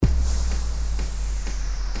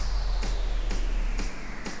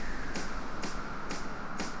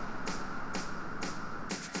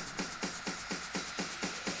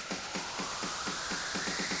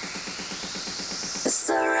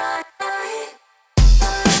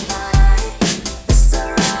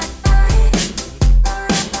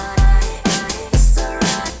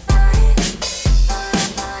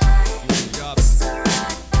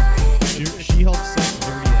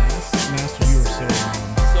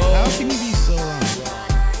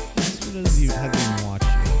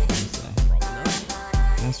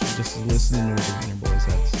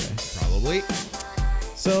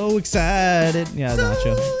excited. Yeah,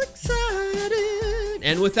 Nacho. Excited.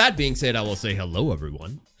 And with that being said, I will say hello,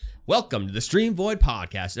 everyone. Welcome to the StreamVoid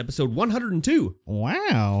podcast, episode 102.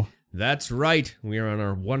 Wow. That's right. We are on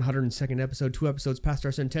our 102nd episode, 2 episodes past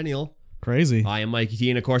our centennial. Crazy. I am Mikey T,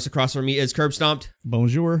 and of course, across from me is Curb Stomped.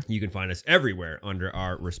 Bonjour. You can find us everywhere under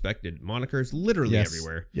our respected monikers, literally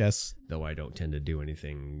everywhere. Yes. Though I don't tend to do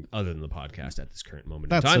anything other than the podcast at this current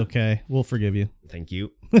moment That's in time. okay. We'll forgive you. Thank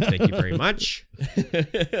you. Thank you very much.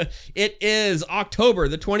 It is October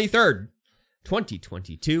the 23rd,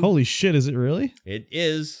 2022. Holy shit, is it really? It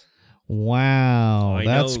is. Wow. I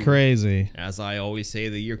That's know. crazy. As I always say,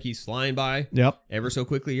 the year keeps flying by. Yep. Ever so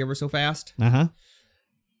quickly, ever so fast. Uh-huh.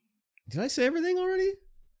 Did I say everything already?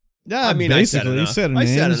 Yeah, I mean, basically, I you said said a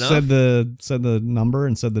enough. name, said the number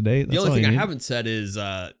and said the date. The That's only all thing you I need. haven't said is,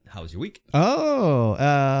 how was your week? Oh,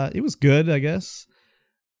 it was good, I guess.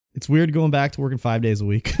 It's weird going back to working 5 days a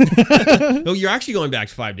week. No, you're actually going back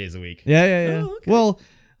to 5 days a week. Yeah. Oh, okay. Well,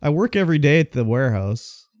 I work every day at the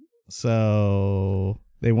warehouse, so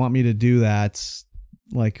they want me to do that,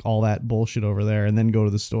 like all that bullshit over there, and then go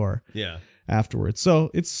to the store Yeah. afterwards.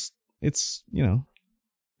 So it's you know,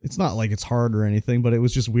 it's not like it's hard or anything, but it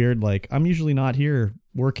was just weird. Like, I'm usually not here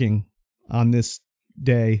working on this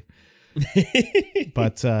day,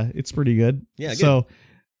 but it's pretty good. Yeah, good. So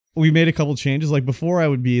we made a couple changes. Like, before, I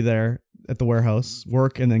would be there at the warehouse,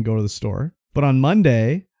 work, and then go to the store. But on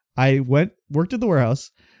Monday, I worked at the warehouse.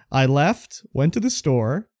 I left, went to the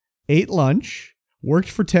store, ate lunch, worked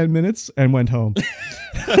for 10 minutes, and went home.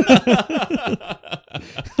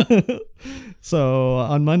 So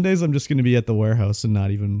on Mondays, I'm just going to be at the warehouse and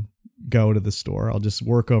not even go to the store. I'll just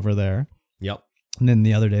work over there. Yep. And then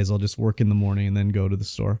the other days, I'll just work in the morning and then go to the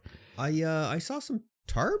store. I saw some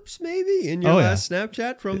tarps maybe in your Oh, last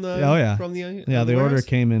Snapchat from the from the the order warehouse?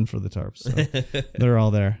 came in for the tarps. So they're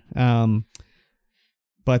all there.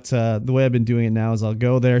 But the way I've been doing it now is I'll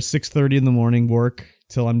go there 6:30 in the morning, work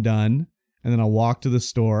till I'm done, and then I'll walk to the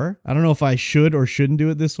store. I don't know if I should or shouldn't do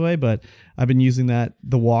it this way, but I've been using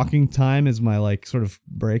the walking time as my like sort of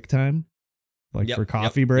break time, like for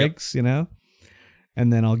coffee breaks, you know?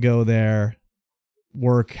 And then I'll go there,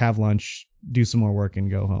 work, have lunch, do some more work, and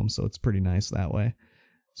go home. So it's pretty nice that way.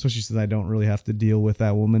 Especially since I don't really have to deal with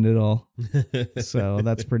that woman at all. So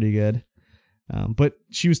that's pretty good. But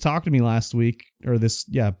she was talking to me last week or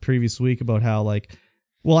previous week about how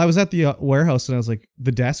I was at the warehouse and I was like,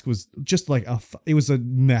 the desk was just like it was a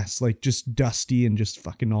mess, like just dusty and just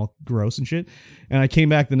fucking all gross and shit. And I came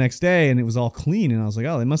back the next day and it was all clean. And I was like,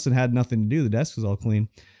 oh, they must have had nothing to do. The desk was all clean.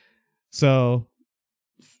 So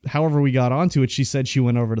however we got onto it, she said she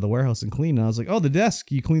went over to the warehouse and cleaned. And I was like, oh, the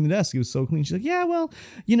desk, you cleaned the desk. It was so clean. She's like, yeah, well,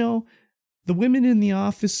 you know, the women in the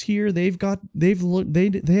office here, they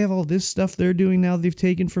have all this stuff they're doing now they've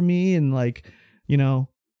taken from me. And like, you know,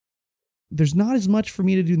 there's not as much for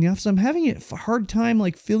me to do in the office. I'm having a hard time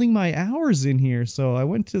like filling my hours in here. So I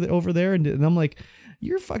went to over there and I'm like,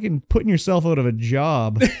 you're fucking putting yourself out of a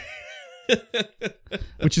job,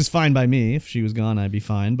 which is fine by me. If she was gone, I'd be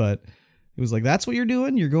fine. But it was like, that's what you're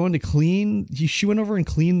doing? You're going to clean. She went over and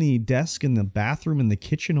cleaned the desk and the bathroom and the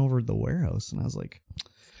kitchen over at the warehouse. And I was like,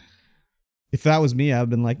 if that was me, I'd have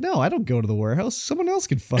been like, no, I don't go to the warehouse. Someone else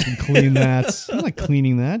could fucking clean that. I'm not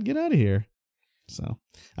cleaning that. Get out of here. So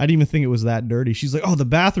I didn't even think it was that dirty. She's like, oh, the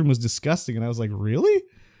bathroom was disgusting. And I was like, really?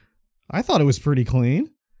 I thought it was pretty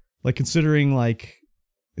clean. Like, considering like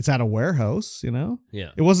it's at a warehouse, you know?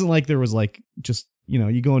 Yeah. It wasn't like there was like just, you know,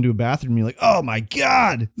 you go into a bathroom and you're like, oh my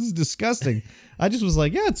God, this is disgusting. I just was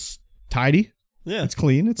like, yeah, it's tidy. Yeah. It's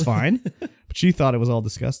clean. It's fine. But she thought it was all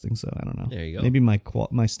disgusting. So I don't know. There you go. Maybe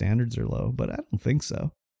my standards are low, but I don't think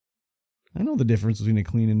so. I know the difference between a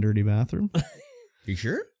clean and dirty bathroom. You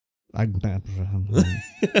sure?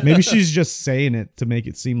 Maybe she's just saying it to make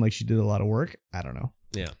it seem like she did a lot of work. I don't know.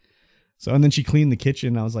 Yeah. So, and then she cleaned the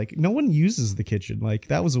kitchen. I was like, no one uses the kitchen. Like,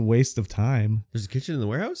 that was a waste of time. There's a kitchen in the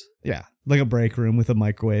warehouse? Yeah. Like a break room with a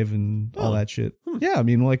microwave and all that shit. Yeah. I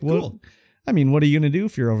mean, like, Cool. what are you going to do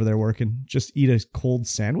if you're over there working? Just eat a cold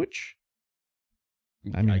sandwich?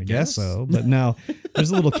 I mean, I guess so. But no,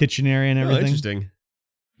 there's a little kitchen area and everything. Oh, interesting.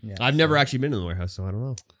 Yeah, I've never actually been in the warehouse, so I don't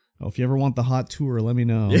know. Oh, if you ever want the hot tour, let me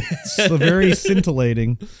know. It's very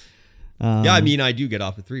scintillating. Yeah, I mean, I do get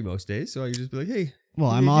off at 3 most days, so I can just be like, hey.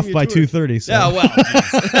 Well, I'm off by 2:30. So. Yeah,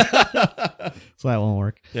 well. So that won't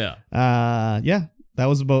work. Yeah. Yeah, that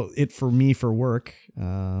was about it for me for work.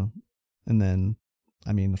 And then,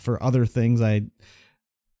 I mean, for other things, I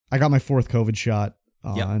got my 4th COVID shot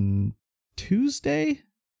on Tuesday.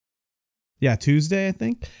 Yeah, Tuesday, I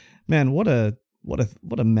think. Man, what a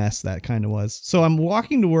mess that kind of was. So I'm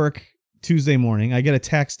walking to work Tuesday morning. I get a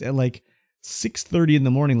text at like 6:30 in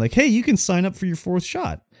the morning, like, hey, you can sign up for your 4th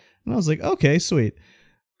shot. And I was like, okay, sweet.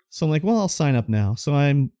 So I'm like, well, I'll sign up now. So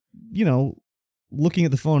I'm, looking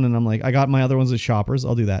at the phone and I'm like, I got my other ones at Shoppers.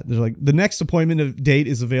 I'll do that. They're like, the next appointment date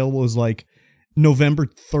is available is like November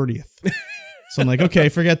 30th. So I'm like, okay,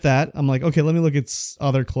 forget that. I'm like, okay, let me look at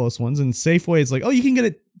other close ones. And Safeway is like, oh, you can get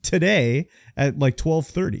it today at like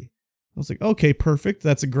 12:30. I was like, okay, perfect.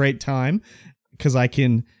 That's a great time because I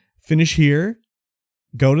can finish here,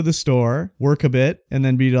 go to the store, work a bit, and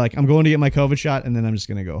then be like, I'm going to get my COVID shot, and then I'm just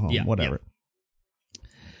going to go home, whatever. Yeah.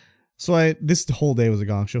 So this whole day was a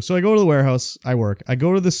gong show. So I go to the warehouse, I work. I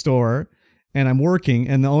go to the store, and I'm working,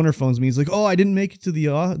 and the owner phones me. He's like, oh, I didn't make it to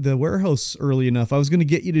the warehouse early enough. I was going to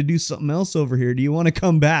get you to do something else over here. Do you want to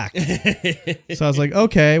come back? So I was like,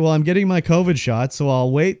 okay, well, I'm getting my COVID shot, so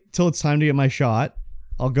I'll wait till it's time to get my shot.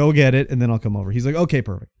 I'll go get it, and then I'll come over. He's like, okay,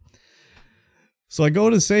 perfect. So I go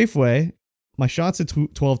to Safeway. My shot's at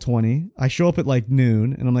 12:20. I show up at like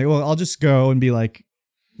noon, and I'm like, well, I'll just go and be like,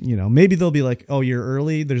 maybe they'll be like, oh, you're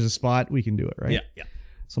early. There's a spot. We can do it, right? Yeah.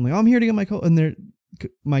 So I'm like, oh, I'm here to get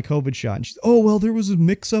my COVID shot. And she's, oh, well, there was a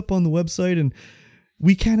mix-up on the website, and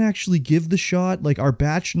we can't actually give the shot. Like, our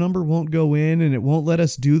batch number won't go in, and it won't let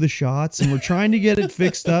us do the shots, and we're trying to get it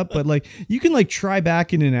fixed up. But like, you can like try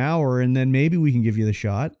back in an hour, and then maybe we can give you the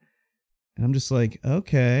shot. And I'm just like,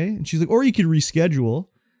 okay. And she's like, or you could reschedule.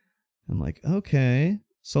 I'm like, okay.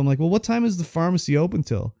 So I'm like, well, what time is the pharmacy open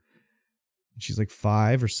till? And she's like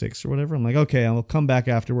 5 or 6 or whatever. I'm like, okay, I'll come back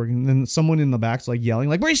after work. And then someone in the back's like yelling,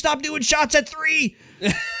 like, we stop doing shots at 3.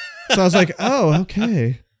 So I was like, oh,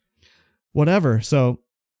 okay, whatever. So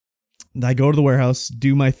I go to the warehouse,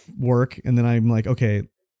 do my work. And then I'm like, okay,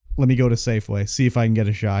 let me go to Safeway, see if I can get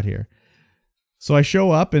a shot here. So I show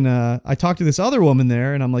up and I talked to this other woman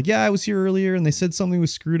there and I'm like, yeah, I was here earlier and they said something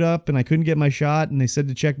was screwed up and I couldn't get my shot and they said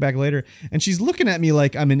to check back later. And she's looking at me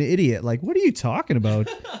like I'm an idiot. Like, what are you talking about?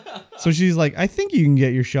 So she's like, I think you can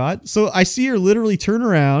get your shot. So I see her literally turn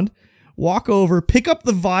around, walk over, pick up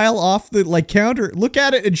the vial off the like counter, look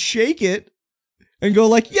at it and shake it and go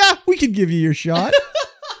like, yeah, we can give you your shot.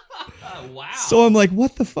 Wow. So I'm like,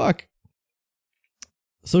 what the fuck?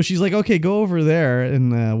 So she's like, okay, go over there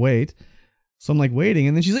and wait. So I'm like waiting,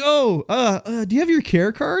 and then she's like, "Oh, do you have your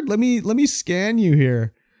care card? Let me scan you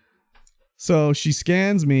here." So she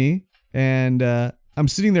scans me, and I'm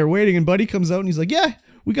sitting there waiting, and Buddy comes out, and he's like, "Yeah,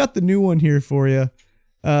 we got the new one here for you.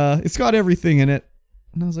 It's got everything in it."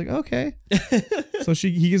 And I was like, "Okay." So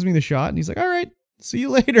he gives me the shot, and he's like, "All right, see you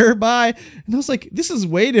later, bye." And I was like, "This is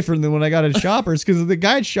way different than when I got at Shoppers," because the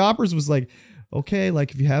guy at Shoppers was like, okay,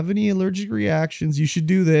 like if you have any allergic reactions, you should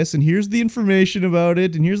do this. And here's the information about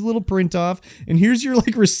it. And here's a little print off. And here's your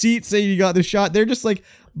like receipt saying you got the shot. They're just like,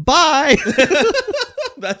 bye.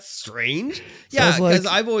 That's strange. So yeah, because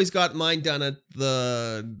like, I've always got mine done at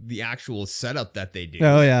the actual setup that they do.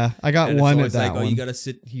 Oh yeah, I got one at that one. Oh, you gotta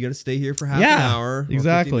stay here for half an hour.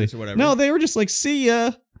 Exactly. Or whatever. No, they were just like, see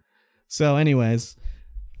ya. So anyways,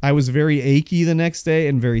 I was very achy the next day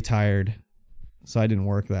and very tired. So I didn't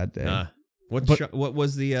work that day. What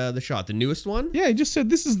was the shot? The newest one? Yeah, he just said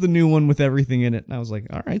this is the new one with everything in it. And I was like,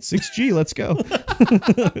 all right, 6G, let's go.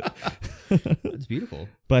 That's beautiful.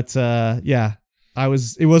 But yeah,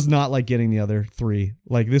 it was not like getting the other 3.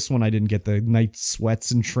 Like this one, I didn't get the night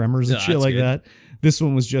sweats and tremors and shit like that. This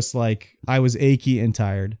one was just like I was achy and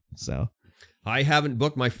tired. So I haven't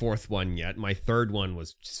booked my 4th one yet. My 3rd one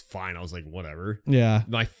was just fine. I was like, whatever. Yeah.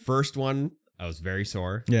 My first one, I was very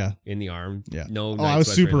sore. Yeah. In the arm. Yeah. No. I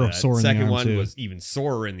was super sore in the arm. Second one too. was even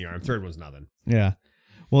sorer in the arm. 3rd one's nothing. Yeah.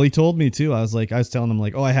 Well, he told me too. I was telling him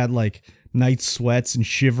like, oh, I had like night sweats and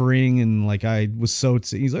shivering and like I was so.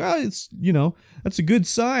 He's like, oh, it's that's a good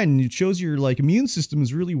sign. It shows your like immune system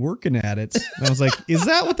is really working at it. And I was like, is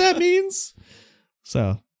that what that means?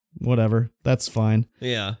 So whatever, that's fine.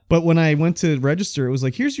 Yeah. But when I went to register, it was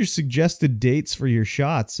like, here's your suggested dates for your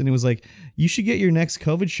shots. And it was like, you should get your next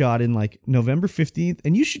COVID shot in like November 15th.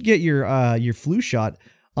 And you should get your flu shot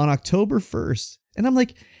on October 1st. And I'm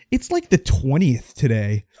like, it's like the 20th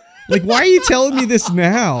today. Like, why are you telling me this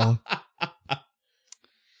now?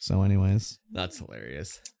 So anyways. That's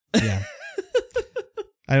hilarious. Yeah.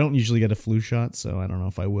 I don't usually get a flu shot, so I don't know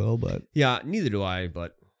if I will, but. Yeah, neither do I,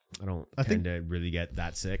 but I don't tend to really get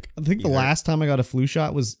that sick. I think the last time I got a flu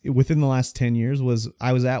shot was within the last 10 years was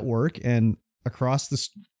I was at work and across the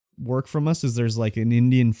work from us is there's like an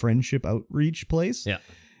Indian friendship outreach place. Yeah.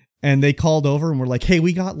 And they called over and were like, hey,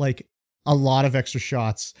 we got like a lot of extra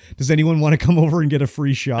shots. Does anyone want to come over and get a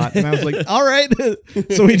free shot? And I was like, all right.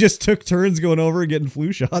 So we just took turns going over and getting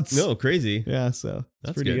flu shots. No, crazy. Yeah. So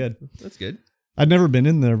that's pretty good. That's good. I'd never been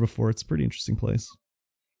in there before. It's a pretty interesting place.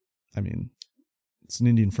 I mean, It's an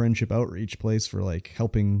Indian friendship outreach place for like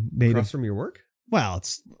helping native. Across from your work? Well,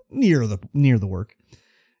 it's near the work,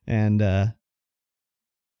 and I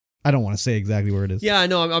don't want to say exactly where it is. Yeah, I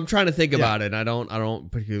know. I'm trying to think about it. I don't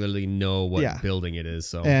particularly know what building it is.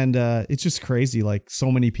 So and it's just crazy. Like so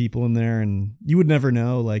many people in there, and you would never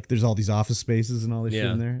know. Like there's all these office spaces and all this shit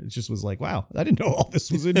in there. It just was like, wow, I didn't know all this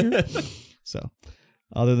was in here. So,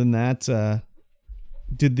 other than that,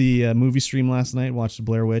 did the movie stream last night. Watched the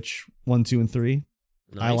Blair Witch 1, 2, and 3.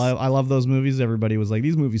 Nice. I love those movies. Everybody was like,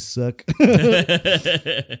 these movies suck.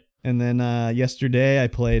 And then yesterday I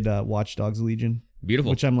played Watch Dogs Legion.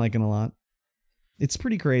 Beautiful. Which I'm liking a lot. It's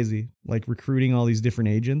pretty crazy, like recruiting all these different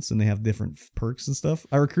agents, and they have different perks and stuff.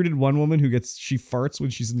 I recruited one woman she farts when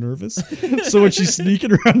she's nervous. So when she's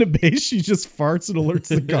sneaking around a base, she just farts and alerts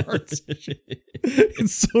the guards.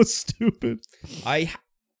 It's so stupid. I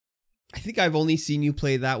think I've only seen you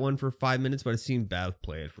play that one for 5 minutes, but I've seen Bev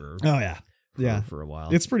play it for a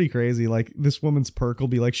while. It's pretty crazy. Like this woman's perk will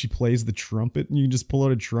be like she plays the trumpet, and you can just pull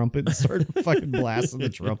out a trumpet and start fucking blasting the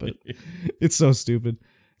trumpet. It's so stupid.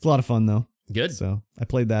 It's a lot of fun though. Good. So I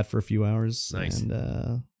played that for a few hours. Nice. And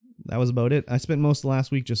that was about it. I spent most of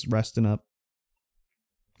last week just resting up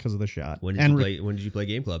because of the shot. When did you play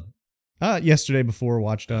Game Club? Yesterday before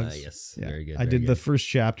Watch Dogs. Yes. Yeah. Very good. I did the first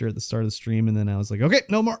chapter at the start of the stream, and then I was like, okay,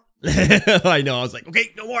 no more. I know. I was like, okay,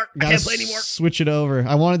 no more. I can't play anymore. Switch it over.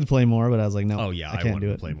 I wanted to play more, but I was like, no. Oh yeah, I can't do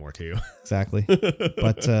it. To play more too. Exactly.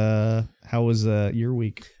 But how was your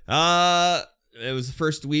week? It was the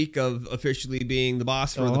first week of officially being the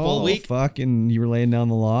boss for the full week. Fucking, you were laying down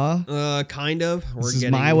the law. Kind of. This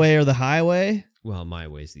is my way or the highway. Well, my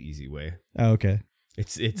way's the easy way. Oh, okay.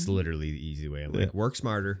 It's literally the easy way. I'm like, work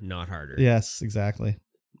smarter, not harder. Yes, exactly.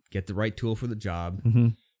 Get the right tool for the job. Mm-hmm.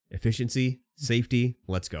 Efficiency, safety,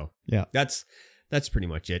 let's go. Yeah. That's pretty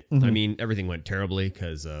much it. Mm-hmm. I mean, everything went terribly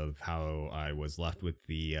because of how I was left with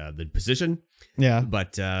the position. Yeah.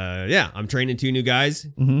 But I'm training 2 new guys.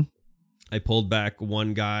 Mm-hmm. I pulled back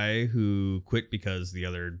one guy who quit because the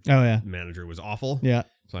other manager was awful. Yeah.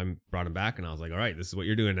 So I brought him back and I was like, all right, this is what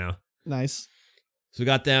you're doing now. Nice. So we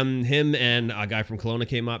got him and a guy from Kelowna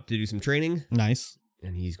came up to do some training. Nice.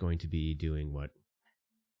 And he's going to be doing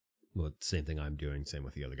same thing I'm doing, same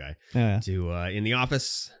with the other guy. In the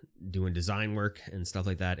office, doing design work and stuff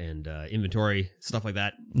like that, and inventory, stuff like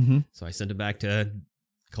that. Mm-hmm. So I sent him back to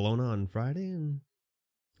Kelowna on Friday, and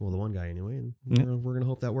the one guy anyway, and we're going to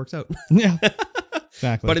hope that works out. Yeah.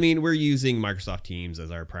 Exactly. But I mean, we're using Microsoft Teams as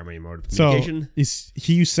our primary mode of communication. So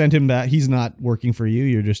you sent him back. He's not working for you.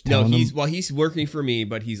 You're just telling him. He's working for me,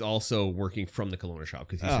 but he's also working from the Kelowna shop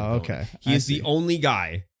because he's okay. He is the only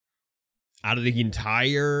guy out of the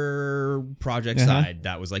entire project side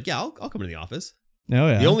that was like, yeah, I'll come to the office. Oh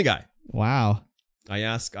yeah, the only guy. Wow. I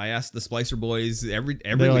asked the Splicer boys every week.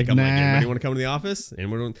 Like, I'm nah. like, anybody want to come to the office?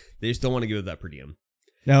 And they just don't want to give it that per diem.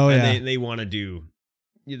 Oh and yeah. They want to do.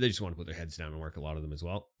 They just want to put their heads down and work. A lot of them as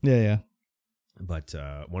well. Yeah. But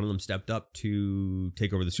one of them stepped up to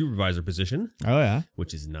take over the supervisor position. Oh yeah,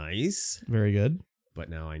 which is nice. Very good. But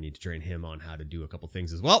now I need to train him on how to do a couple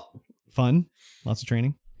things as well. Fun. Lots of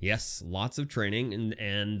training. Yes, lots of training,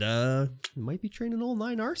 and might be training old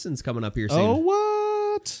 9 arsons coming up here soon. Oh,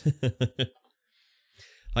 what?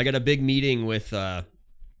 I got a big meeting with our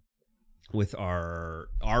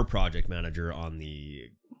project manager on the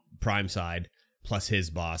Prime side, plus his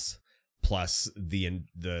boss, plus the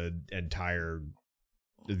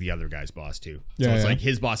other guy's boss too. So it's like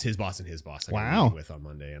his boss, and his boss. I got a meeting with on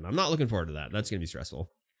Monday, and I'm not looking forward to that. That's gonna be stressful.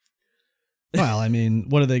 Well, I mean,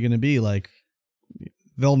 what are they gonna be like?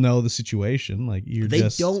 They'll know the situation. Like they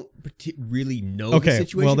don't really know the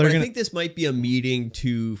situation. Well, but I think this might be a meeting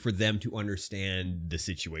for them to understand the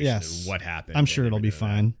situation and what happened. I'm sure it'll be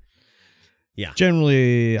fine. Yeah.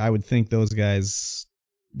 Generally, I would think those guys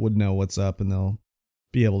would know what's up and they'll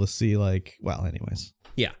be able to see anyways.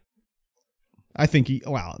 Yeah. I think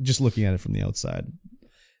just looking at it from the outside.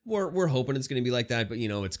 We're hoping it's going to be like that, but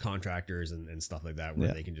it's contractors and stuff like that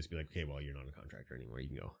where they can just be like, okay, well, you're not a contractor anymore. You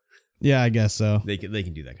can go. Yeah, I guess so. They can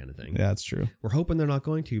do that kind of thing. Yeah, that's true. We're hoping they're not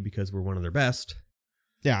going to because we're one of their best.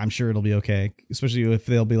 Yeah, I'm sure it'll be okay. Especially if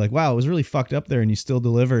they'll be like, wow, it was really fucked up there and you still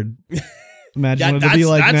delivered. Imagine what it'll be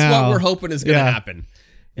like that's now. That's what we're hoping is going to happen.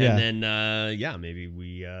 And then,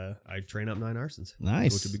 maybe I train up 9 arsons.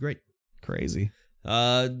 Nice. Which would be great. Crazy.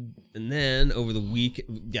 And then over the week,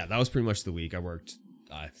 that was pretty much the week. I worked,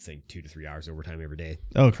 I think, 2 to 3 hours overtime every day.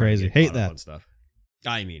 Oh, crazy. Hate that. Stuff.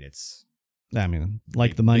 I mean, it's...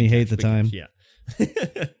 like the money, hate the time. Yeah.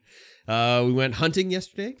 We went hunting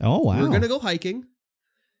yesterday. Oh, wow. We were going to go hiking.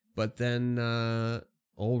 But then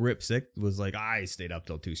old Rip Sick was like, I stayed up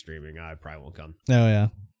till 2 streaming. I probably won't come. Oh, yeah.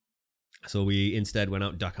 So we instead went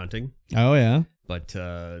out duck hunting. Oh, yeah. But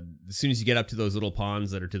as soon as you get up to those little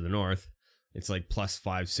ponds that are to the north, it's like plus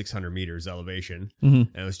 500-600 meters elevation.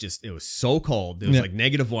 Mm-hmm. And it was so cold. It was like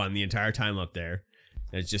 -1 the entire time up there.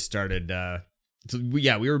 And it just started, we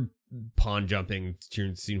were pond jumping,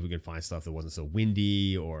 seeing if we could find stuff that wasn't so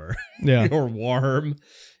windy or or warm.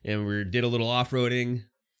 And we did a little off-roading,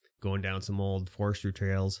 going down some old forestry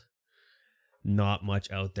trails. Not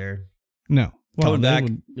much out there. No. Well, coming back,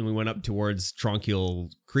 and we went up towards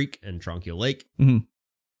Tronquil Creek and Tronquil Lake. Mm-hmm.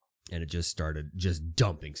 And it just started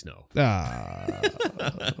dumping snow.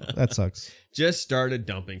 That sucks. Just started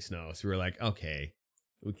dumping snow. So we were like, okay,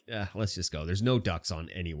 let's just go. There's no ducks on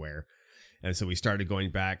anywhere. And so we started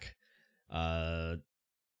going back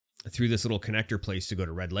through this little connector place to go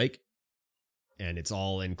to Red Lake. And it's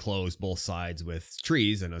all enclosed both sides with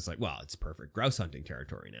trees. And I was like, well, it's perfect grouse hunting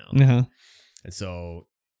territory now. Uh-huh. And so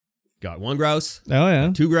got 1 grouse. Oh,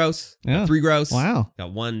 yeah. 2 grouse. Yeah. 3 grouse. Wow.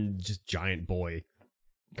 Got 1 just giant boy.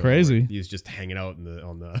 Crazy. He was just hanging out on the they're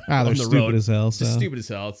on the stupid road. as hell. Just stupid as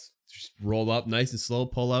hell. It's just roll up nice and slow,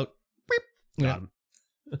 pull out. Beep, got him.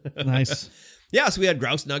 Nice. Yeah, so we had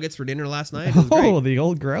grouse nuggets for dinner last night. The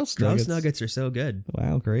old grouse nuggets. Grouse nuggets are so good.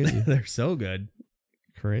 Wow, crazy. They're so good.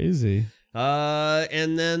 Crazy.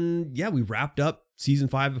 And then we wrapped up season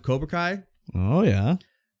 5 of Cobra Kai. Oh yeah.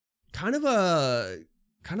 Kind of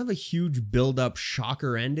a huge build-up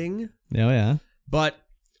shocker ending. Oh yeah. But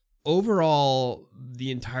overall,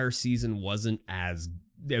 the entire season it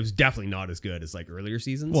was definitely not as good as like earlier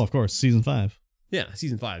seasons. Well, of course, season 5. Yeah,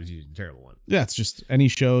 season 5 is usually a terrible one. Yeah, it's just any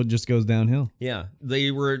show just goes downhill. Yeah,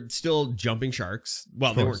 they were still jumping sharks.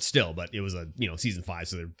 Well, they weren't still, but it was season 5,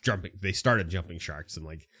 so they started jumping sharks, and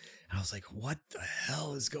I was like, what the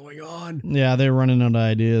hell is going on? Yeah, they're running out of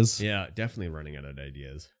ideas. Yeah, definitely running out of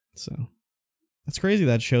ideas. So that's crazy.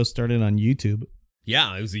 That show started on YouTube.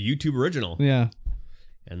 Yeah, it was a YouTube original. Yeah.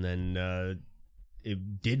 And then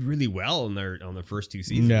it did really well on the first 2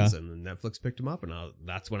 seasons, and then Netflix picked them up, and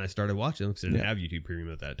that's when I started watching them because I didn't have YouTube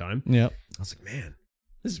Premium at that time. Yep. I was like, man,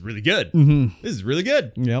 this is really good. Mm-hmm. This is really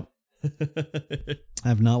good. Yep. I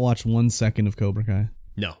have not watched 1 second of Cobra Kai.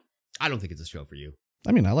 No, I don't think it's a show for you.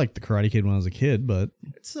 I mean, I liked The Karate Kid when I was a kid, but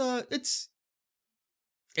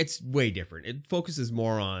it's way different. It focuses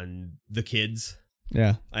more on the kids.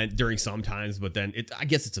 Yeah. During some times, but then I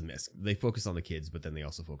guess it's a mix. They focus on the kids, but then they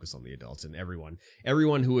also focus on the adults and everyone.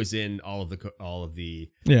 Everyone who is in all of the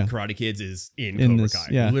Karate Kids is in Cobra Kai.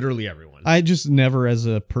 Yeah. Literally everyone. I just never, as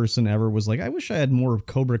a person, ever was like, I wish I had more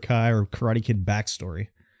Cobra Kai or Karate Kid backstory.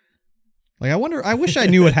 Like, I wish I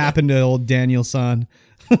knew what happened to old Daniel-san.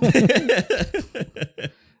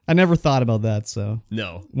 I never thought about that. So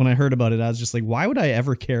no, when I heard about it, I was just like, why would I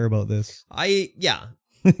ever care about this? Yeah,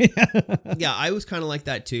 I was kind of like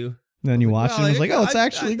that too. Then you watched it and was like, oh, it's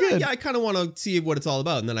actually good. Yeah, I kind of want to see what it's all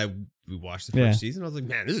about. And then we watched the first season. I was like,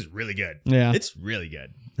 man, this is really good. Yeah. It's really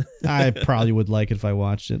good. I probably would like it if I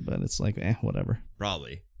watched it, but it's like, whatever.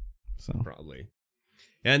 Probably. Probably.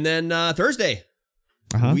 And then Thursday,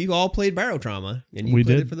 we've all played Barotrauma, and you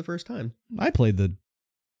played it for the first time. I played the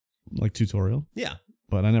tutorial. Yeah.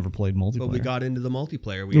 But I never played multiplayer. But we got into the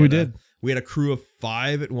multiplayer. We did. We had a crew of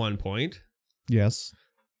 5 at one point. Yes.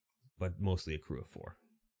 But mostly a crew of 4.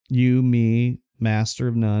 You, me, Master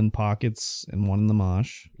of None, Pockets, and one in the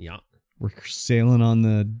Mosh. Yeah. We're sailing on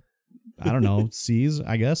the, I don't know, seas,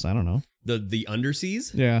 I guess. I don't know. The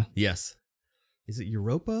underseas? Yeah. Yes. Is it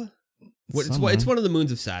Europa? It's one of the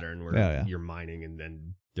moons of Saturn where you're mining, and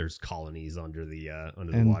then there's colonies under the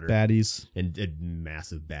water. Baddies. And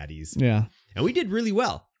massive baddies. Yeah. And we did really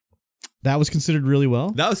well. That was considered really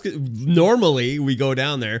well? That was good. Normally we go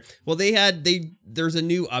down there. Well, there's a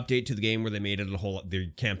new update to the game where they made it their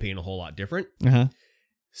campaign a whole lot different. Uh-huh.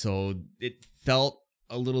 So it felt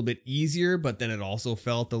a little bit easier, but then it also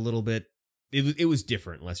felt a little bit, it was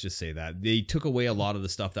different. Let's just say that. They took away a lot of the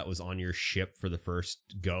stuff that was on your ship for the first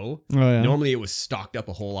go. Oh, yeah. Normally it was stocked up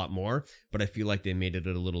a whole lot more, but I feel like they made it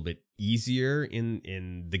a little bit easier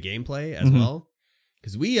in the gameplay as well.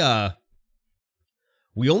 Because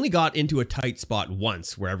we only got into a tight spot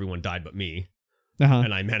once where everyone died but me.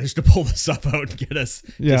 And I managed to pull the stuff out and get us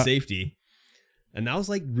to safety. And that was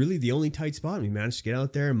like really the only tight spot. We managed to get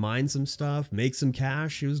out there, mine some stuff, make some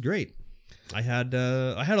cash. It was great. I had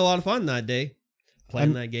a lot of fun that day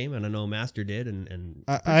playing that game, and I know Master did. And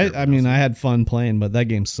I mean, I had fun playing, but that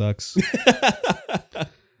game sucks.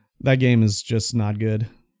 That game is just not good.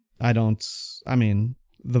 I mean,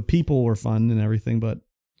 the people were fun and everything, but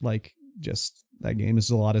that game is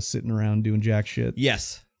a lot of sitting around doing jack shit.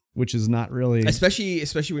 Yes. Which is not really... Especially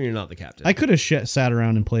when you're not the captain. I could have sat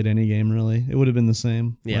around and played any game, really. It would have been the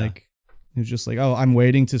same. Yeah. He was just like, oh, I'm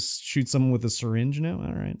waiting to shoot someone with a syringe now.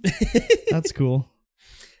 All right, that's cool.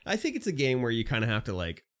 I think it's a game where you kind of have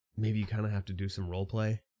to maybe you kind of have to do some role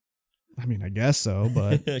play. I mean, I guess so,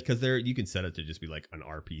 but because you can set it to just be like an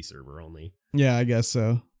RP server only. Yeah, I guess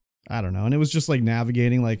so. I don't know. And it was just like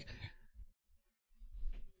navigating, like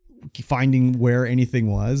finding where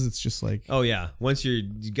anything was. It's just like, oh yeah, once you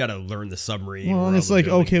got to learn the submarine. Well, and it's like,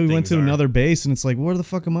 okay, we went to another base, and it's like, where the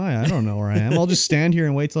fuck am I? I don't know where I am. I'll just stand here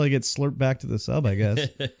and wait till I get slurped back to the sub, I guess.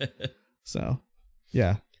 So,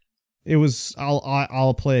 yeah, it was.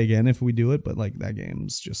 I'll play again if we do it, but like that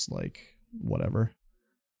game's just like whatever.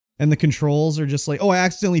 And the controls are just like, oh, I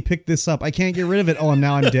accidentally picked this up. I can't get rid of it. Oh,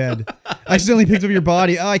 now I'm dead. I accidentally picked up your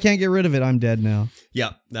body. Oh, I can't get rid of it. I'm dead now.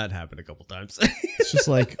 Yeah, that happened a couple times. It's just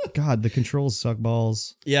like, God, the controls suck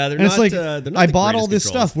balls. Yeah, they're and not. It's like, they're not I bought all this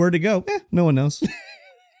controls. stuff. Where'd it go? No one knows.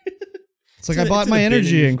 It's like I bought my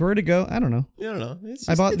energy ink. Where'd it go? I don't know. I don't know. It's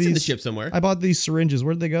in the ship somewhere. I bought these syringes.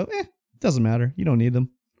 Where'd they go? Doesn't matter. You don't need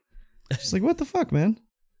them. Just like, what the fuck, man?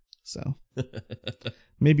 So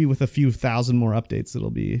maybe with a few thousand more updates,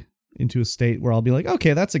 it'll be into a state where I'll be like,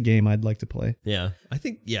 okay, that's a game I'd like to play. Yeah,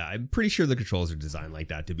 I'm pretty sure the controls are designed like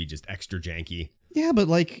that to be just extra janky. Yeah, but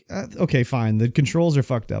like, okay, fine. The controls are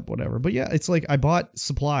fucked up, whatever. But yeah, it's like I bought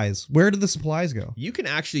supplies. Where did the supplies go? You can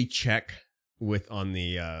actually check on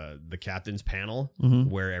the captain's panel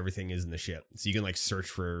where everything is in the ship. So you can like search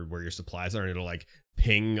for where your supplies are and it'll like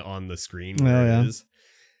ping on the screen where it is.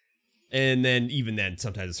 And then even then,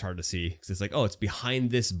 sometimes it's hard to see because it's like, oh, it's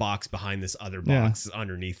behind this box, behind this other box,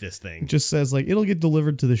 underneath this thing. It just says like, it'll get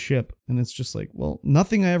delivered to the ship. And it's just like, well,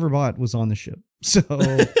 nothing I ever bought was on the ship. So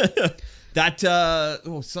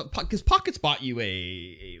because Pockets bought you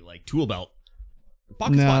a like tool belt.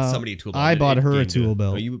 Pockets bought somebody a tool belt. I bought her a tool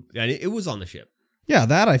belt. And it was on the ship. Yeah,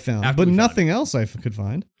 that I found, but nothing else I could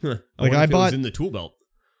find. Like I bought it was in the tool belt.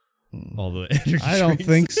 All the energy I don't drinks.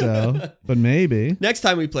 think so, but maybe. Next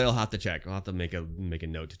time we play, I'll have to check. I'll have to make a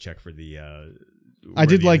note to check for the. I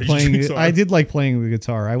did like playing the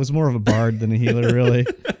guitar. I was more of a bard than a healer, really.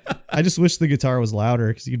 I just wish the guitar was louder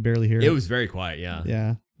because you could barely hear it. It was very quiet. Yeah.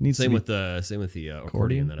 Yeah. Same with the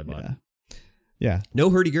accordion that I bought. Yeah. No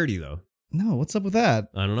hurdy-gurdy though. No, what's up with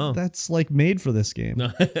that? I don't know. That's like made for this game.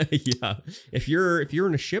 No. Yeah. If you're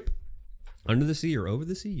in a ship under the sea or over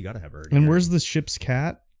the sea, you gotta have hurdy-gurdy. And where's the ship's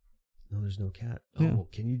cat? No, there's no cat. Yeah. Oh,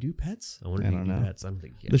 can you do pets? I wonder if you can do pets. I don't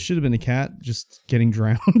think you can. There should have been a cat just getting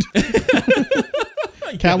drowned.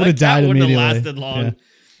 Cat would have died immediately. Wouldn't have lasted long. Yeah.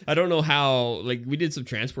 I don't know how. Like we did some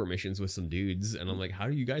transport missions with some dudes, and I'm like, how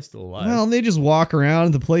are you guys still alive? Well, they just walk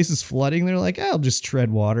around. The place is flooding. They're like, I'll just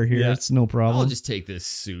tread water here. Yeah. It's no problem. I'll just take this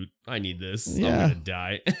suit. I need this. Yeah. I'm gonna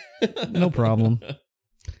die. No problem.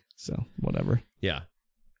 So whatever. Yeah,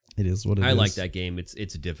 it is what it is. I like that game. It's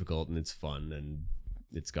difficult and it's fun and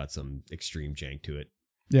it's got some extreme jank to it.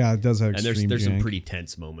 Yeah, it does have extreme jank. And there's some pretty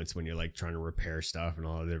tense moments when you're like trying to repair stuff and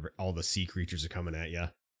all the sea creatures are coming at you.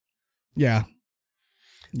 Yeah.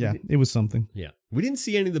 Yeah, it was something. Yeah. We didn't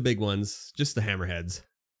see any of the big ones, just the hammerheads,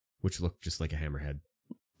 which look just like a hammerhead.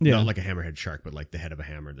 Yeah. Not like a hammerhead shark, but like the head of a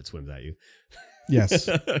hammer that swims at you. Yes.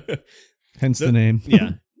 Hence the name.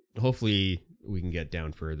 Yeah. Hopefully we can get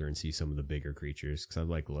down further and see some of the bigger creatures because I've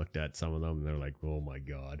like looked at some of them and they're like, oh my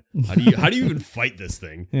God. How do you even fight this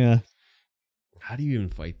thing? Yeah. How do you even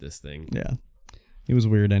fight this thing? Yeah. It was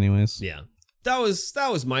weird anyways. Yeah. That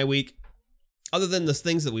was my week. Other than the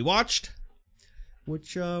things that we watched,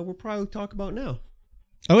 which we'll probably talk about now.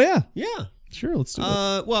 Oh yeah. Yeah. Sure, let's do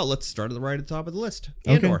it. Well, let's start at the right at the top of the list.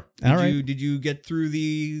 Okay. Andor. All right. Did you get through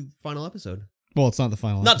the final episode? Well, it's not the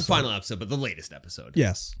final episode. Not the final episode, but the latest episode.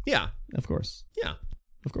 Yes. Yeah. Of course. Yeah.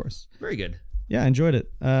 Of course. Very good. Yeah, I enjoyed it.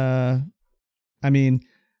 I mean,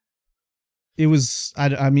 it was,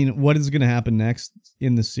 I mean, what is going to happen next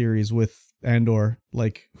in the series with Andor?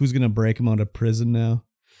 Like, who's going to break him out of prison now?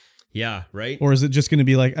 Yeah, right? Or is it just going to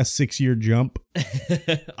be like a 6-year jump?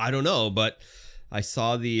 I don't know, but I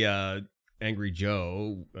saw the Angry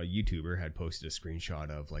Joe, a YouTuber, had posted a screenshot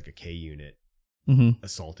of like a K unit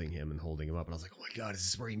assaulting him and holding him up. And I was like, oh my God, is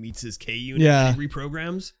this where he meets his K unit and he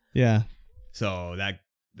reprograms? Yeah. So that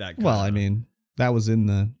well, I mean, that was in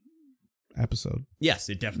the episode. Yes,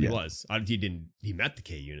 it definitely was. He met the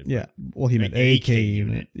K unit. Yeah. Well, he met a K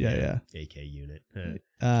unit. Yeah. A K unit.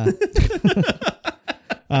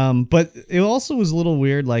 But it also was a little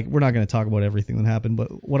weird. Like, we're not going to talk about everything that happened, but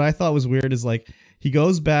what I thought was weird is like, he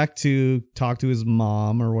goes back to talk to his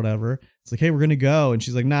mom or whatever. It's like, hey, we're going to go. And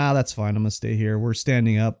she's like, nah, that's fine. I'm going to stay here. We're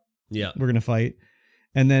standing up. Yeah. We're going to fight.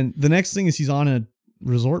 And then the next thing is he's on a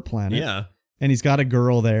resort planet. Yeah. And he's got a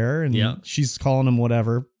girl there and she's calling him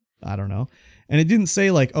whatever. I don't know. And it didn't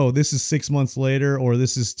say like, oh, this is 6 months later, or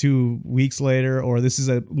this is 2 weeks later, or this is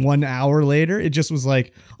 1 hour later. It just was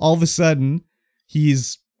like, all of a sudden,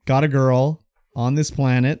 he's got a girl on this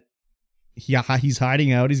planet. He's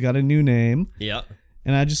hiding out. He's got a new name. Yeah.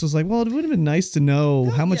 And I just was like, well, it would have been nice to know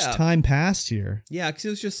how much time passed here. Yeah, because it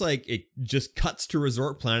was just like, it just cuts to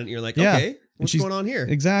Resort Planet, and you're like, okay, what's going on here?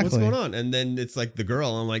 Exactly. What's going on? And then it's like the girl,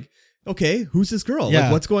 and I'm like, okay, who's this girl?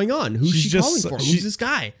 Like, what's going on? Who's she calling for? Who's this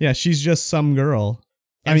guy? Yeah, she's just some girl.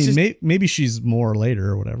 I mean, maybe she's more later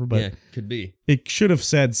or whatever, but yeah, could be. It should have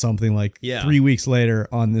said something like 3 weeks later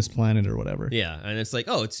on this planet or whatever. Yeah, and it's like,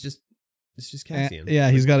 oh, it's just Cassian. Yeah,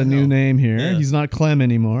 he's got a new name here. Yeah. He's not Clem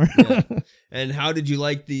anymore. Yeah. And how did you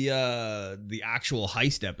like the actual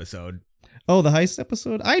heist episode? Oh, the heist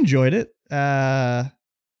episode? I enjoyed it. There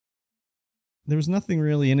was nothing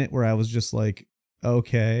really in it where I was just like,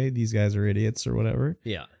 okay, these guys are idiots or whatever.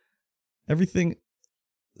 Yeah. Everything,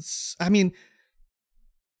 I mean,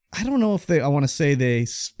 I don't know if I want to say they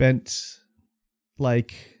spent,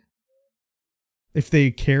 like, if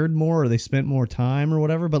they cared more or they spent more time or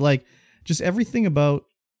whatever, but like, just everything about,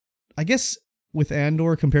 I guess, with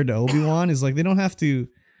Andor compared to Obi-Wan is like, they don't have to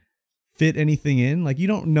fit anything in. Like, you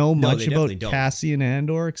don't know much about Cassian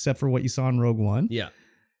Andor except for what you saw in Rogue One. Yeah.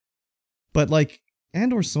 But like,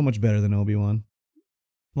 Andor's so much better than Obi-Wan.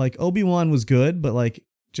 Like, Obi-Wan was good, but like,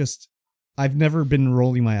 just, I've never been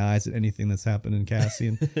rolling my eyes at anything that's happened in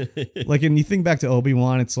Cassian. Like, and you think back to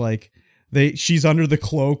Obi-Wan, it's like, she's under the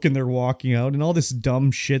cloak and they're walking out and all this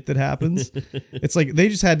dumb shit that happens. It's like, they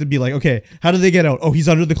just had to be like, okay, how do they get out? Oh, he's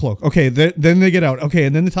under the cloak. Okay, then they get out. Okay,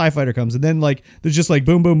 and then the TIE fighter comes. And then like, there's just like,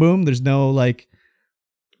 boom, boom, boom. There's no like,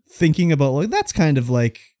 thinking about like, that's kind of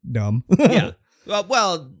like dumb. Yeah.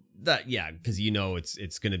 Well, because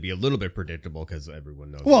it's going to be a little bit predictable because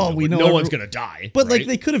everyone knows. Well, we know no one's going to die. But like,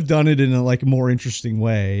 they could have done it in a like more interesting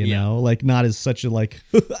way, you know, like not as such a like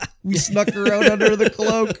we snuck her out under the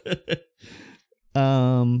cloak.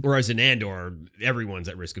 Whereas in Andor, everyone's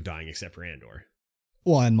at risk of dying except for Andor.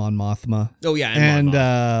 Well, and Mon Mothma. Oh yeah,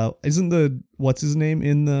 and isn't what's his name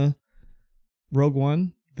in the Rogue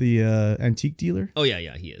One, the antique dealer? Oh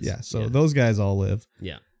yeah, he is. Yeah, so those guys all live.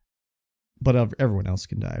 Yeah. But everyone else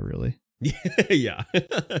can die, really. Yeah.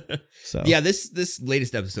 So yeah, this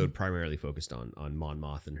latest episode primarily focused on Mon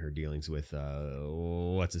Moth and her dealings with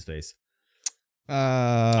what's his face.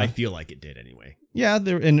 I feel like it did anyway. Yeah,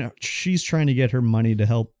 and she's trying to get her money to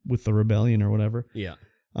help with the rebellion or whatever. Yeah.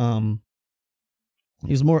 It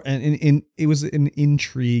was more it was an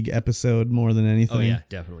intrigue episode more than anything. Oh yeah,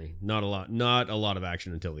 definitely. Not a lot of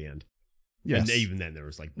action until the end. Yes. And even then there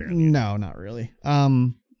was like barely. No, not really.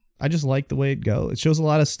 I just like the way it goes. It shows a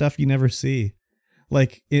lot of stuff you never see.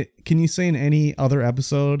 Like, can you say in any other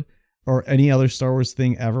episode or any other Star Wars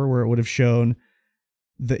thing ever where it would have shown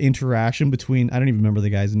the interaction between, I don't even remember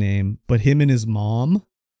the guy's name, but him and his mom,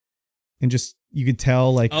 and just, you could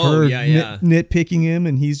tell like nitpicking him,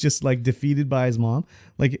 and he's just like defeated by his mom.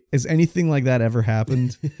 Like, has anything like that ever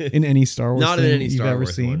happened in any Star Wars Not thing in any you've Star ever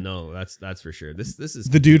Wars seen? One. No, that's for sure. This is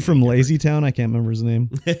the dude from Lazy Town. I can't remember his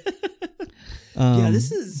name. Yeah,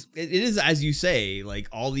 it is as you say, like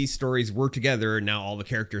all these stories work together and now all the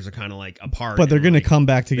characters are kind of like apart. But they're going to come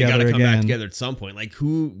back together again. They got to come back together at some point. Like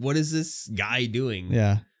what is this guy doing?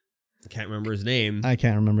 Yeah. I can't remember his name. I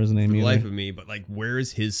can't remember his name for the either. life of me, but like where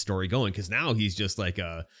is his story going? Because now he's just like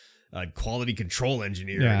a quality control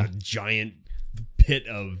engineer in a giant pit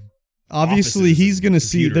of obviously he's going to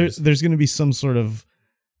see there's going to be some sort of,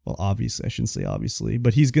 well, obviously I shouldn't say obviously,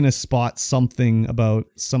 but he's going to spot something about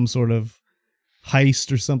some sort of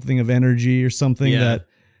heist or something of energy or something that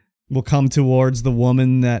will come towards the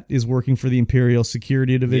woman that is working for the Imperial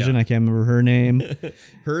Security Division. I can't remember her name.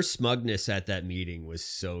 Her smugness at that meeting was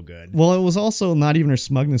so good. Well, it was also not even her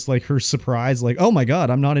smugness, like her surprise, like, oh my God,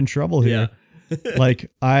 I'm not in trouble here. Like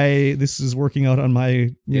this is working out on my,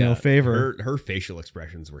 favor. Her facial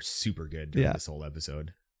expressions were super good during this whole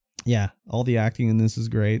episode. Yeah. All the acting in this is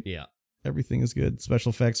great. Yeah. Everything is good. Special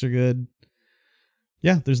effects are good.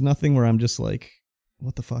 Yeah, there's nothing where I'm just like,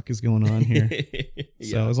 what the fuck is going on here?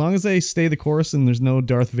 So as long as they stay the course and there's no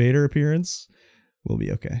Darth Vader appearance, we'll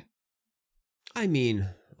be okay. I mean,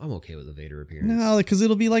 I'm okay with the Vader appearance. No, because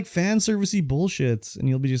it'll be like fan servicey bullshit, and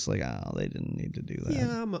you'll be just like, oh, they didn't need to do that.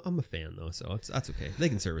 Yeah, I'm a fan though, so that's okay. They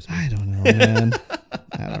can service me. I don't know, man.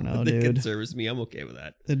 I don't know, dude. They can service me. I'm okay with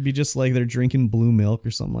that. It'd be just like they're drinking blue milk or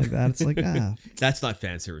something like that. It's like, That's not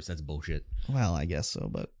fan service. That's bullshit. Well, I guess so,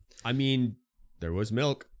 but I mean, there was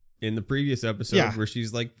milk in the previous episode where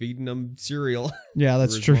she's like feeding them cereal. Yeah,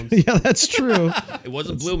 that's true. Yeah, that's true. It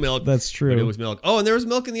wasn't blue milk. That's true. But it was milk. Oh, and there was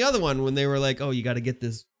milk in the other one when they were like, oh, you got to get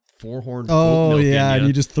this 4-horn. Oh yeah, and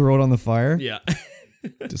you just throw it on the fire. Yeah.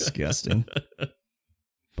 Disgusting.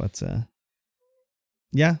 But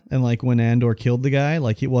yeah, and like when Andor killed the guy,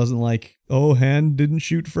 like it wasn't like, oh, Han didn't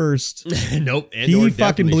shoot first. Nope. Andor he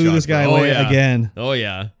fucking blew this guy away again. Oh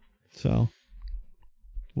yeah. So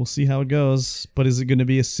we'll see how it goes. But is it going to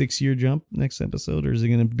be a 6-year jump next episode, or is it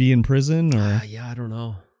going to be in prison? Or yeah, I don't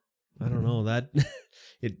know. That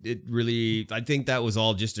it really. I think that was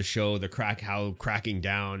all just to show the cracking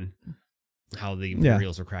down, how the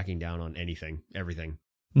Imperials are cracking down on everything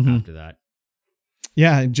after that.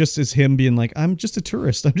 Yeah, just as him being like, I'm just a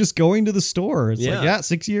tourist. I'm just going to the store. It's like,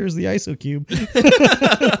 6 years, the ISO cube.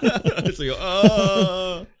 It's like,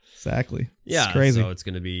 oh. Exactly. Yeah, it's crazy. So it's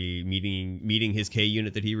going to be meeting his K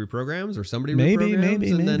unit that he reprograms, or somebody maybe,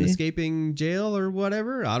 and then escaping jail or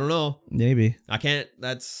whatever. I don't know. Maybe. I can't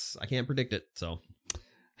predict it. So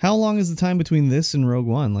how long is the time between this and Rogue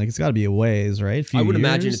One? Like, it's got to be a ways, right? I would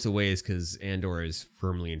imagine it's a ways, because Andor is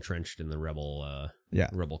firmly entrenched in the rebel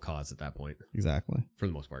cause at that point. Exactly. For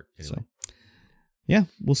the most part. Anyway. So, yeah,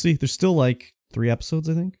 we'll see. There's still like 3 episodes,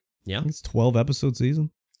 I think. Yeah. I think it's 12 episode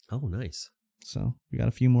season. Oh, nice. So we got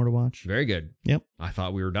a few more to watch. Very good. Yep. I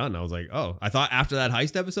thought we were done. I was like, I thought after that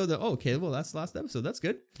heist episode that, okay, well, that's the last episode. That's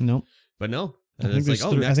good. Nope. But no. And it's like,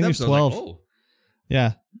 next episode. There's 12. Like,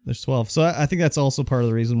 yeah, there's 12. So I think that's also part of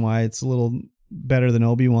the reason why it's a little better than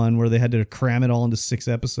Obi-Wan, where they had to cram it all into 6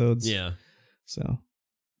 episodes. Yeah. So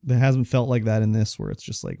there hasn't felt like that in this, where it's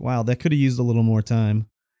just like, wow, that could have used a little more time.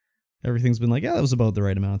 Everything's been like, yeah, that was about the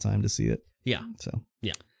right amount of time to see it. Yeah. So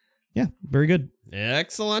yeah. Yeah, very good.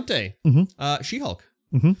 Excellente. Mm-hmm. She-Hulk.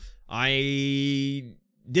 Mm-hmm. I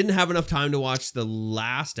didn't have enough time to watch the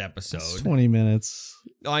last episode. It's 20 minutes.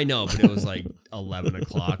 I know, but it was like 11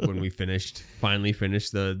 o'clock when we finally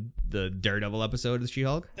finished the Daredevil episode of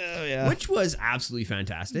She-Hulk. Oh, yeah. Which was absolutely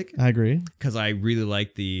fantastic. I agree. Because I really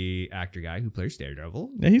like the actor guy who plays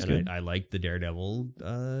Daredevil. Yeah, he's good. I liked the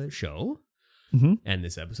Daredevil show. Mm-hmm. And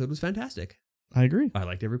this episode was fantastic. I agree. I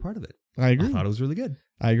liked every part of it. I agree. I thought it was really good.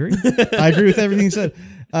 I agree. I agree with everything you said.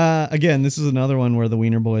 Again, this is another one where the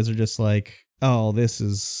Wiener boys are just like, oh, this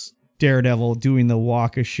is Daredevil doing the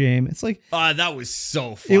walk of shame. It's like, that was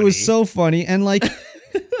so funny. It was so funny. And like,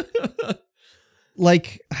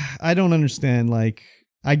 I don't understand. Like,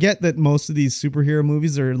 I get that most of these superhero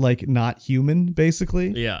movies are like not human,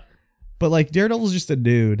 basically. Yeah. But like, Daredevil's just a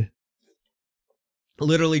dude.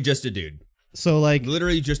 Literally just a dude. So like,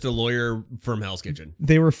 literally just a lawyer from Hell's Kitchen.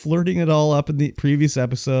 They were flirting it all up in the previous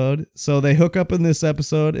episode. So they hook up in this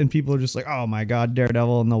episode and people are just like, oh my God,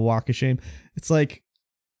 Daredevil and the walk of shame. It's like,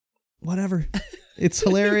 whatever. It's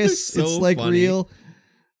hilarious. So it's like funny. real.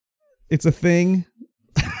 It's a thing.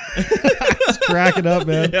 It's cracking up,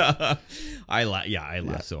 man. Yeah. I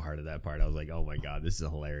laughed so hard at that part. I was like, oh my God, this is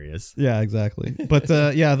hilarious. Yeah, exactly. But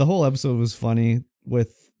yeah, the whole episode was funny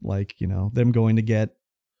with like, them going to get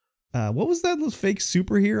what was that little fake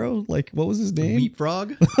superhero? Like, what was his name?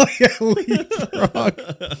 Leapfrog? Yeah, Leapfrog.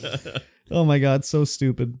 Oh my God, so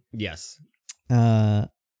stupid. Yes. And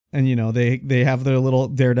they have their little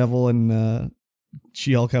Daredevil and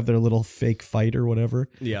She-Hulk have their little fake fight or whatever.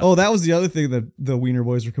 Yeah. Oh, that was the other thing that the Wiener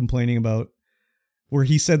boys were complaining about, where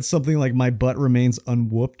he said something like, my butt remains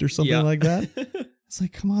unwhooped or something like that. It's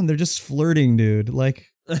like, come on, they're just flirting, dude. Like,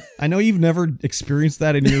 I know you've never experienced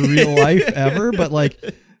that in your real life ever, but like,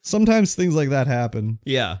 sometimes things like that happen.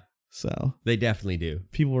 Yeah. So they definitely do.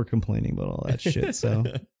 People were complaining about all that shit. So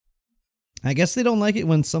I guess they don't like it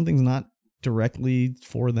when something's not directly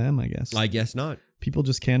for them, I guess. I guess not. People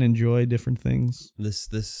just can't enjoy different things. This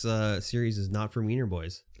series is not for Wiener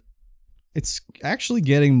boys. It's actually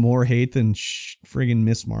getting more hate than friggin'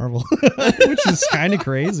 Miss Marvel, which is kind of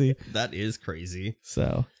crazy. That is crazy.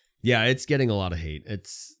 So yeah, it's getting a lot of hate.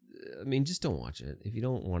 Just don't watch it. If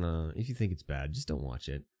you think it's bad, just don't watch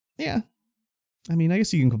it. Yeah. I mean, I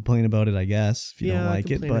guess you can complain about it, I guess, if you don't like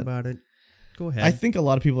it. But about it. Go ahead. I think a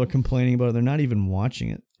lot of people are complaining about it. They're not even watching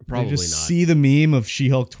it. Probably they just not. see the meme of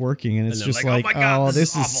She-Hulk twerking, and it's just like, oh my God,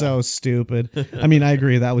 this is so stupid. I mean, I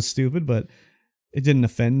agree that was stupid, but it didn't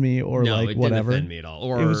offend me or no, like it whatever. Didn't offend me at all.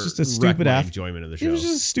 Or it was just a stupid enjoyment of the show. It was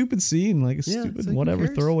just a stupid scene, like a stupid like, whatever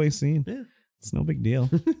throwaway scene. Yeah. It's no big deal.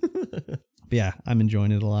 But yeah, I'm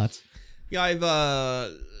enjoying it a lot. Yeah,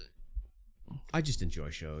 I just enjoy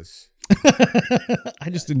shows. I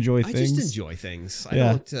just enjoy things. I just enjoy things.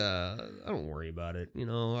 I don't worry about it.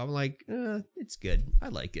 I'm like, it's good. I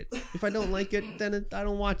like it. If I don't like it, then I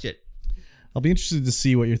don't watch it. I'll be interested to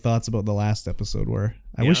see what your thoughts about the last episode were.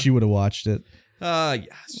 I wish you would have watched it. Yeah,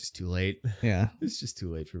 it's just too late. Yeah. It's just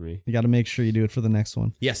too late for me. You got to make sure you do it for the next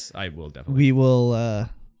one. Yes, I will definitely. We will, I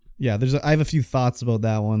have a few thoughts about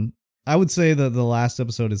that one. I would say that the last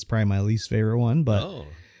episode is probably my least favorite one, but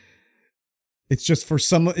it's just for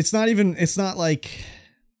some, it's not like,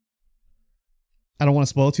 I don't want to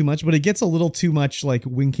spoil too much, but it gets a little too much like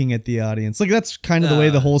winking at the audience. Like that's kind of the way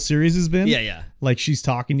the whole series has been. Yeah. Like she's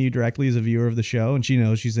talking to you directly as a viewer of the show, and she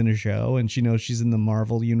knows she's in a show, and she knows she's in the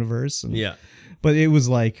Marvel universe. And, but it was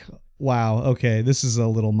like, wow, okay, this is a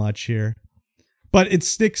little much here. But it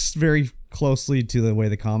sticks very closely to the way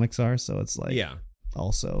the comics are, so it's like,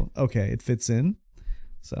 also, okay, it fits in.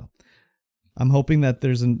 So I'm hoping that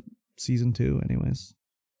there's a season 2 anyways.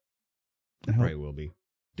 There probably will be,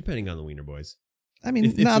 depending on the Wiener Boys. I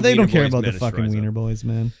mean, they don't care about the fucking Wiener Boys,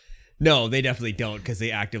 man. No, they definitely don't, because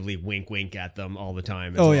they actively wink at them all the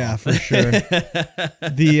time. Yeah, for sure.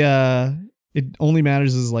 It only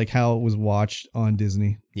matters is like how it was watched on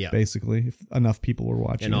Disney. Yeah, basically, if enough people were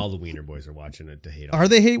watching, and it. all the Wiener Boys are watching it to hate. Are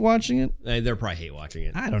they hate watching it? They're probably hate watching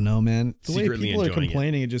it. I don't know, man. The way people are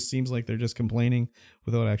complaining, it just seems like they're just complaining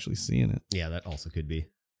without actually seeing it. Yeah, that also could be.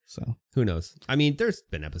 So who knows? I mean, there's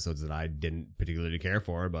been episodes that I didn't particularly care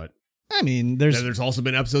for, but. I mean, there's also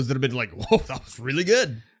been episodes that have been like, whoa, that was really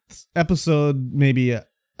good. Episode maybe.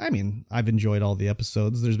 I mean, I've enjoyed all the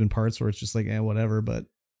episodes. There's been parts where it's just like, whatever. But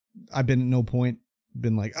I've been at no point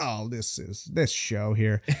been like, oh, this is this show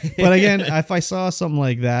here. But again, if I saw something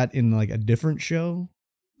like that in like a different show,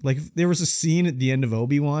 like if there was a scene at the end of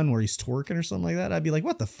Obi-Wan where he's twerking or something like that, I'd be like,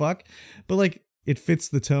 what the fuck? But like, it fits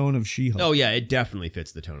the tone of She-Hulk. Oh yeah, it definitely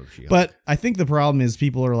fits the tone of She-Hulk. But I think the problem is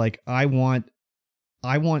people are like, I want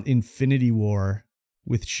Infinity War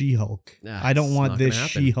with She-Hulk. I don't want this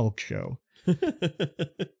She-Hulk show.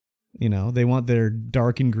 You know, they want their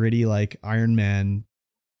dark and gritty like Iron Man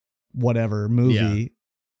whatever movie,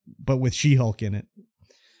 but with She-Hulk in it.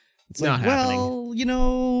 It's not like, happening. Well, you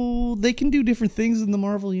know, they can do different things in the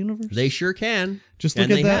Marvel universe. They sure can. Just look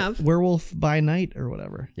at that Werewolf by Night or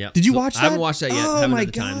whatever. Yeah. Did you watch that? I haven't watched that yet. Oh haven't my had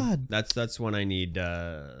the God. time. That's one I need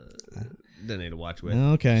Danae to watch with.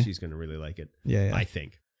 Okay. She's going to really like it. Yeah. I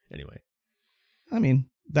think. Anyway. I mean,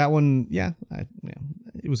 that one,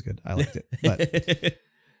 it was good. I liked it. But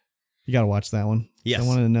you got to watch that one. Yes. I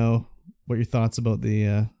wanted to know what your thoughts about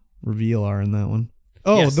the reveal are in that one.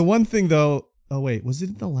 Oh, yes. The one thing though. Oh wait, was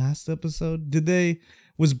it in the last episode?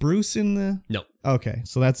 Was Bruce in the? No. Okay,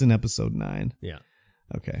 so that's in episode 9. Yeah.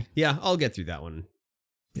 Okay. Yeah, I'll get through that one.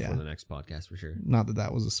 Yeah. For the next podcast for sure. Not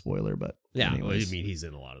that was a spoiler, but yeah. anyways. Well, I mean, he's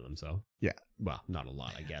in a lot of them, so yeah. Well, not a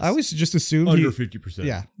lot, I guess. I always just assumed under 50%.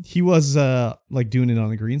 Yeah, he was like doing it on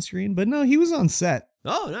the green screen, but no, he was on set.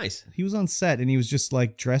 Oh, nice. He was on set, and he was just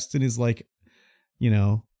like dressed in his like,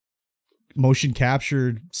 motion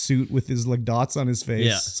capture suit with his like dots on his face.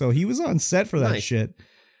 Yeah. So he was on set for that shit.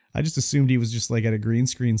 I just assumed he was just like at a green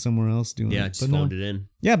screen somewhere else doing it. Yeah, just phoned it in.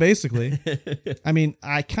 Yeah, basically. I mean,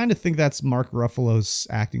 I kind of think that's Mark Ruffalo's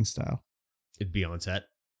acting style. It'd be on set?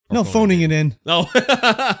 No, phoning it in. Oh.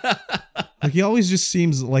 Like he always just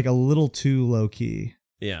seems like a little too low key.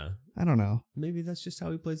 Yeah. I don't know. Maybe that's just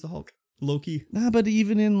how he plays the Hulk. Low key. Nah, but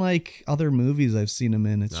even in like other movies I've seen him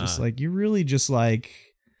in, it's just like, you're really just like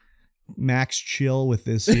Max chill with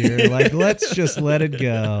this here. Like, let's just let it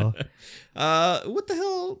go. What the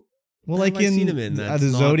hell? Well, like have I seen him in the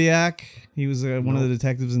Zodiac, he was one of the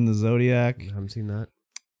detectives in the Zodiac. I haven't seen that.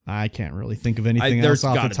 I can't really think of anything else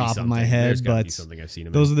off the top of my head, but something I've seen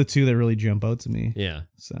him those are the two that really jump out to me. Yeah.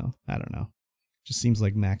 So I don't know. Just seems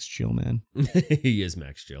like Max chill, man. He is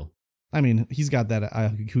Max chill. I mean, he's got that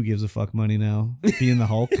who gives a fuck money now, being the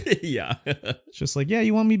Hulk. Yeah. It's just like, yeah,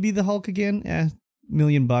 you want me to be the Hulk again? $1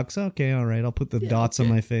 million. Okay, all right. I'll put the dots on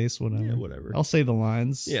my face, whatever. Yeah, whatever. I'll say the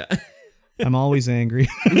lines. Yeah. I'm always angry.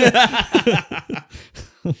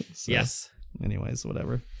 So, yes. Anyways,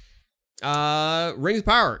 whatever. Rings of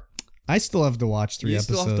Power. I still have to watch 3 episodes.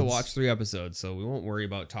 You still have to watch 3 episodes, so we won't worry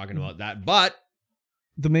about talking about that. But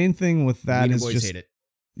the main thing with that Wiener is boys just hate it.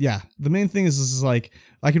 Yeah, the main thing is like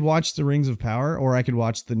I could watch the Rings of Power, or I could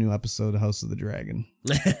watch the new episode of House of the Dragon.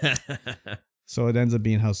 So it ends up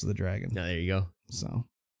being House of the Dragon. There you go. So,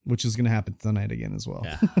 which is going to happen tonight again as well.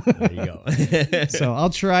 Yeah, there you go. So I'll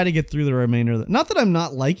try to get through the remainder of not that I'm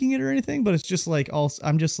not liking it or anything, but it's just like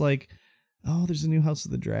I'm just like, oh, there's a new House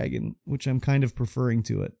of the Dragon, which I'm kind of preferring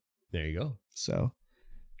to it. There you go. So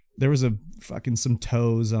there was some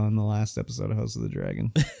toes on the last episode of House of the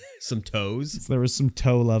Dragon. Some toes? There was some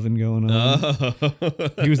toe loving going on. Oh.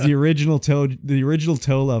 He was the original toe. The original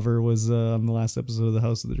toe lover was on the last episode of the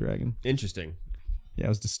House of the Dragon. Interesting. Yeah, it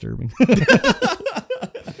was disturbing.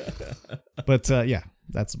 But yeah,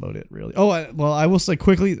 that's about it, really. Oh, I will say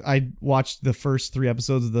quickly, I watched the first 3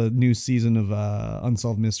 episodes of the new season of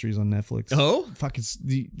Unsolved Mysteries on Netflix. Oh? Fuck, it's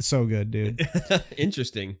so good, dude.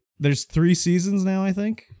 Interesting. There's 3 seasons now, I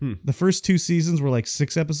think. The first 2 seasons were like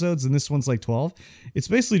 6 episodes, and this one's like 12. It's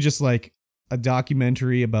basically just like a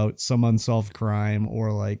documentary about some unsolved crime,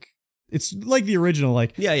 or like it's like the original.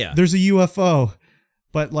 Like, there's a UFO,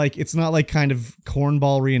 but like it's not like kind of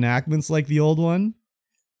cornball reenactments like the old one.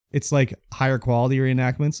 It's like higher quality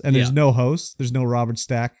reenactments, and there's no host. There's no Robert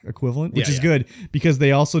Stack equivalent, which is good because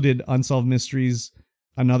they also did Unsolved Mysteries,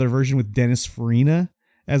 another version with Dennis Farina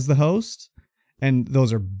as the host, and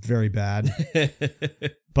those are very bad.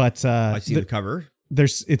 But I see the cover.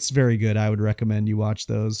 It's very good. I would recommend you watch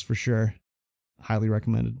those for sure. Highly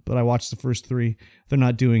recommended. But I watched the first 3. They're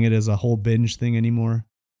not doing it as a whole binge thing anymore.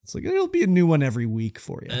 It's like it'll be a new one every week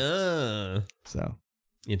for you. So.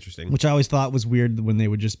 Interesting. Which I always thought was weird when they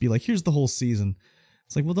would just be like, here's the whole season.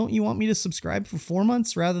 It's like, well, don't you want me to subscribe for 4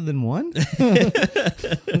 months rather than 1?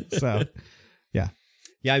 So, yeah.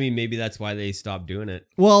 Yeah, I mean, maybe that's why they stopped doing it.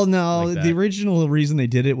 Well, no, like the original reason they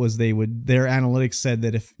did it was their analytics said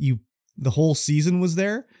that if the whole season was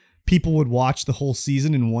there, people would watch the whole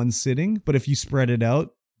season in one sitting. But if you spread it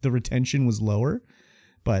out, the retention was lower.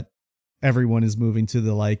 But everyone is moving to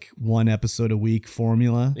the like 1 episode a week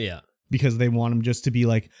formula. Yeah. Because they want them just to be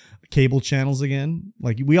like cable channels again.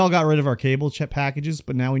 Like we all got rid of our cable packages,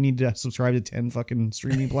 but now we need to subscribe to 10 fucking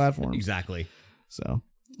streaming platforms. Exactly. So,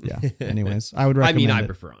 yeah. Anyways, I would recommend I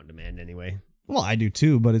prefer on demand anyway. Well, I do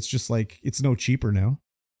too, but it's just like, it's no cheaper now.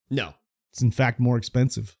 No. It's in fact more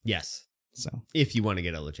expensive. Yes. So. If you want to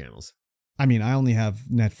get other channels. I mean, I only have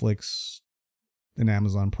Netflix and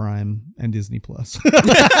Amazon Prime and Disney Plus.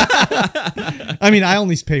 I mean, I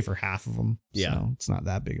only pay for half of them. Yeah. So it's not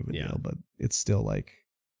that big of a deal, but it's still like,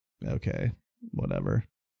 okay, whatever.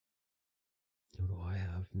 What do I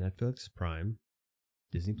have? Netflix, Prime,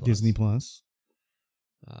 Disney Plus.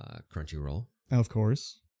 Crunchyroll. Of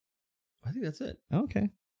course. I think that's it. Okay.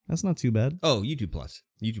 That's not too bad. Oh, YouTube Plus.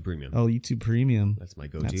 YouTube Premium. Oh, YouTube Premium. That's my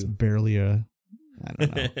go-to. That's barely I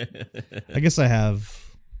don't know. I guess I have...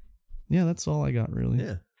 Yeah, that's all I got, really.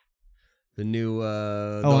 Yeah. The new,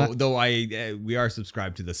 we are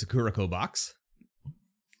subscribed to the Sakurako box.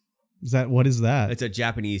 What is that? It's a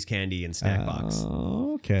Japanese candy and snack box.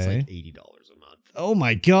 Okay. It's like $80 a month. Oh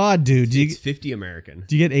my God, dude. It's 50 American.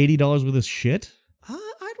 Do you get $80 worth of shit?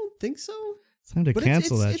 I don't think so. It's time to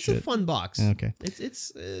cancel that shit. It's a fun box. Okay.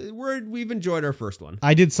 We've enjoyed our first one.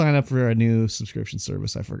 I did sign up for a new subscription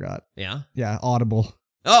service. I forgot. Yeah? Yeah, Audible.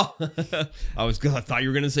 Oh, I thought you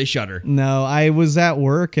were going to say Shudder. No, I was at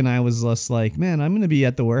work and I was just like, man, I'm going to be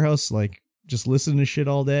at the warehouse, like just listening to shit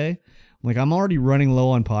all day. Like I'm already running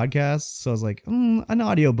low on podcasts. So I was like, an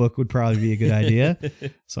audiobook would probably be a good idea.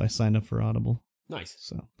 So I signed up for Audible. Nice.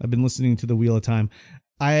 So I've been listening to The Wheel of Time.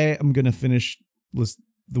 I am going to finish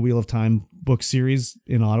the Wheel of Time book series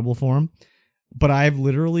in Audible form, but I've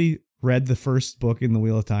literally read the first book in the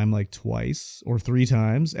Wheel of Time like twice or 3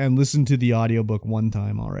 times and listened to the audiobook 1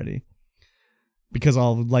 time already. Because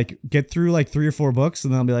I'll like get through like 3 or 4 books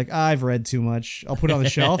and then I'll be like, I've read too much. I'll put it on the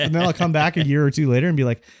shelf and then I'll come back a year or 2 later and be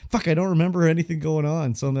like, fuck, I don't remember anything going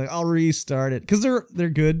on. So I'm like, I'll restart it because they're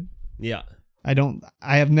good. Yeah.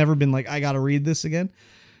 I have never been like, I got to read this again.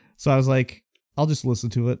 So I was like, I'll just listen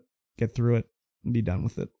to it, get through it and be done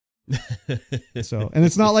with it. So, and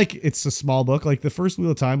it's not like it's a small book. Like the first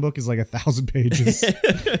Wheel of Time book is like 1,000 pages.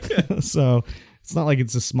 So it's not like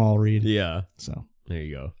it's a small read. Yeah. So there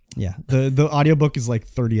you go. Yeah. The audiobook is like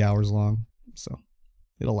 30 hours long. So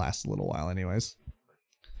it'll last a little while anyways.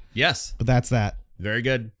 Yes. But that's that. Very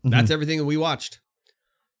good. Mm-hmm. That's everything that we watched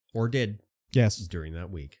or did. Yes. During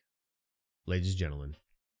that week. Ladies and gentlemen,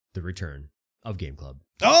 the return of Game Club.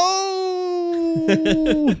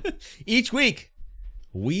 Oh! Each week.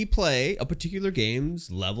 We play a particular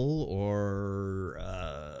game's level or,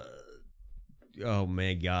 oh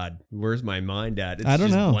my God, where's my mind at? It's I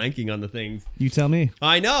don't know. Blanking on the things. You tell me.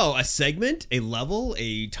 I know. A segment, a level,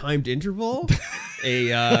 a timed interval,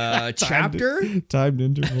 a chapter. Timed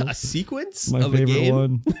interval. A sequence my of favorite a game.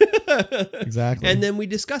 One. Exactly. And then we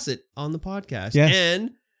discuss it on the podcast. Yes.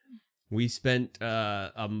 And we spent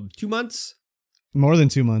 2 months. More than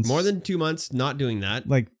 2 months. More than 2 months not doing that.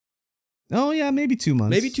 Like, oh, yeah, maybe 2 months.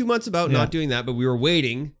 Maybe 2 months about not doing that, but we were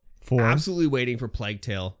absolutely waiting for Plague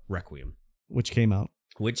Tale Requiem. Which came out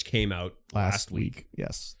last week.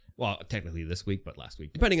 Yes. Well, technically this week, but last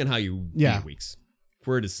week. Depending on how you do your weeks.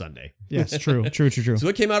 For it is Sunday. Yes, true. So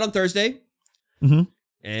it came out on Thursday. Mm-hmm.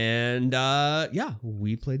 And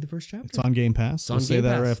we played the first chapter. It's on Game Pass. I'll say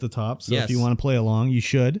that right off the top. So if you want to play along, you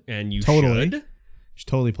should. And you should. You should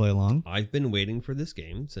totally play along. I've been waiting for this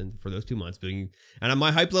game for those 2 months. And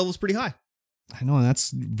my hype level is pretty high. I know, and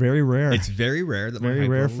that's very rare. It's very rare that very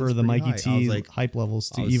rare for the Mikey T hype levels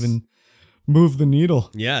to even Move the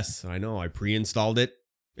needle. Yes, I know. I pre-installed it,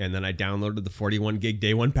 and then I downloaded the 41 gig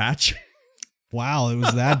day one patch. Wow, it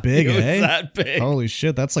was that big, It was eh? that big. Holy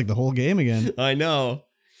shit, that's like the whole game again. I know.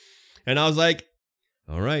 And I was like,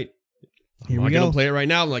 all right. Here Am we I going go. to play it right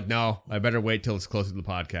now? I'm like, no, I better wait till it's closer to the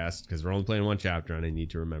podcast because we're only playing one chapter and I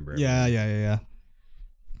need to remember everything. Yeah.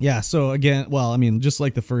 Yeah, so again, well, I mean, just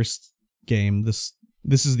like the first game, this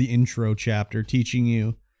is the intro chapter teaching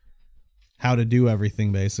you how to do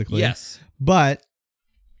everything, basically. Yes. But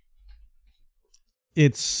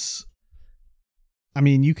it's, I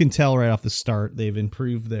mean, you can tell right off the start they've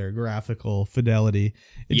improved their graphical fidelity.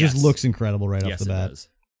 It just looks incredible right off the bat. Does.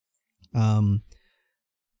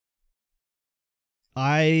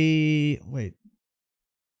 Wait,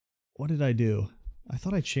 what did I do? I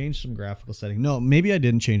thought I changed some graphical setting. No, maybe I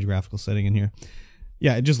didn't change graphical setting in here.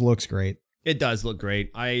 Yeah, it just looks great. It does look great.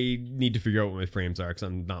 I need to figure out what my frames are because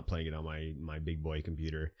I'm not playing it on my big boy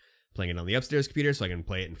computer. Playing it on the upstairs computer so I can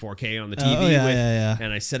play it in 4K on the TV.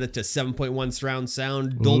 And I set it to 7.1 surround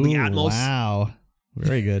sound, Dolby Atmos. Wow.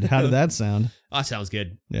 Very good. How did that sound? Oh, sounds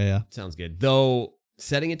good. Yeah. Sounds good. Though,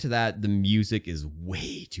 setting it to that, the music is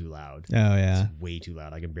way too loud. Oh, yeah. It's way too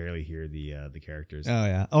loud. I can barely hear the characters. Oh,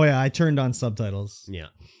 yeah. I turned on subtitles. Yeah.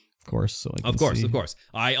 Of course. So I can Of course.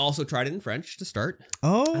 I also tried it in French to start.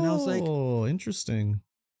 Oh, and I was like, interesting.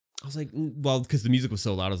 I was like, well, because the music was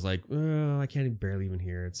so loud, I was like, I can't barely even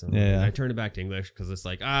hear it. So yeah. I turned it back to English because it's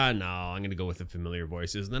like, no, I'm going to go with the familiar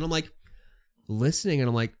voices. And then I'm like listening and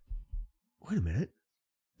I'm like, wait a minute.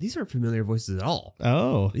 These aren't familiar voices at all.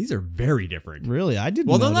 Oh. These are very different. Really? I didn't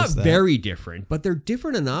Well, they're notice not that. very different, but they're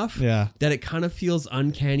different enough that it kind of feels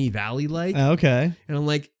Uncanny Valley-like. Okay. And I'm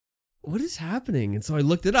like, what is happening? And so I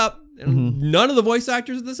looked it up and none of the voice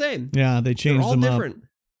actors are the same. Yeah, they changed them They're all different. up.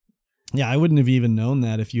 Yeah, I wouldn't have even known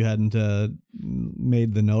that if you hadn't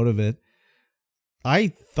made the note of it. I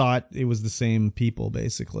thought it was the same people,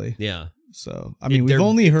 basically. Yeah. So, I mean, we've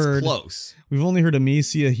only heard close. We've only heard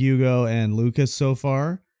Amicia, Hugo, and Lucas so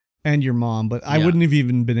far, and your mom. But I wouldn't have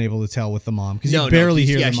even been able to tell with the mom because you barely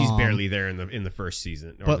hear the mom. Yeah, she's barely there in the first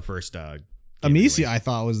season or the first. Amicia, I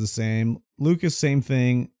thought was the same. Lucas, same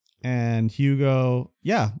thing, and Hugo,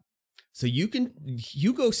 yeah. So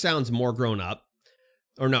Hugo sounds more grown up.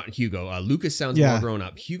 Or not Hugo. Lucas sounds more grown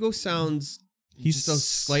up. Hugo sounds just so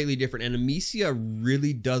slightly different. And Amicia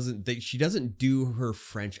really doesn't. She doesn't do her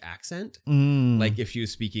French accent like if she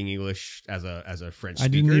was speaking English as a French speaker. I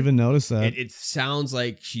didn't even notice that. It sounds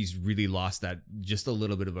like she's really lost that just a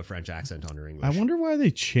little bit of a French accent on her English. I wonder why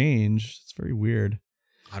they changed. It's very weird.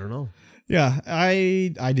 I don't know. Yeah,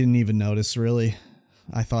 I didn't even notice really.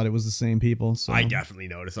 I thought it was the same people. So I definitely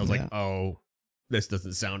noticed. I was like, oh. This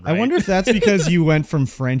doesn't sound right. I wonder if that's because you went from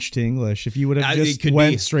French to English. If you would have just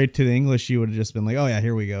went straight to the English, you would have just been like, oh yeah,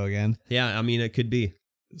 here we go again. Yeah, I mean, it could be.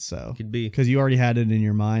 So could be. Because you already had it in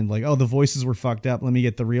your mind, like, oh, the voices were fucked up. Let me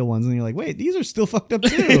get the real ones. And you're like, wait, these are still fucked up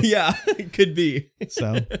too. Yeah, it could be.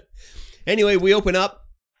 So anyway, we open up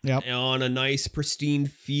on a nice pristine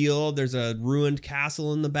field. There's a ruined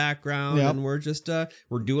castle in the background. And we're just,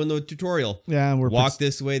 we're doing the tutorial. Yeah. We're walk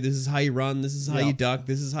this way. This is how you run. This is how you duck.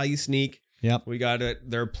 This is how you sneak. Yep. We got it.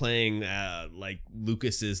 They're playing like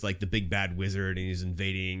Lucas is like the big bad wizard and he's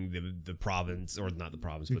invading the province, or not the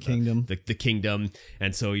province, but kingdom. The kingdom.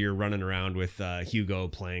 And so you're running around with Hugo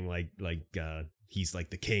playing like he's like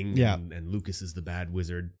the king and Lucas is the bad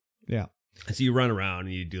wizard. Yeah. And so you run around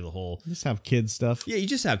and you do the whole just have kid stuff. Yeah, you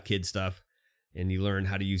just have kid stuff. And you learn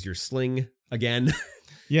how to use your sling again.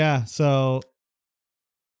 Yeah, so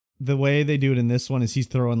the way they do it in this one is he's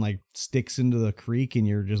throwing like sticks into the creek and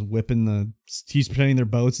you're just whipping he's pretending they're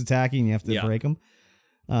boats attacking and you have to break them.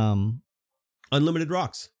 Unlimited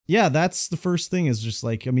rocks. Yeah, that's the first thing is just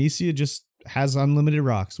like Amicia just has unlimited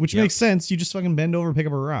rocks, which makes sense. You just fucking bend over and pick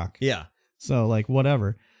up a rock. Yeah. So like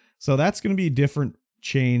whatever. So that's going to be a different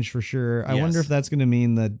change for sure. I wonder if that's going to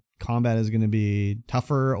mean that combat is going to be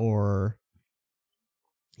tougher or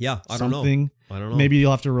I don't know. Maybe you'll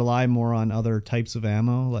have to rely more on other types of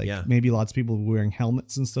ammo. Like maybe lots of people wearing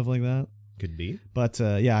helmets and stuff like that. Could be. But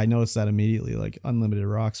I noticed that immediately, like unlimited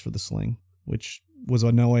rocks for the sling, which was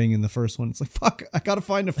annoying in the first one. It's like, fuck, I got to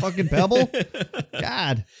find a fucking pebble.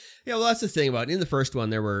 God. Yeah, well, that's the thing about it. In the first one,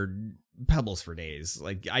 there were pebbles for days.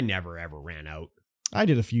 Like I never, ever ran out. I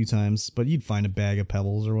did a few times, but you'd find a bag of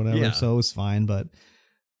pebbles or whatever. Yeah. So it was fine. But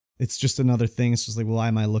it's just another thing. It's just like, why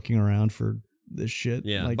am I looking around for this shit?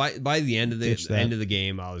 Yeah. Like, by the end of the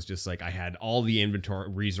game, I was just like, I had all the inventory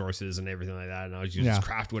resources and everything like that, and I was just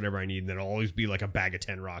craft whatever I need, and there'll always be like a bag of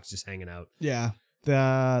 10 rocks just hanging out. Yeah.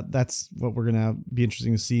 that's what we're gonna be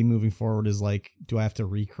interesting to see moving forward. Is like, do I have to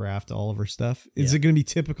recraft all of her stuff? Is it gonna be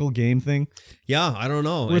typical game thing? Yeah, I don't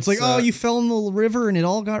know. Where it's like, oh, you fell in the river and it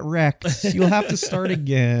all got wrecked. You'll have to start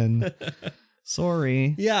again.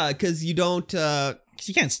 Sorry. Yeah, because you don't.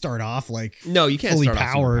 You can't start off like you can't fully start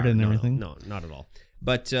powered and everything. No, not at all.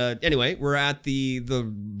 But anyway, we're at the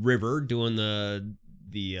river doing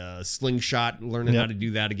the slingshot, learning how to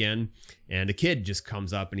do that again. And a kid just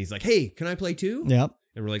comes up and he's like, "Hey, can I play too?" Yep.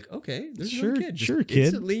 And we're like, "Okay, there's sure, a kid. Just sure,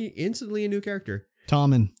 kid. Instantly a new character.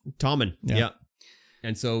 Tommen. Yeah.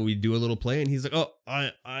 And so we do a little play, and he's like, "Oh,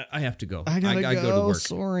 I have to go. I gotta go to work.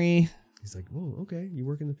 Sorry." He's like, "Oh, okay. You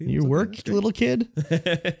work in the field. You work, little kid."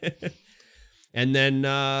 And then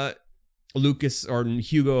Lucas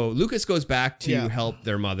goes back to help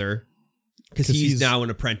their mother because he's now an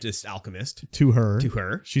apprentice alchemist. To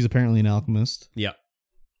her. She's apparently an alchemist. Yeah.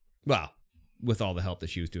 Well, with all the help that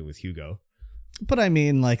she was doing with Hugo. But I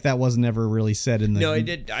mean, like, that wasn't ever really said in the No, it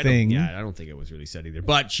did. I don't think it was really said either.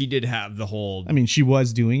 But she did have the whole... I mean, she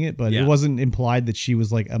was doing it, but it wasn't implied that she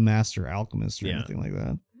was like a master alchemist or anything like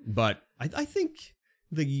that. But I think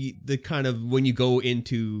the kind of when you go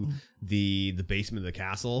into the basement of the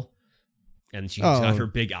castle and she's got her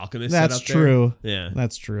big alchemist set up That's true. there. Yeah.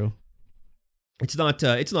 That's true. It's not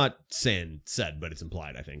said, but it's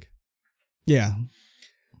implied, I think. Yeah.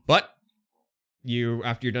 But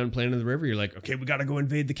after you're done playing in the river, you're like, okay, we got to go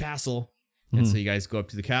invade the castle. And so you guys go up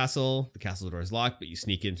to the castle. The castle door is locked, but you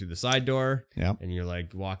sneak in through the side door. Yeah. And you're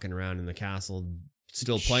like walking around in the castle,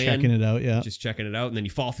 still playing. Checking it out, yeah. Just checking it out. And then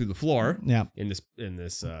you fall through the floor. Yeah. In this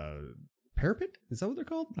parapet? Is that what they're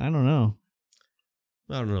called? I don't know.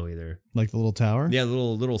 I don't know either. Like the little tower? Yeah, the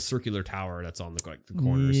little circular tower that's on the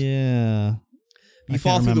corners. Yeah. You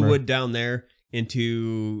fall through the wood down there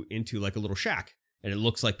into like a little shack. And it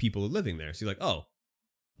looks like people are living there. So you're like, oh,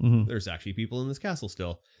 there's actually people in this castle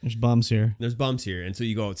still. There's bums here. And so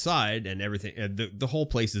you go outside and everything. The whole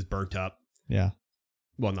place is burnt up. Yeah.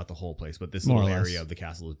 Well, not the whole place, but this little area of the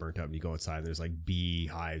castle is burnt up. And you go outside and there's like bee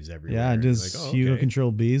hives everywhere. Yeah, does Hugo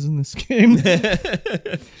control bees in this game?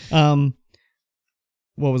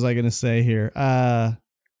 What was I going to say here? I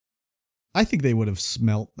think they would have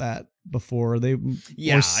smelt that before or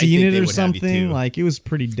seen it or something. Like, it was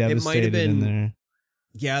pretty devastated in there.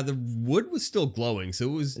 Yeah, the wood was still glowing, so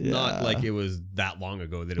it was not like it was that long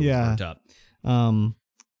ago that it was burnt up.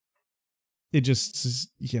 It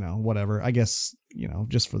just, whatever. I guess,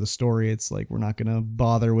 just for the story, it's like, we're not going to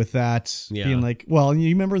bother with that. Yeah. Being like, well, you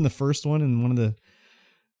remember in the first one, in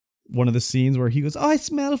one of the scenes where he goes, "Oh, I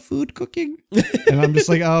smell food cooking." And I'm just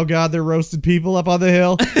like, oh God, they're roasted people up on the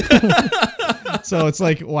hill. So it's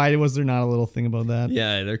like, why was there not a little thing about that?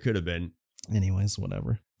 Yeah, there could have been. Anyways,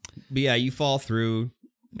 whatever. But yeah, you fall through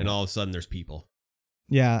and all of a sudden there's people.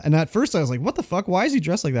 Yeah, and at first I was like, what the fuck? Why is he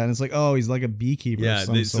dressed like that? And it's like, oh, he's like a beekeeper of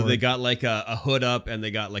some sort. So they got like a hood up and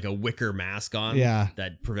they got like a wicker mask on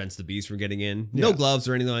that prevents the bees from getting in. No gloves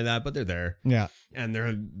or anything like that, but they're there. Yeah. And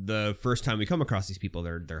they're the first time we come across these people,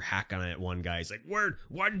 they're hacking at one guy. He's like,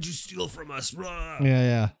 why did you steal from us? Rah!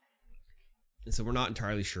 Yeah. And so we're not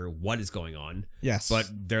entirely sure what is going on. Yes. But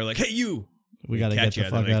they're like, hey, you. We gotta get the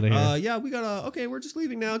fuck out of here. Yeah, we gotta. Okay, we're just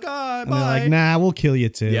leaving now. God, bye. They're like, nah, we'll kill you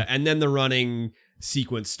too. Yeah, and then the running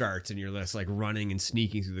sequence starts, and you're just like running and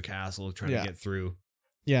sneaking through the castle, trying to get through.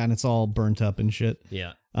 Yeah, and it's all burnt up and shit.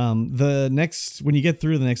 Yeah. When you get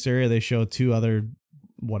through the next area, they show two other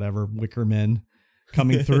wicker men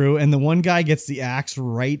coming through, and the one guy gets the axe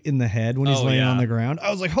right in the head when he's laying on the ground.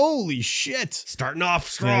 I was like, holy shit! Starting off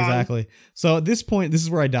strong. Yeah, exactly. So at this point, this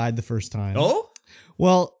is where I died the first time. Oh?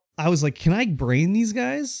 Well, I was like, can I brain these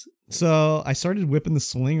guys? So I started whipping the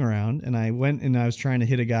sling around, and I went and I was trying to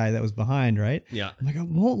hit a guy that was behind, right? Yeah. I'm like, it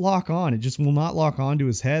won't lock on. It just will not lock on to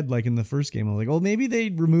his head like in the first game. I was like, well, maybe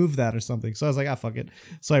they removed that or something. So I was like, fuck it.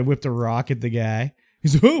 So I whipped a rock at the guy.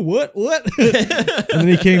 He's like, oh, what? And then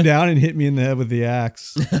he came down and hit me in the head with the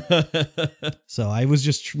axe. So I was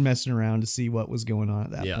just messing around to see what was going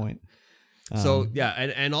on at that point. So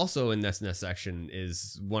and also in this section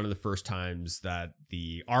is one of the first times that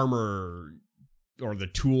the armor or the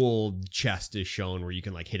tool chest is shown where you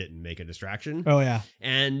can like hit it and make a distraction. Oh yeah.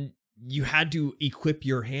 And you had to equip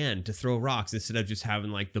your hand to throw rocks instead of just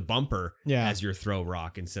having like the bumper as your throw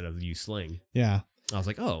rock instead of you sling. Yeah. I was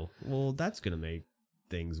like, oh, well, that's going to make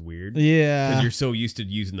things weird. Yeah. Because you're so used to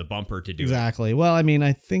using the bumper to do it. Exactly. Well, I mean,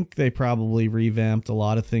 I think they probably revamped a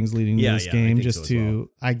lot of things leading to this game just to,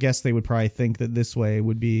 I guess they would probably think that this way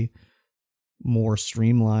would be more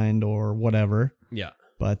streamlined or whatever. Yeah.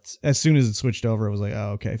 But as soon as it switched over, it was like,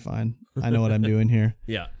 oh, okay, fine. I know what I'm doing here.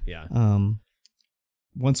 Yeah.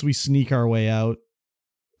 Once we sneak our way out,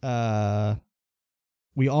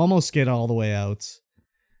 we almost get all the way out,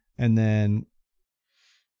 and then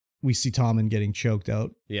we see Tommen getting choked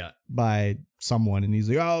out by someone, and he's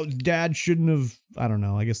like, oh, Dad shouldn't have, I don't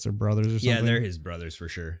know, I guess they're brothers or something. Yeah, they're his brothers for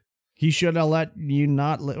sure. He should have let you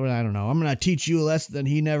not, I don't know, I'm going to teach you a lesson that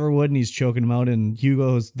he never would, and he's choking him out, and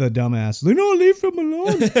Hugo's the dumbass. Like, no, leave him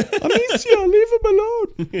alone. Amicia, leave him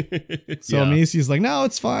alone. So Amicia's like, no,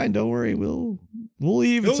 it's fine, don't worry, we'll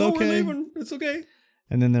leave, it's okay. We're leaving. It's okay.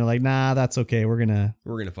 And then they're like, nah, that's okay, we're gonna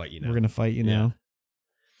fight you now. We're going to fight you now.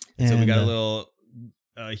 And so we got a little,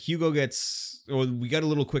 Hugo gets, we got a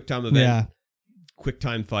little quick time event, quick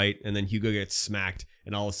time fight, and then Hugo gets smacked,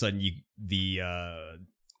 and all of a sudden the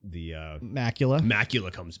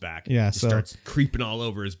macula comes back. Yeah, so starts creeping all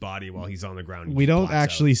over his body while he's on the ground. We don't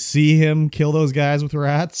actually see him kill those guys with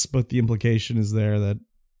rats, but the implication is there that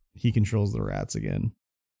he controls the rats again.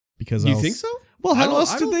 Because you think so? Well, how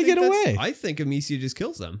else did they get away? I think Amicia just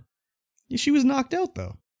kills them. Yeah, she was knocked out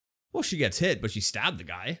though. Well, she gets hit, but she stabbed the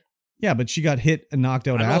guy. Yeah, but she got hit and knocked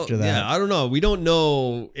out after that. Yeah, I don't know. We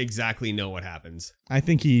don't exactly know what happens. I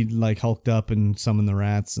think he like hulked up and summoned the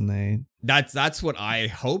rats, and they. That's what I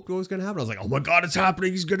hoped was going to happen. I was like, oh my God, it's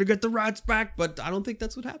happening. He's going to get the rats back. But I don't think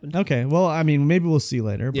that's what happened. Okay, well, I mean, maybe we'll see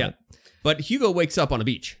later. But... Yeah, but Hugo wakes up on a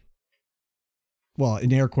beach. Well,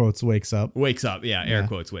 in air quotes, wakes up. Air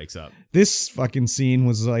quotes, wakes up. This fucking scene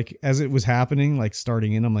was like, as it was happening, like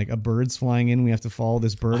starting in, I'm like, a bird's flying in. We have to follow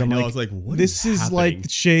this bird. I was like, what this is happening? Like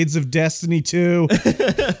Shades of Destiny 2.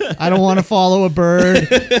 I don't want to follow a bird.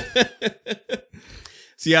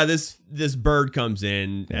 So yeah, this bird comes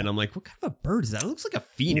in, and I'm like, what kind of a bird is that? It looks like a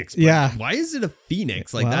phoenix bird. Yeah. Why is it a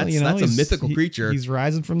phoenix? Like, that's a mythical creature. He's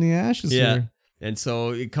rising from the ashes here. And so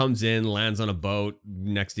it comes in, lands on a boat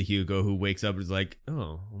next to Hugo, who wakes up and is like,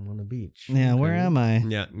 oh, I'm on a beach. Yeah, where am I?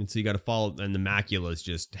 Yeah, and so you got to follow, and the macula is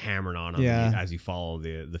just hammering on him as you follow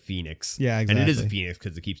the phoenix. Yeah, exactly. And it is a phoenix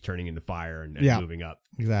because it keeps turning into fire and moving up.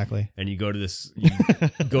 Exactly. And you go to this,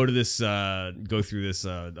 go through this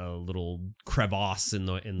little crevasse in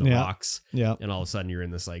the rocks. Yeah. And all of a sudden you're in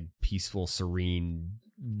this like peaceful, serene,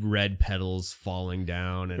 red petals falling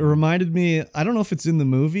down. And it reminded me, I don't know if it's in the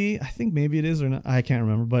movie, I think maybe it is or not, I can't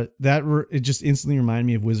remember, but it just instantly reminded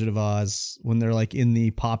me of Wizard of Oz when they're like in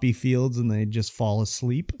the poppy fields and they just fall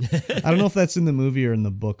asleep. I don't know if that's in the movie or in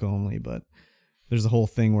the book only, but there's a whole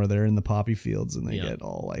thing where they're in the poppy fields and they get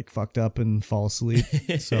all like fucked up and fall asleep.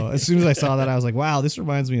 So as soon as I saw that, I was like, wow, this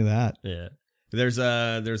reminds me of that. Yeah. There's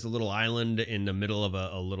a little island in the middle of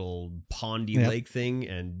a little pondy lake thing,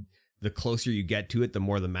 and the closer you get to it, the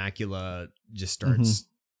more the macula just starts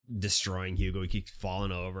destroying Hugo. He keeps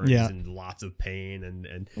falling over. And he's in lots of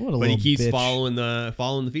pain, but he keeps following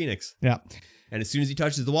the phoenix. Yeah. And as soon as he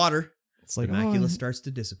touches the water, it's like the macula starts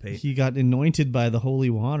to dissipate. He got anointed by the holy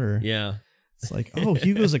water. Yeah. It's like, oh,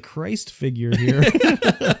 Hugo's a Christ figure here.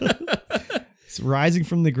 It's rising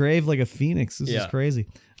from the grave like a phoenix. This is crazy.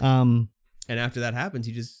 And after that happens,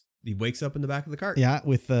 he wakes up in the back of the cart. Yeah,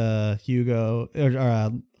 with Hugo,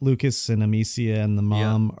 Lucas and Amicia and the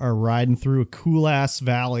mom are riding through a cool-ass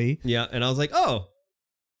valley. Yeah, and I was like, oh,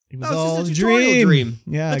 it was all just a tutorial dream.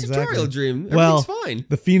 Yeah, exactly. Tutorial dream. Everything's fine.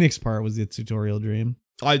 The Phoenix part was the tutorial dream.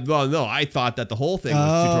 No, I thought that the whole thing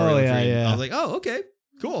was tutorial dream. Yeah. I was like, oh, okay,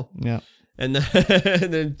 cool. Yeah. And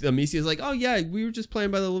then Amicia's like, oh, yeah, we were just playing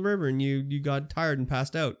by the little river and you got tired and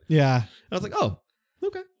passed out. Yeah. And I was like, oh,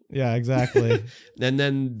 okay. Yeah, exactly. And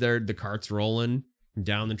then the cart's rolling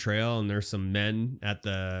down the trail, and there's some men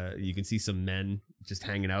you can see some men just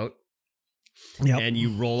hanging out. Yep. And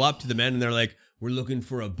you roll up to the men, and they're like, we're looking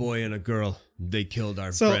for a boy and a girl. They killed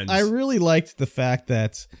our friends. So I really liked the fact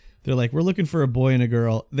that they're like, we're looking for a boy and a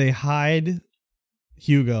girl. They hide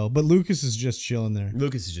Hugo, but Lucas is just chilling there.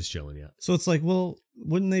 Lucas is just chilling, yeah. So it's like, well,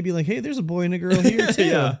 wouldn't they be like, hey, there's a boy and a girl here too?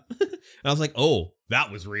 Yeah. And I was like, oh,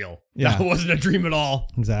 that was real. Yeah. That wasn't a dream at all.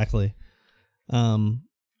 Exactly.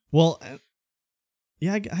 Well,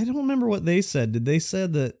 yeah, I don't remember what they said. Did they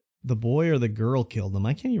said that the boy or the girl killed them?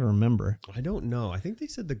 I can't even remember. I don't know. I think they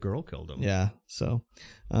said the girl killed him. Yeah. So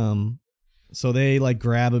they like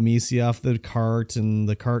grab Amicia off the cart, and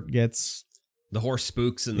the cart gets... The horse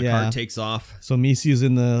spooks and the cart takes off. So Amicia's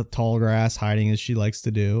in the tall grass hiding as she likes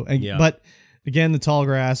to do. But again, the tall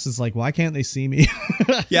grass is like, why can't they see me?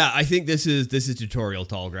 Yeah, I think this is tutorial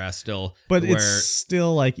tall grass still. But it's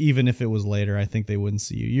still like, even if it was later, I think they wouldn't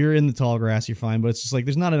see you. You're in the tall grass, you're fine. But it's just like,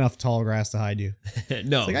 there's not enough tall grass to hide you.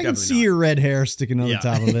 No, it's like, I can see your red hair sticking on the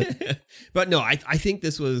top of it. But no, I think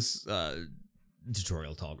this was...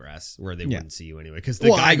 tutorial tall grass where they wouldn't see you anyway, because the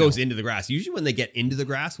guy goes into the grass. Usually when they get into the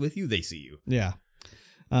grass with you, they see you. Yeah.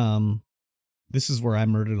 This is where I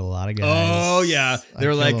murdered a lot of guys. Oh yeah,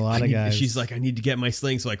 they're like, a lot of guys. She's like, I need to get my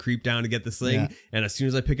sling, so I creep down to get the sling, and as soon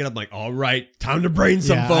as I pick it up, I'm like, all right, time to brain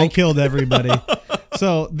some folk. I killed everybody.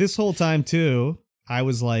 So this whole time too, I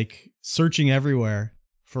was like searching everywhere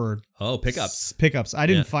for pickups. I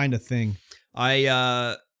didn't find a thing.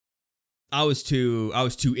 I was too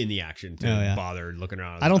in the action to bother looking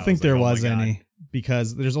around. I don't think there was any,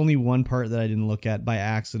 because there's only one part that I didn't look at by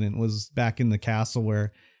accident, was back in the castle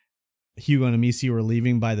where Hugo and Amici were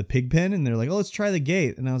leaving by the pig pen, and they're like, oh, let's try the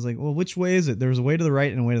gate. And I was like, well, which way is it? There was a way to the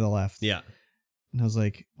right and a way to the left. Yeah. And I was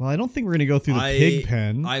like, well, I don't think we're going to go through the pig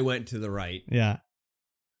pen. I went to the right. Yeah.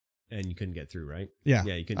 And you couldn't get through, right? Yeah.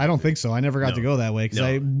 Yeah, you couldn't. I don't think so. I never got to go that way, because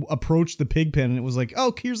I approached the pig pen and it was like,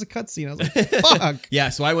 oh, here's a cutscene. I was like, fuck. Yeah,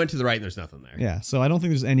 so I went to the right and there's nothing there. Yeah, so I don't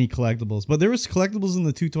think there's any collectibles. But there was collectibles in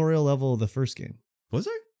the tutorial level of the first game. Was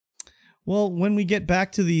there? Well, when we get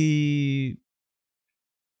back to the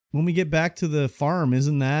farm,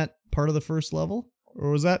 isn't that part of the first level?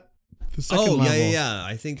 Or was that the second level? Yeah.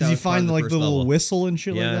 I think that was you find part of the little whistle and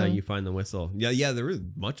shit like that. Yeah, you find the whistle. Yeah, there was a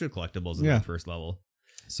bunch of collectibles in that first level.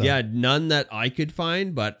 So, yeah, none that I could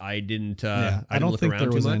find, but I didn't. I don't think there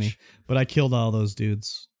was any. But I killed all those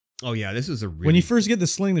dudes. Oh yeah, this was a really... When you first get the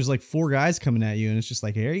sling, there's like 4 guys coming at you, and it's just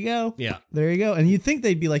like, here you go. Yeah, there you go. And you'd think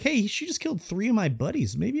they'd be like, hey, she just killed 3 of my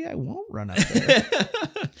buddies. Maybe I won't run up there.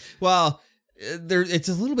 Well, it's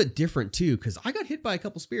a little bit different too, because I got hit by a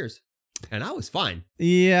couple spears, and I was fine.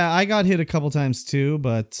 Yeah, I got hit a couple times too,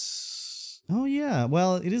 but oh yeah,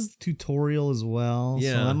 well, it is the tutorial as well,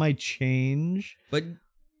 so that might change. But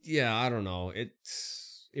yeah, I don't know.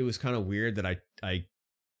 It was kind of weird that I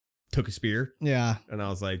took a spear. Yeah. And I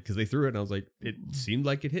was like, because they threw it, and I was like, it seemed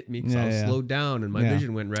like it hit me, because I was slowed down, and my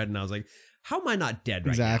vision went red, and I was like, how am I not dead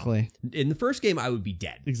right now? Exactly. In the first game, I would be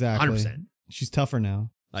dead. Exactly. 100%. She's tougher now.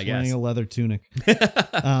 She's wearing a leather tunic.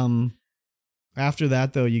 After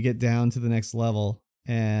that, though, you get down to the next level,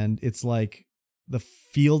 and it's like the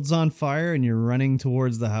field's on fire, and you're running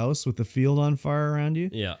towards the house with the field on fire around you.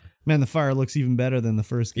 Yeah. Man, the fire looks even better than the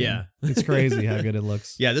first game. Yeah. It's crazy how good it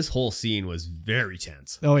looks. Yeah, this whole scene was very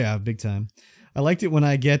tense. Oh, yeah, big time. I liked it when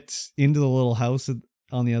I get into the little house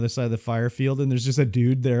on the other side of the fire field, and there's just a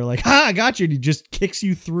dude there like, ha, I got you. And he just kicks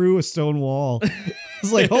you through a stone wall.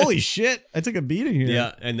 It's like, holy shit, I took a beating here.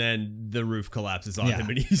 Yeah, and then the roof collapses on him,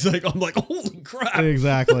 and he's like, I'm like, holy crap.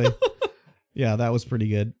 Exactly. Yeah, that was pretty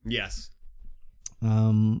good. Yes.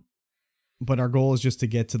 But our goal is just to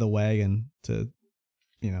get to the wagon to,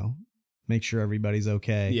 make sure everybody's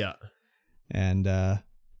okay. Yeah. And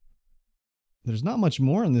there's not much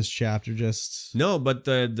more in this chapter, just... No, but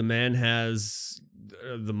the man has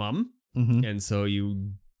the mum, and so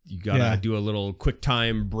you gotta do a little quick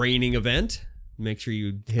time braining event. Make sure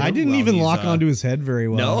you hit him. I didn't even lock onto his head very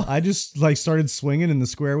well. No? I just started swinging, and the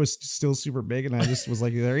square was still super big, and I just was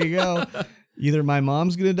like, there you go. Either my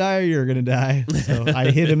mom's gonna die or you're gonna die. So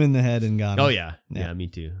I hit him in the head and got him. Oh yeah, me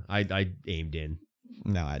too. I aimed in.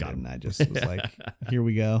 No, I didn't. I just was like, here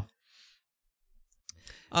we go.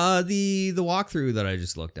 The walkthrough that I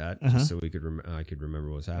just looked at, just so I could remember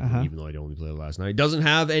what was happening, even though I only played it last night, doesn't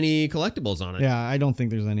have any collectibles on it. Yeah, I don't think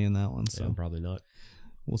there's any in that one. So probably not.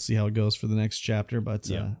 We'll see how it goes for the next chapter, but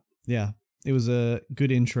it was a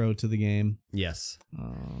good intro to the game. Yes.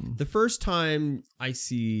 The first time I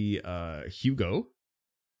see Hugo,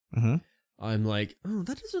 I'm like, oh,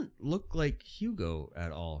 that doesn't look like Hugo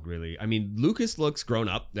at all, really. I mean, Lucas looks grown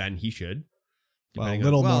up, and he should. Well, a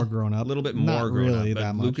little more grown up. A little bit more grown really up. But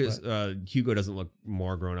that much, Lucas, Hugo doesn't look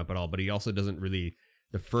more grown up at all, but he also doesn't really...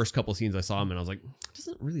 The first couple scenes I saw him, and I was like, it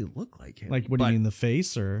doesn't really look like him. Like, what do you mean, the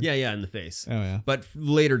face? Or Yeah, in the face. Oh, yeah. But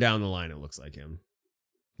later down the line, it looks like him.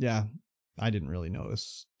 Yeah, I didn't really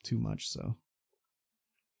notice too much, so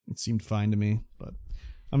it seemed fine to me, but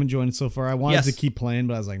I'm enjoying it so far. I wanted to keep playing,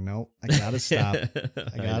 but I was like, nope, I gotta stop.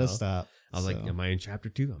 I gotta stop. I was like, am I in chapter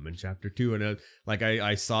 2? I'm in chapter 2. And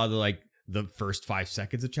I saw the first 5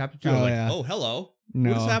 seconds of chapter 2. I was like, oh, hello.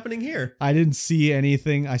 No, what's happening here? I didn't see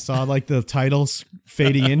anything. I saw the titles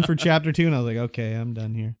fading in for chapter 2, and I was like, okay, I'm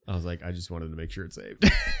done here. I was like, I just wanted to make sure it's saved.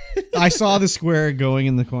 I saw the square going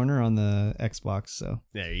in the corner on the Xbox, so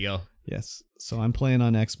there you go. Yes. So I'm playing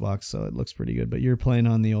on Xbox, so it looks pretty good. But you're playing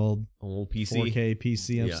on the old PC 4K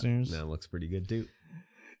PC upstairs. Yeah, that looks pretty good too.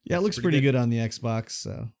 Yeah, it looks pretty good on the Xbox.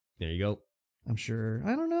 So there you go. I'm sure.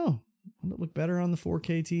 I don't know. Will it look better on the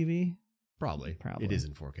 4K TV? Probably. It is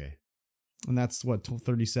in 4K. And that's what,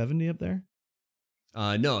 3070 up there?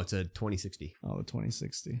 No, it's a 2060. Oh, a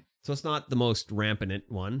 2060. So it's not the most rampant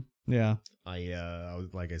one. Yeah. I was,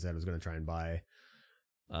 like I said, I was going to try and buy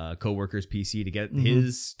a coworker's PC to get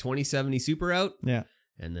his 2070 Super out. Yeah.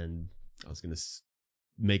 And then I was going to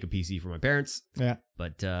make a PC for my parents. Yeah.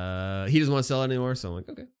 But he doesn't want to sell it anymore, so I'm like,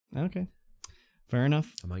 Okay. Fair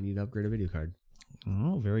enough. I might need to upgrade a video card.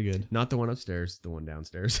 Oh, very good. Not the one upstairs, the one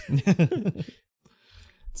downstairs.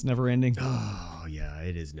 It's never ending. Oh yeah,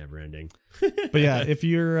 it is never ending. But yeah, if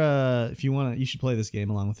you want to, you should play this game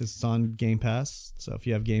along with this. It's on Game Pass. So if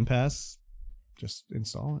you have Game Pass, just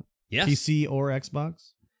install it. Yes. PC or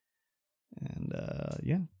Xbox. And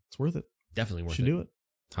yeah, it's worth it. Definitely worth it. Should do it.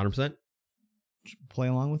 100%. Play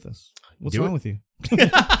along with us. What's wrong with you?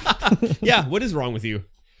 Yeah, what is wrong with you?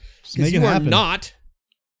 Just make it you happen. are not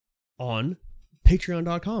on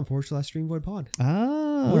patreon.com/StreamVoid pod.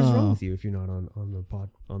 Ah. What is wrong with you if you're not on the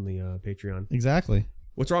pod, on the Patreon? Exactly.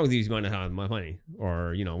 What's wrong with you is you might not have my money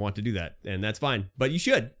or, want to do that. And that's fine. But you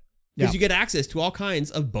should. Because you get access to all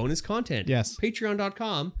kinds of bonus content. Yes.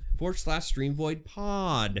 Patreon.com/StreamVoid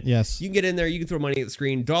pod. Yes. You can get in there. You can throw money at the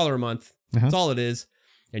screen. $1 a month. That's all it is.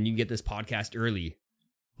 And you can get this podcast early.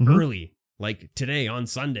 Mm-hmm. Early. Like today on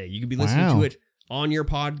Sunday. You can be listening to it on your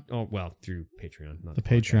pod. Oh, well, through Patreon. Not the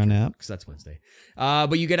Patreon app. Because that's Wednesday.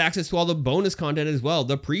 But you get access to all the bonus content as well.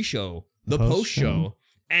 The pre-show. The post-show.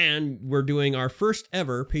 And we're doing our first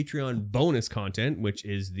ever Patreon bonus content, which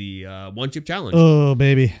is the One Chip Challenge. Oh,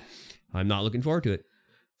 baby. I'm not looking forward to it.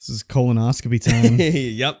 This is colonoscopy time.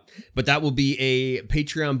 Yep. But that will be a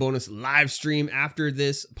Patreon bonus live stream after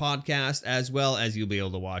this podcast, as well as you'll be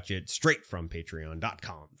able to watch it straight from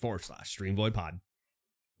patreon.com/StreamVoid pod.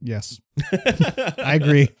 Yes. I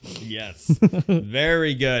agree. Yes.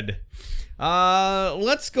 Very good.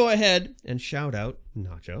 Let's go ahead and shout out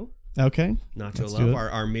Nacho. Okay. Nacho Love,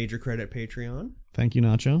 our major credit Patreon. Thank you,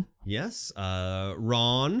 Nacho. Yes.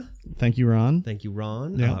 Ron. Thank you, Ron. Thank you,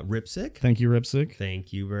 Ron. Yeah. Ripsick. Thank you, Ripsick.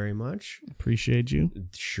 Thank you very much. Appreciate you.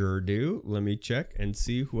 Sure do. Let me check and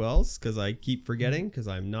see who else, because I keep forgetting, because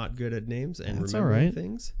I'm not good at names and remembering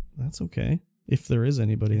things. That's okay. If there is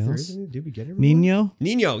anybody else. Did we get everyone? Nino?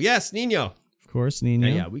 Nino. Yes, Nino. Of course, Nino.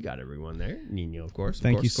 Yeah, we got everyone there. Nino, of course.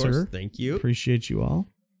 Thank you, sir. Thank you. Appreciate you all.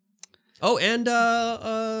 Oh, and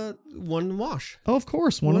One in the Mosh. Oh, of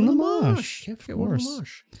course. One in the Mosh. Can't forget One in the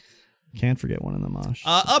Mosh. Can't forget One in the Mosh.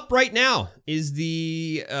 Up right now is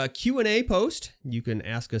the Q&A post. You can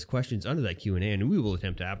ask us questions under that Q&A, and we will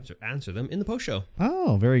attempt to answer them in the post show.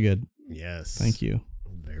 Oh, very good. Yes. Thank you.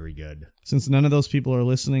 Very good. Since none of those people are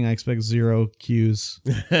listening, I expect 0 Qs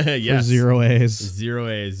yes. for 0 A's. 0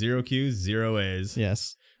 A's. 0 Qs, 0 A's.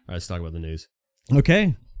 Yes. All right, let's talk about the news.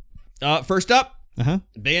 Okay. First up,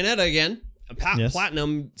 Bayonetta again.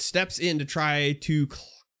 Platinum steps in to try to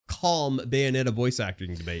calm Bayonetta voice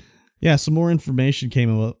acting debate. Yeah, some more information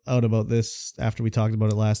came out about this after we talked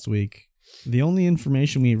about it last week. The only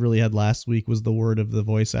information we really had last week was the word of the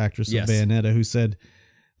voice actress of Bayonetta, who said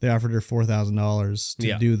they offered her $4,000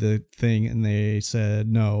 to do the thing, and they said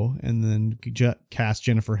no, and then cast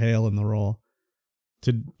Jennifer Hale in the role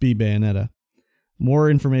to be Bayonetta. More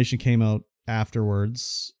information came out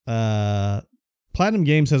afterwards. Platinum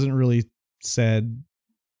Games hasn't really said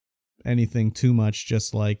anything too much,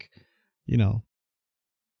 just like, well,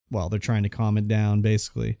 they're trying to calm it down,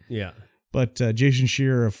 basically. Yeah. But Jason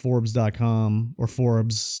Shearer of Forbes.com, or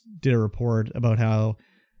Forbes, did a report about how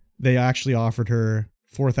they actually offered her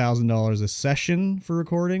 $4,000 a session for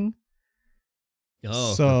recording.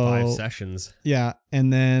 Oh, so, for 5 sessions. Yeah,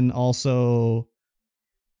 and then also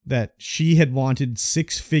that she had wanted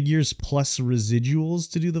 6 figures plus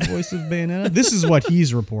residuals to do the voice of Bayonetta. This is what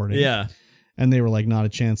he's reporting. Yeah. And they were like, not a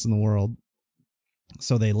chance in the world.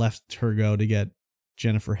 So they left her go to get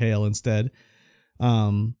Jennifer Hale instead.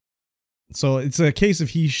 So it's a case of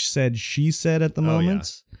he said, she said at the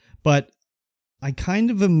moment. Yeah. But I'm kind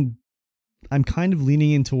of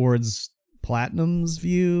leaning in towards Platinum's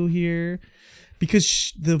view here,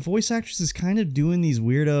 because the voice actress is kind of doing these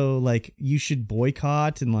weirdo, like, you should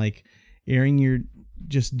boycott and like doing your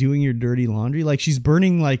dirty laundry. Like, she's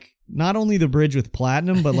burning like not only the bridge with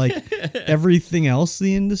Platinum, but like everything else in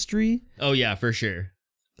the industry. Oh yeah, for sure.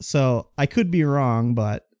 So I could be wrong,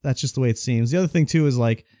 but that's just the way it seems. The other thing too is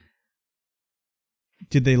like,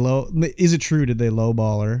 is it true? Did they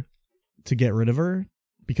lowball her to get rid of her?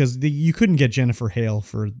 Because you couldn't get Jennifer Hale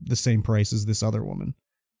for the same price as this other woman.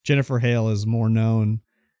 Jennifer Hale is more known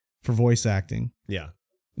for voice acting. Yeah.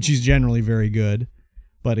 She's generally very good.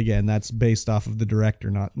 But again, that's based off of the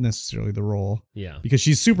director, not necessarily the role. Yeah. Because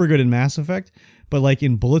she's super good in Mass Effect, but like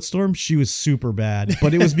in Bulletstorm, she was super bad.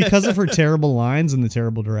 But it was because of her terrible lines and the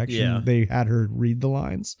terrible direction they had her read the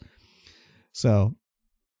lines. So,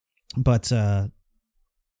 but I'm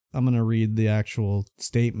going to read the actual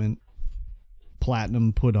statement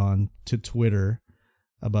Platinum put on to Twitter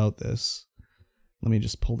about this. Let me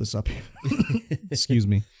just pull this up here. Excuse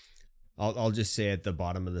me. I'll just say at the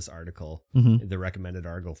bottom of this article, Mm-hmm. the recommended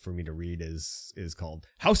article for me to read is called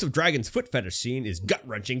 "House of Dragon's foot fetish scene is gut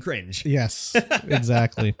wrenching cringe." Yes,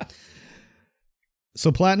 exactly. So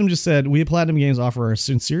Platinum just said, we at Platinum Games offer our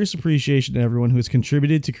sincerest appreciation to everyone who has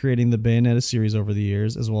contributed to creating the Bayonetta series over the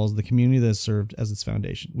years, as well as the community that has served as its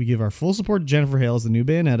foundation. We give our full support to Jennifer Hale as the new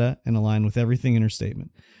Bayonetta and align with everything in her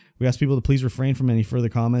statement. We ask people to please refrain from any further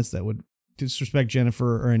comments that would disrespect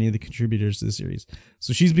Jennifer or any of the contributors to the series.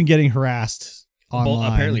 So she's been getting harassed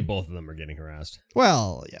online. Apparently both of them are getting harassed.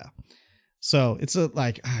 Well, yeah. So it's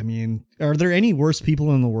are there any worse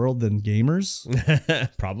people in the world than gamers?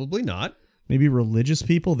 Probably not. Maybe religious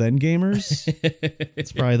people, then gamers.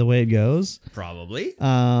 That's probably the way it goes. Probably.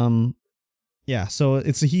 Yeah. So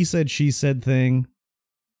it's a he said, she said thing.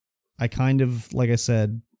 I kind of, like I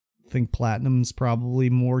said, think Platinum's probably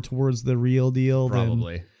more towards the real deal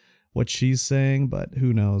than what she's saying, but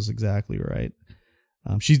who knows exactly, right?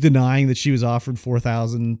 She's denying that she was offered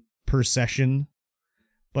 $4,000 per session,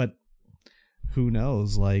 but who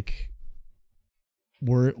knows? Like,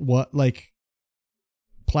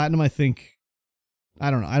 Platinum, I think. I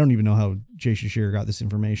don't know. I don't even know how Jason Shearer got this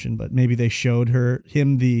information, but maybe they showed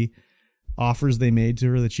him the offers they made to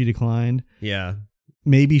her that she declined. Yeah.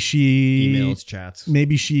 Maybe she emails, chats.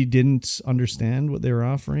 Maybe she didn't understand what they were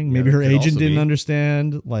offering. Maybe her agent didn't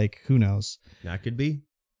understand. Like, who knows? That could be.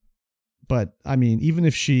 But I mean, even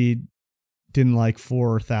if she didn't like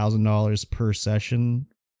 $4,000 per session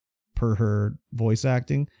per her voice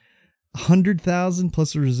acting, $100,000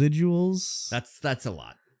 plus residuals. That's a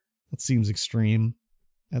lot. That seems extreme.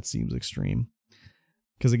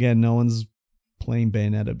 Because again, no one's playing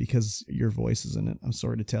Bayonetta because your voice is in it. I'm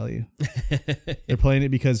sorry to tell you. They're playing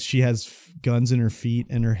it because she has guns in her feet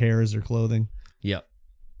and her hair is her clothing. Yep.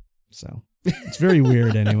 So it's very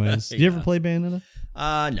weird anyways. Did you ever play Bayonetta?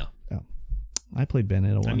 No. Oh. I played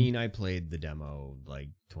Bayonetta 1. I mean, I played the demo like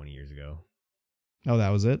 20 years ago. Oh, that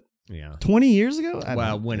was it? Yeah. 20 years ago?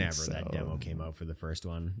 Well, whenever that demo came out for the first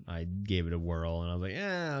one, I gave it a whirl and I was like,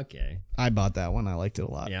 yeah, okay. I bought that one. I liked it a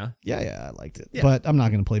lot. Yeah? Yeah, I liked it. Yeah. But I'm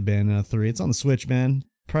not going to play Bayonetta 3. It's on the Switch, man.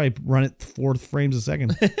 Probably run it 4 frames a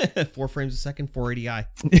second. 4 frames a second, 480i.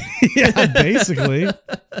 Yeah, basically.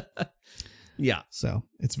 Yeah. So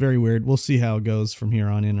it's very weird. We'll see how it goes from here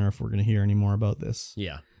on in, or if we're going to hear any more about this.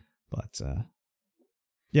 Yeah. But,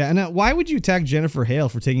 yeah. And why would you attack Jennifer Hale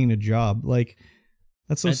for taking a job? Like,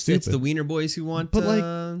 that's so stupid. It's the Wiener boys who want the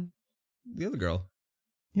other girl.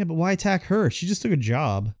 Yeah, but why attack her? She just took a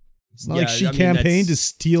job. It's not like she campaigned to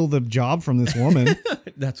steal the job from this woman.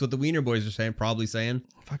 That's what the Wiener boys are probably saying.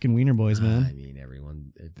 Fucking Wiener boys, man. I mean,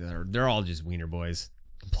 everyone, they're all just Wiener boys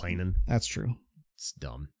complaining. That's true. It's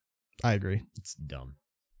dumb. I agree. It's dumb.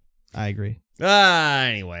 I agree.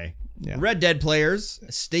 Anyway. Yeah. Red Dead players,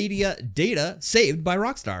 Stadia data saved by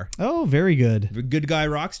Rockstar. Oh, very good. Good guy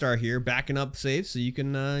Rockstar here, backing up saves so you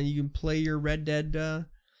can play your Red Dead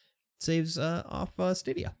saves off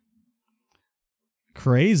Stadia.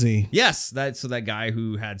 Crazy. Yes, so that guy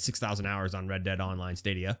who had 6,000 hours on Red Dead Online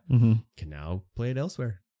Stadia can now play it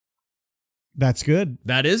elsewhere. That's good.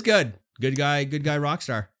 That is good. Good guy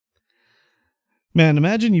Rockstar. Man,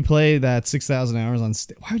 imagine you play that 6,000 hours on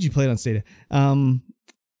Stadia. Why would you play it on Stadia?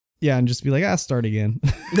 Yeah, and just be like, start again.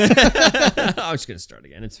 I was going to start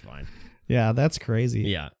again. It's fine. Yeah, that's crazy.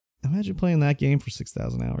 Yeah. Imagine playing that game for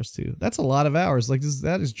 6,000 hours, too. That's a lot of hours. Like, is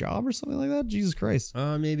that his job or something like that? Jesus Christ.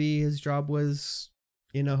 Maybe his job was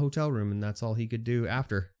in a hotel room, and that's all he could do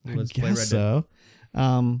after. I guess so.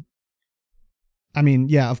 I mean,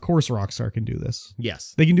 yeah, of course Rockstar can do this.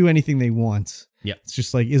 Yes. They can do anything they want. Yeah. It's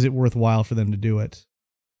just like, is it worthwhile for them to do it?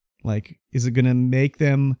 Like, is it going to make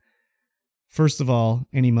them... First of all,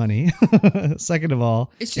 any money. Second of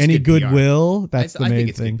all, any goodwill. That's the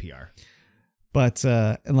main thing. Good PR. But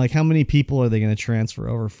and like, how many people are they going to transfer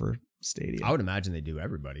over for Stadia? I would imagine they do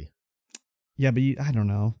everybody. Yeah, but I don't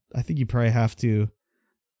know. I think you probably have to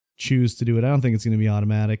choose to do it. I don't think it's going to be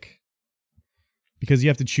automatic because you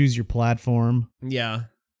have to choose your platform. Yeah.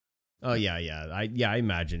 Oh yeah. I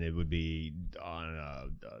imagine it would be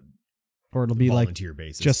on or it'll be volunteer like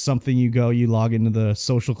basis. Just something you log into the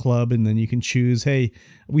social club and then you can choose, hey,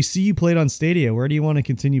 we see you played on Stadia. Where do you want to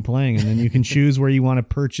continue playing? And then you can choose where you want to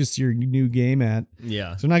purchase your new game at.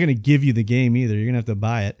 Yeah. So they're not going to give you the game either. You're going to have to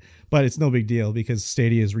buy it. But it's no big deal because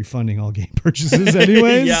Stadia is refunding all game purchases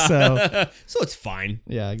anyways. Yeah. So it's fine.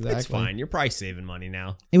 Yeah, exactly. It's fine. You're probably saving money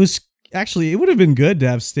now. It would have been good to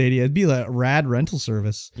have Stadia. It'd be like a rad rental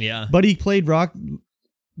service. Yeah. But he played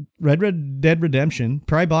Red Dead Redemption,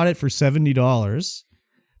 probably bought it for $70,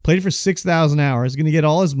 played it for 6,000 hours, going to get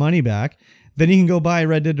all his money back. Then you can go buy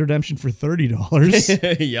Red Dead Redemption for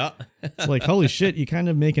 $30. Yeah. It's like, holy shit, you kind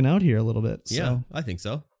of making out here a little bit. So. Yeah, I think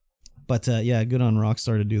so. But yeah, good on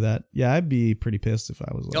Rockstar to do that. Yeah, I'd be pretty pissed if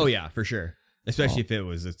I was like... Oh, yeah, for sure. Especially if it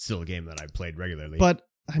was still a game that I played regularly. But,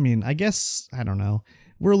 I mean, I guess, I don't know.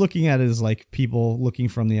 We're looking at it as like people looking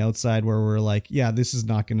from the outside where we're like, yeah, this is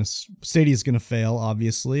not going to... Stadia's going to fail,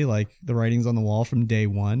 obviously. Like, the writing's on the wall from day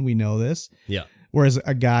one. We know this. Yeah. Whereas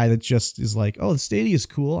a guy that just is like, oh, the Stadia's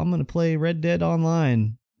cool. I'm going to play Red Dead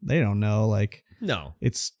Online. They don't know. Like, no,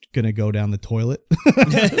 it's going to go down the toilet.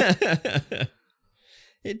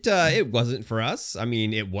 It wasn't for us. I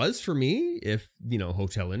mean, it was for me if,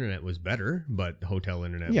 hotel internet was better, but hotel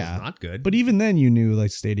internet was not good. But even then you knew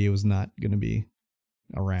like Stadia was not going to be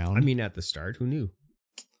around. I mean, at the start, who knew?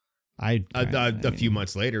 A few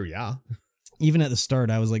months later, yeah. Even at the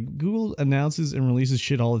start, I was like, Google announces and releases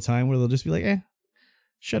shit all the time where they'll just be like,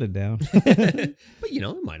 shut it down. But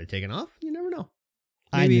it might have taken off. You never know.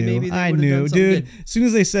 I knew, dude. As soon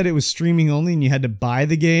as they said it was streaming only and you had to buy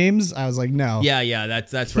the games, I was like, no. Yeah,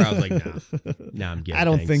 that's where I was like, no, I'm good. I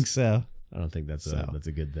don't think so. I don't think that's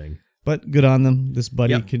a good thing. But good on them. This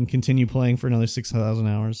buddy can continue playing for another 6,000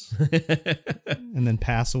 hours and then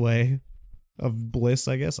pass away of bliss,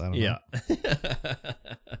 I guess. I don't know.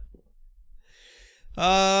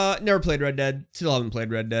 Never played Red Dead. Still haven't played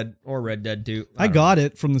Red Dead or Red Dead 2. I got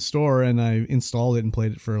it from the store and I installed it and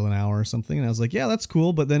played it for an hour or something. And I was like, yeah, that's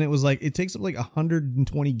cool. But then it was like, it takes up like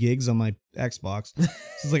 120 gigs on my Xbox. So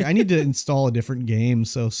it's like, I need to install a different game.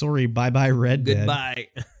 So sorry, bye-bye Red Dead. Goodbye.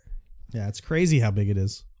 Yeah, it's crazy how big it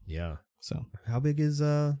is. Yeah. So how big is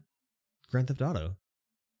Grand Theft Auto?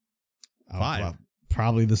 5. Well,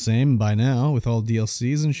 probably the same by now with all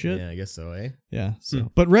DLCs and shit. Yeah, I guess so, eh? Yeah.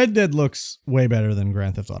 So, but Red Dead looks way better than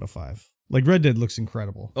Grand Theft Auto 5. Like Red Dead looks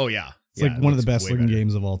incredible. Oh yeah, it's like one of the best looking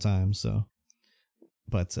games of all time. So,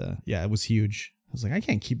 but yeah, it was huge. I was like, I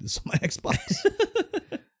can't keep this on my Xbox.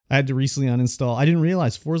 I had to recently uninstall. I didn't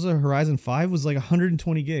realize Forza Horizon 5 was like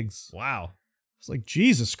 120 gigs. Wow. It's like,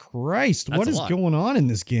 Jesus Christ, what is going on in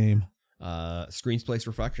this game? Screen space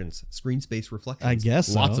reflections. I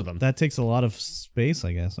guess lots of them. That takes a lot of space,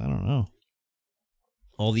 I guess. I don't know.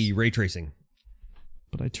 All the ray tracing.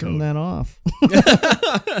 But I turned that off.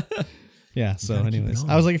 Yeah, so anyways.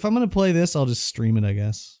 I was like, if I'm going to play this, I'll just stream it, I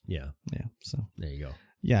guess. Yeah. Yeah, so. There you go.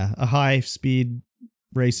 Yeah, a high-speed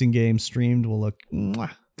racing game streamed will look...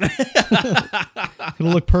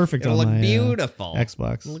 It'll look perfect on my beautiful.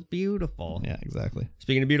 Xbox. It'll look beautiful. Yeah, exactly.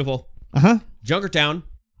 Speaking of beautiful. Uh-huh. Junkertown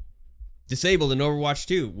disabled in Overwatch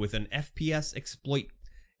 2 with an FPS exploit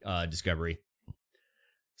discovery.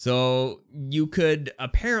 So you could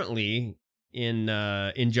apparently in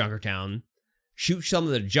Junkertown shoot some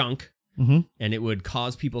of the junk, and it would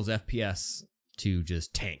cause people's FPS to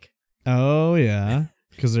just tank. Oh yeah,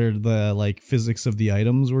 because they're the like physics of the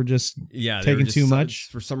items were just taking too much.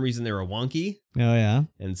 For some reason, they were wonky. Oh yeah,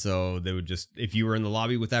 and so they would just, if you were in the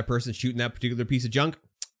lobby with that person shooting that particular piece of junk,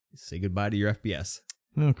 say goodbye to your FPS.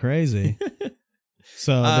 Oh, crazy.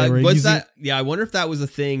 So they were using... that? Yeah, I wonder if that was a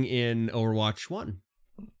thing in Overwatch 1.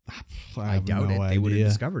 I doubt it. They would have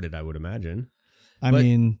discovered it, I would imagine. I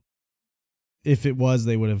mean, if it was,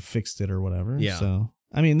 they would have fixed it or whatever. Yeah. So,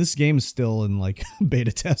 I mean, this game's still in like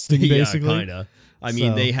beta testing, basically. Yeah, kind of. I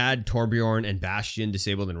mean, they had Torbjorn and Bastion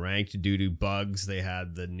disabled and ranked due to bugs. They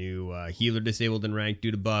had the new healer disabled and ranked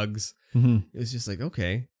due to bugs. It was just like,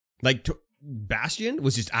 okay. Like, Bastion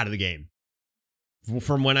was just out of the game.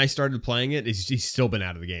 From when I started playing it, he's still been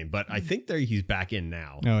out of the game. But I think he's back in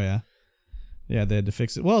now. Oh, yeah. Yeah, they had to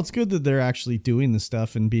fix it. Well, it's good that they're actually doing the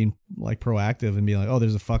stuff and being like proactive and being like, oh,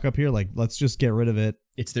 there's a fuck up here. Like, let's just get rid of it.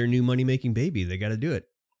 It's their new money-making baby. They got to do it.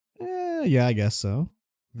 Yeah, I guess so.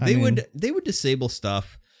 They would disable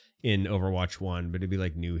stuff in Overwatch 1, but it'd be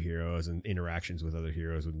like new heroes and interactions with other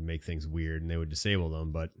heroes would make things weird, and they would disable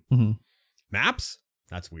them. But maps?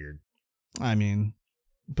 That's weird. I mean...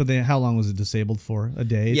 But how long was it disabled for? A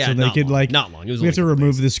day? Yeah, so they could long. Not long. It was we have to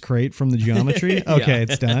remove this crate from the geometry? Okay,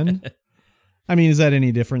 it's done. I mean, is that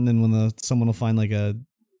any different than when someone will find like a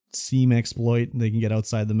seam exploit and they can get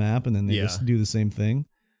outside the map and then they just do the same thing?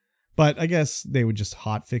 But I guess they would just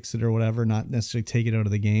hot fix it or whatever, not necessarily take it out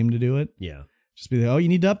of the game to do it. Yeah. Just be like, oh, you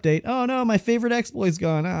need to update. Oh, no, my favorite exploit's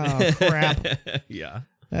gone. Oh, crap. Yeah.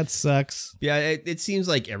 That sucks. Yeah, it seems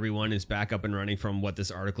like everyone is back up and running from what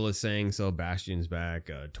this article is saying. So Bastion's back,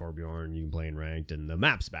 Torbjorn, you can play in ranked, and the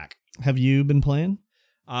map's back. Have you been playing?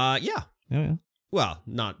 Yeah. Oh, yeah. Well,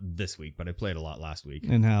 not this week, but I played a lot last week.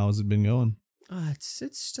 And how has it been going? It's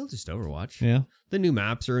still just Overwatch. Yeah. The new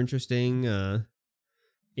maps are interesting.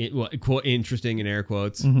 Quote interesting in air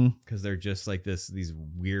quotes, because they're just like these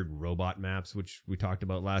weird robot maps, which we talked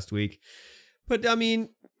about last week. But I mean,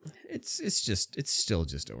 it's still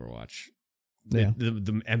just Overwatch. Yeah.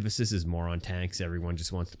 The emphasis is more on tanks. Everyone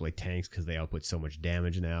just wants to play tanks because they output so much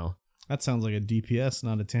damage now. That sounds like a DPS,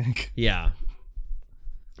 not a tank. Yeah.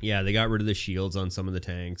 Yeah, they got rid of the shields on some of the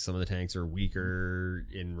tanks. Some of the tanks are weaker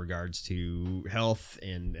in regards to health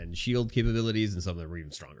and shield capabilities, and some of them are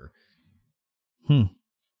even stronger.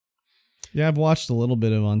 Yeah, I've watched a little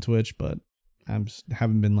bit of on Twitch, but I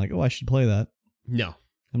haven't been like, oh, I should play that. No.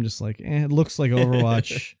 I'm just like, it looks like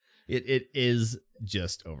Overwatch. It is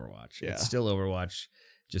just Overwatch. Yeah. It's still Overwatch,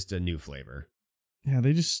 just a new flavor. Yeah,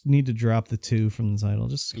 they just need to drop the 2 from the title.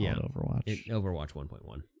 Just call it Overwatch. Overwatch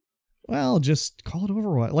 1.1. Well, just call it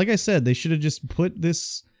Overwatch. Like I said, they should have just put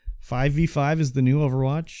this 5v5 as the new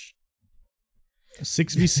Overwatch.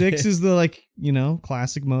 6v6 is the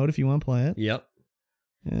classic mode if you want to play it. Yep.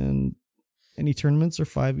 And any tournaments are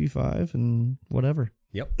 5v5 and whatever.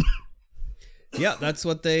 Yep. Yeah, that's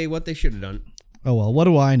what they should have done. Oh well, what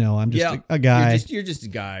do I know? I'm just a guy. You're just a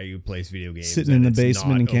guy who plays video games. Sitting in the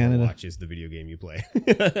basement in Canada. Overwatch is the video game you play.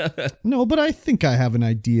 No, but I think I have an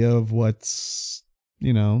idea of what's,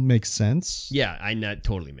 makes sense. Yeah, that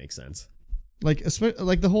totally makes sense. Like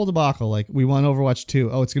the whole debacle, like we want Overwatch 2.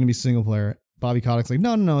 Oh, it's going to be single player. Bobby Kotick's like,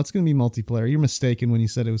 no, it's going to be multiplayer. You're mistaken when you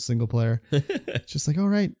said it was single player. It's just like, all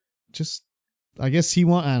right, just, I guess I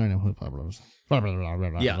don't know.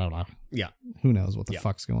 Yeah. Yeah. Who knows what the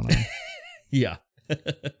fuck's going on? Yeah.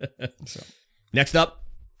 So. Next up,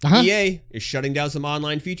 EA is shutting down some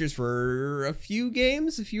online features for a few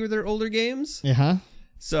of their older games. Yeah.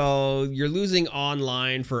 So you're losing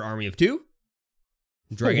online for Army of Two.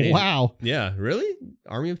 Dragon Age. Wow. Yeah, really?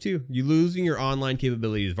 Army of Two. You're losing your online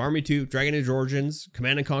capabilities of Army 2, Dragon Age Origins,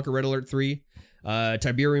 Command & Conquer Red Alert 3,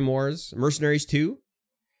 Tiberium Wars, Mercenaries 2,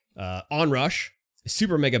 Onrush,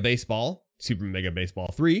 Super Mega Baseball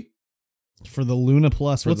 3. For the Luna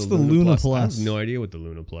Plus. What's the Luna Plus? I have no idea what the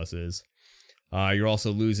Luna Plus is. You're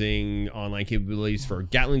also losing online capabilities for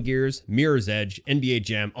Gatling Gears, Mirror's Edge, NBA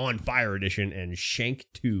Jam, On Fire Edition, and Shank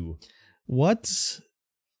 2. What?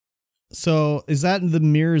 So is that the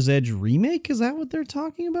Mirror's Edge remake? Is that what they're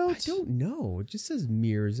talking about? I don't know. It just says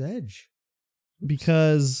Mirror's Edge.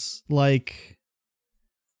 Because, that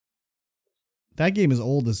game is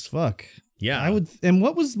old as fuck. Yeah. And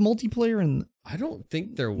what was multiplayer in... I don't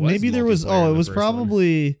think there was. Maybe there was. Oh, it was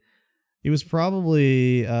probably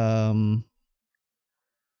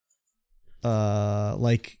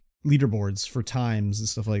leaderboards for times and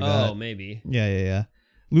stuff like that. Oh, maybe. Yeah.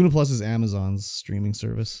 Luna Plus is Amazon's streaming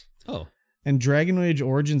service. Oh. And Dragon Age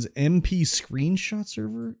Origins MP screenshot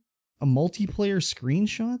server, a multiplayer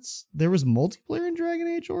screenshots. There was multiplayer in Dragon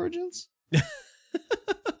Age Origins. I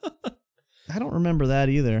don't remember that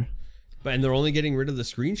either. And they're only getting rid of the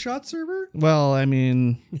screenshot server? Well, I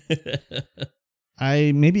mean,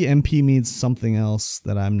 maybe MP means something else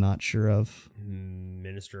that I'm not sure of.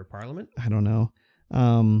 Minister of Parliament? I don't know.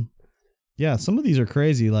 Yeah, some of these are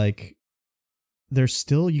crazy. Like,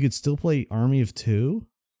 you could still play Army of Two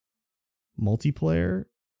multiplayer.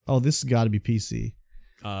 Oh, this has got to be PC.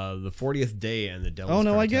 The 40th Day and the Devil's Oh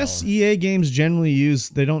no, Cartel. I guess EA games generally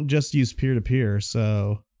they don't just use peer-to-peer,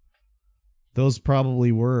 so those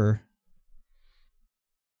probably were.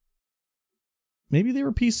 Maybe they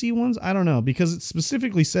were PC ones? I don't know, because it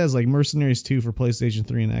specifically says like Mercenaries 2 for PlayStation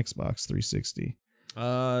 3 and Xbox 360.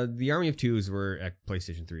 The Army of Twos were at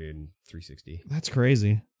PlayStation 3 and 360. That's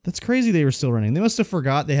crazy. That's crazy they were still running. They must have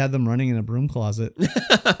forgot they had them running in a broom closet.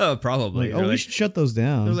 Probably. We should shut those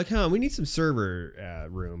down. They're like, we need some server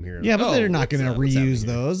room here. Yeah, but they're not going to reuse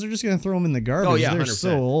those. They're just going to throw them in the garbage. Oh, yeah, they're 100%.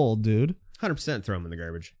 so old, dude. 100% throw them in the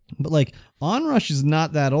garbage. But like, Onrush is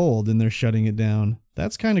not that old and they're shutting it down.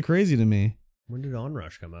 That's kind of crazy to me. When did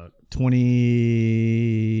Onrush come out?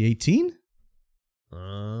 2018?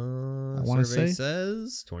 I want to say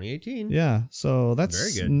says 2018. Yeah, so that's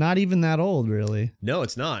very good. Not even that old, really. No,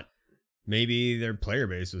 it's not. Maybe their player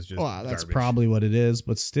base was just that's garbage. Probably what it is,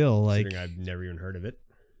 but still, like, I've never even heard of it.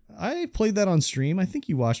 I played that on stream. I think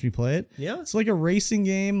you watched me play it. Yeah, it's like a racing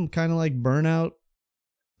game, kind of like Burnout,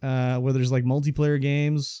 where there's like multiplayer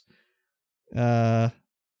games.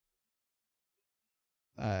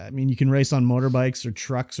 I mean, you can race on motorbikes or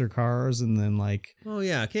trucks or cars, and then like. Oh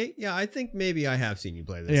yeah, okay, yeah. I think maybe I have seen you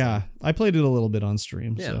play this. Yeah, I played it a little bit on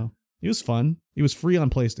stream, yeah. So it was fun. It was free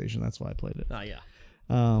on PlayStation. That's why I played it. Oh yeah.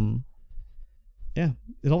 Yeah,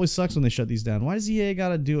 it always sucks when they shut these down. Why does EA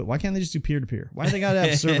gotta do it? Why can't they just do peer-to-peer? Why do they gotta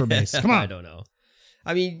have server base? Come on. I don't know.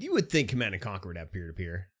 I mean, you would think Command & Conquer would have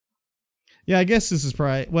peer-to-peer. Yeah, I guess this is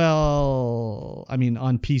probably, well, I mean,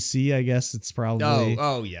 on PC, I guess it's probably.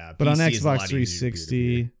 Oh yeah. But PC on Xbox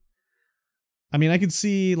 360, I mean, I could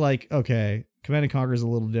see like, okay, Command and Conquer is a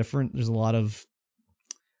little different. There's a lot of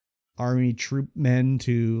army troop men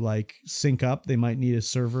to like sync up. They might need a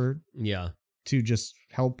server to just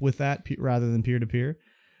help with that rather than peer-to-peer.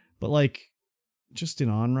 But like just in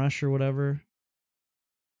Onrush or whatever,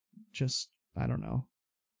 just, I don't know.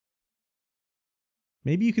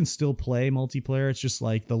 Maybe you can still play multiplayer. It's just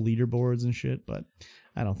like the leaderboards and shit, but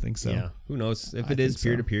I don't think so. Yeah, who knows? If it is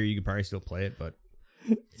peer-to-peer, you could probably still play it, but...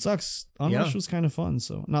 It sucks. Onrush was kind of fun,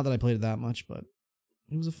 so... Not that I played it that much, but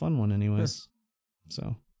it was a fun one anyways.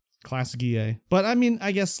 So, classic EA. But, I mean,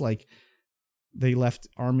 I guess, like, they left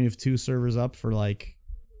Army of Two servers up for, like,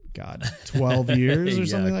 12 years or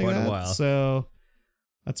something like that. Quite a while. So,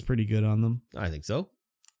 that's pretty good on them. I think so.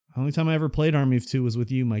 The only time I ever played Army of Two was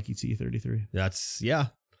with you, Mikey T33.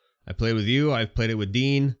 I played with you. I've played it with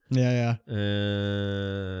Dean. Yeah.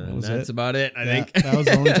 That's about it, I think. That was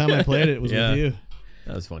the only time I played it was with you.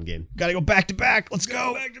 That was a fun game. Gotta go back to back. Let's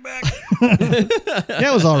go. Back to back.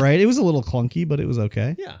 Yeah, it was all right. It was a little clunky, but it was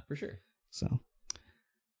okay. Yeah, for sure. So,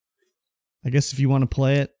 I guess if you want to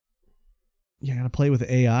play it, you gotta play with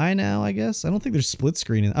AI now, I guess. I don't think there's split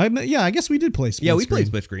screen. I guess we did play split screen. Yeah, we played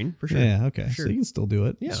split screen, for sure. Yeah, okay. Sure. So you can still do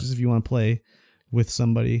it. Yeah. It's just if you want to play with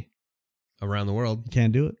somebody. Around the world. You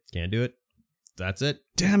can't do it. Can't do it. That's it.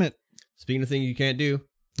 Damn it. Speaking of things you can't do.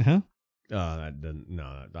 Uh-huh. No,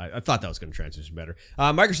 I thought that was going to transition better.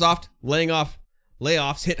 Microsoft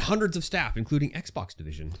layoffs hit hundreds of staff, including Xbox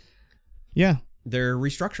division. Yeah. They're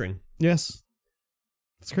restructuring. Yes.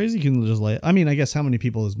 It's crazy you can just I mean, I guess how many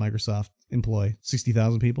people does Microsoft employ?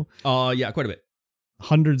 60,000 people? Yeah, quite a bit.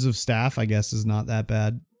 Hundreds of staff, I guess, is not that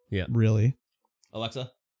bad. Yeah. Really. Alexa,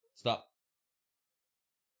 stop.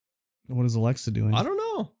 What is Alexa doing? I don't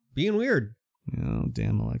know. Being weird. Oh,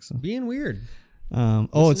 damn Alexa. Being weird. I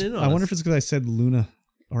wonder if it's because I said Luna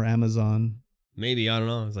or Amazon. Maybe, I don't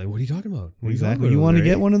know. I was like, what are you talking about? Exactly. You want to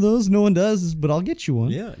get one of those? No one does, but I'll get you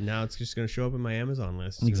one. Yeah. Now it's just going to show up in my Amazon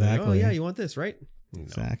list. Exactly. Like, oh, yeah, you want this, right? No,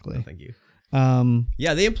 exactly. No, thank you.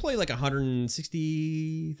 Yeah, they employ like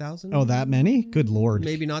 160,000. Oh, that many? Good Lord.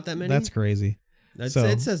 Maybe not that many. That's crazy. It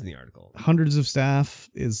says in the article. Hundreds of staff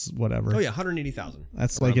is whatever. Oh yeah, 180,000.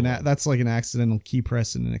 That's like an accidental key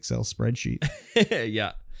press in an Excel spreadsheet.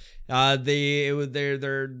 Yeah.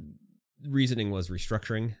 Their reasoning was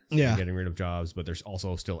restructuring. So getting rid of jobs, but there's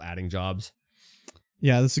also still adding jobs.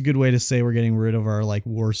 Yeah, that's a good way to say we're getting rid of our like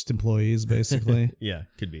worst employees, basically. Yeah,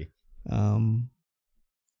 could be.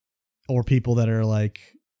 Or people that are like,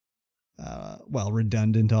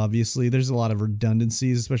 redundant, obviously. There's a lot of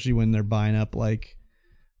redundancies, especially when they're buying up like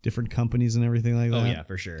different companies and everything like that. Oh, yeah,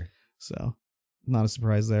 for sure. So, not a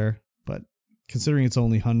surprise there. But considering it's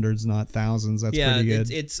only hundreds, not thousands, that's pretty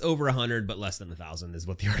good. It's over 100, but less than 1,000 is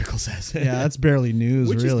what the article says. Yeah, that's barely news,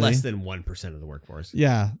 Which really. Which is less than 1% of the workforce.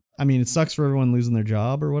 Yeah. I mean, it sucks for everyone losing their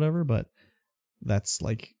job or whatever, but that's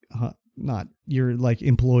like not your like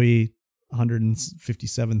employee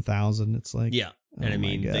 157,000. It's like, yeah. And I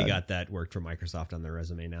mean, they got that worked for Microsoft on their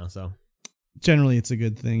resume now, so generally it's a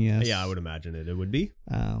good thing. Yes. Yeah, I would imagine it would be.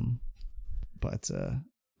 But the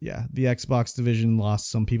Xbox division lost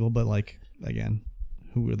some people, but like, again,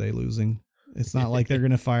 who are they losing? It's not like they're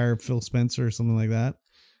going to fire Phil Spencer or something like that.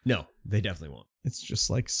 No, they definitely won't. Yeah.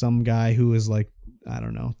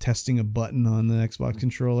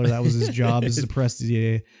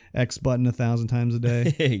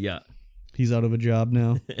 He's out of a job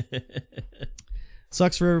now.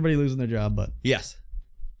 Sucks for everybody losing their job, but yes,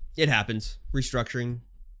 it happens. Restructuring.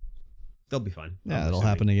 They'll be fine. Yeah, it'll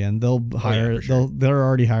happen again. They'll hire. They're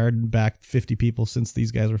already hired back 50 people since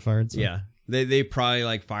these guys were fired. So. Yeah, they probably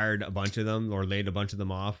like fired a bunch of them or laid a bunch of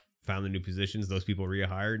them off, found the new positions. Those people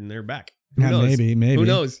rehired and they're back. Who knows? Maybe. Who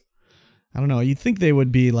knows? I don't know. You'd think they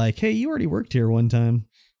would be like, hey, you already worked here one time.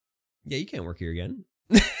 Yeah, you can't work here again.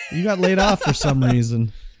 You got laid off for some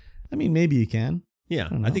reason. I mean, maybe you can. Yeah,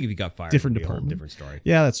 I think if you got fired, different it'd be department, a whole different story.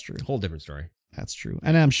 Yeah, that's true. Whole different story. That's true.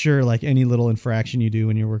 And I'm sure like any little infraction you do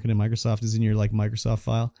when you're working at Microsoft is in your like Microsoft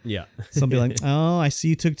file. Yeah. Somebody like, oh, I see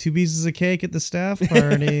you took 2 pieces of cake at the staff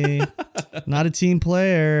party. Not a team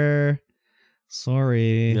player.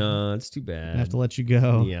 Sorry. No, it's too bad. I have to let you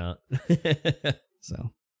go. Yeah.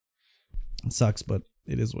 So it sucks, but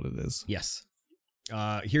it is what it is. Yes.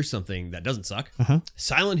 Here's something that doesn't suck. Uh-huh.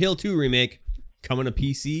 Silent Hill 2 remake coming to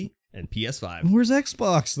PC and PS5. Where's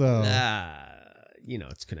Xbox though?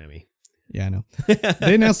 It's Konami. Yeah, I know.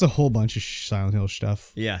 They announced a whole bunch of Silent Hill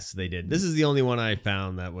stuff. Yes, they did. This is the only one I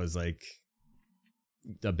found that was like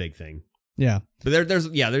a big thing. Yeah. But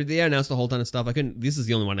they announced a whole ton of stuff. This is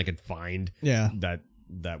the only one I could find. Yeah. That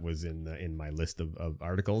that was in my list of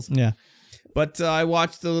articles. Yeah. But I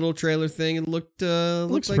watched the little trailer thing and looks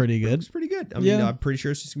pretty good. Looks pretty good. I mean, I'm pretty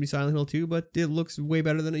sure it's just gonna be Silent Hill 2, but it looks way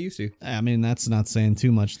better than it used to. I mean, that's not saying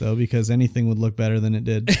too much though, because anything would look better than it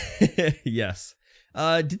did. Yes.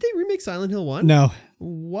 Did they remake Silent Hill 1? No.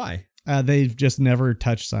 Why? They've just never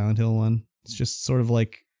touched Silent Hill 1. It's just sort of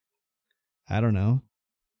like, I don't know.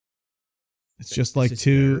 It's just like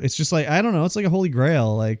it's just like, I don't know. It's like a holy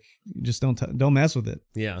grail. Like, you just don't mess with it.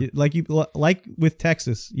 Yeah. Like with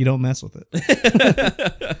Texas, you don't mess with it.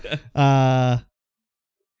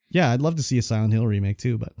 Yeah, I'd love to see a Silent Hill remake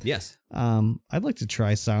too, but yes. I'd like to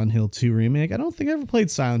try Silent Hill 2 remake. I don't think I ever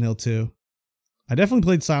played Silent Hill 2. I definitely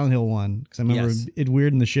played Silent Hill 1 because I remember it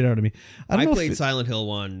weirding the shit out of me. I played Silent Hill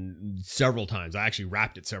 1 several times. I actually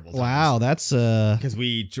wrapped it several times. Wow, that's because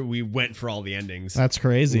we went for all the endings. That's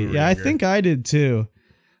crazy. Yeah, I think I did too.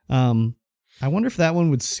 I wonder if that one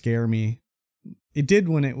would scare me. It did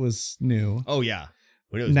when it was new. Oh yeah.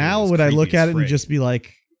 When it was now would I look at it and just be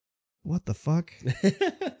like, "What the fuck?"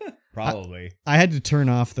 Probably. I had to turn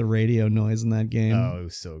off the radio noise in that game. Oh, it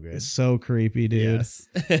was so good. It's so creepy, dude. Yes.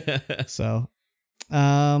 So.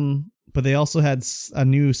 But they also had a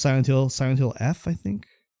new Silent Hill F, I think.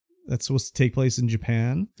 That's supposed to take place in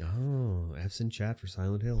Japan. Oh, F's in chat for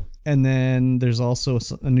Silent Hill. And then there's also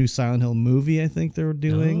a new Silent Hill movie I think they're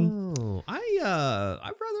doing. Oh, I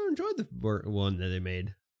rather enjoyed the one that they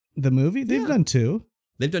made. The movie? They've done 2.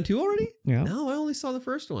 They've done 2 already? Yeah. No, I only saw the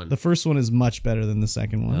first one. The first one is much better than the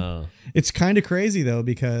second one. Oh. It's kind of crazy though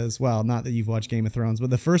because, well, not that you've watched Game of Thrones,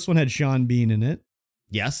 but the first one had Sean Bean in it.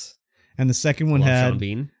 Yes. And the second one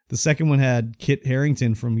had Kit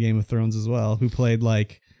Harington from Game of Thrones as well, who played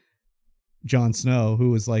like Jon Snow,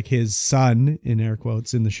 who was like his son in air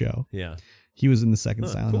quotes in the show. Yeah. He was in the second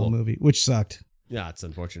Silent Hill movie, which sucked. Yeah, it's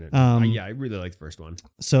unfortunate. I really like the first one.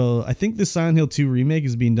 So I think the Silent Hill 2 remake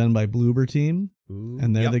is being done by Bloober Team. Ooh,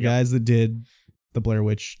 and they're the guys that did the Blair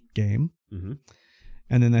Witch game. Mm-hmm.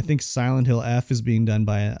 And then I think Silent Hill F is being done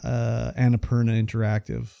by Annapurna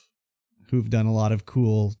Interactive, who've done a lot of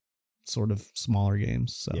cool sort of smaller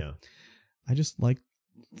games. So yeah. I just like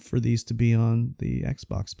for these to be on the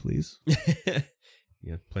Xbox, please.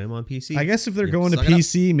 Yeah, play them on PC. I guess if they're going to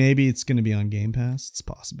PC, maybe it's going to be on Game Pass. It's a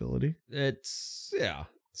possibility. Yeah.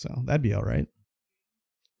 So that'd be all right.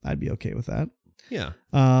 I'd be okay with that. Yeah.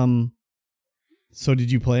 So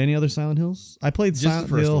did you play any other Silent Hills? I played just Silent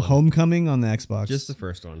Hill Homecoming on the Xbox. Just the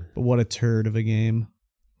first one. But what a turd of a game.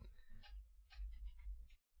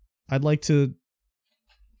 I'd like to...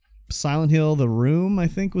 Silent Hill The Room, I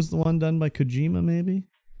think, was the one done by Kojima, maybe?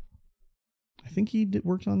 I think he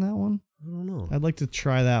worked on that one. I don't know. I'd like to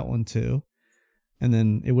try that one, too. And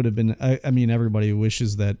then it would have been... I mean, everybody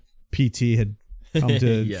wishes that PT had come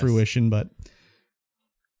to yes. fruition, but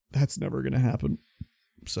that's never going to happen.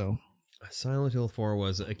 So... Silent Hill 4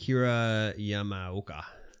 was Akira Yamaoka.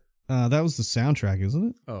 That was the soundtrack, isn't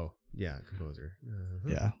it? Oh, yeah, composer.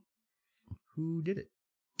 Yeah. Who did it?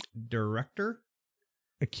 Director?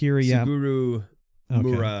 Akira Suguru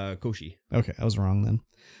Murakoshi. Okay, I was wrong then.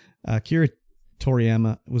 Akira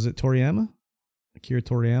Toriyama. Was it Toriyama? Akira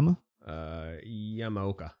Toriyama?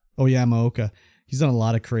 Yamaoka. Oh, Yamaoka. He's done a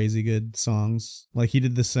lot of crazy good songs. Like he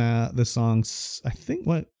did the songs, I think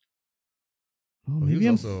what? Oh, maybe he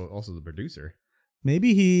was also the producer.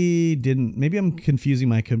 Maybe he didn't. Maybe I'm confusing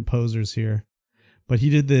my composers here. But he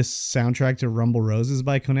did this soundtrack to Rumble Roses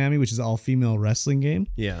by Konami, which is an all-female wrestling game.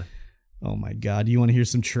 Yeah. Oh my God. You want to hear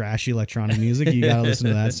some trashy electronic music? You got to listen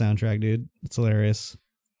to that soundtrack, dude. It's hilarious.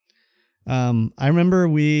 I remember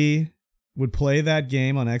we would play that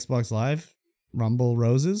game on Xbox Live, Rumble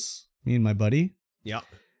Roses, me and my buddy. Yep.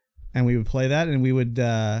 And we would play that and we would,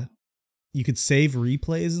 you could save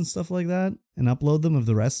replays and stuff like that and upload them of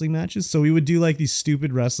the wrestling matches. So we would do like these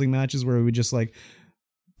stupid wrestling matches where we would just like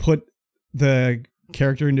put the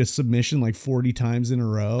character into submission like 40 times in a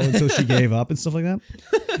row until she gave up and stuff like that.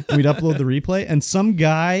 And we'd upload the replay and some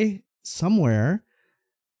guy somewhere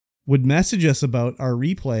would message us about our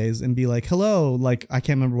replays and be like, hello, like I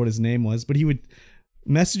can't remember what his name was, but he would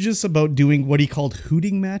message us about doing what he called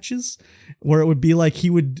hooting matches, where it would be like he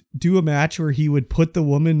would do a match where he would put the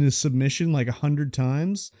woman in submission like 100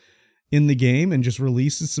 times in the game and just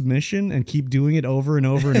release the submission and keep doing it over and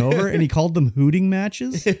over and over. And he called them hooting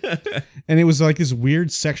matches. And it was like this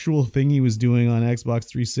weird sexual thing he was doing on Xbox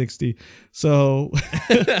 360. So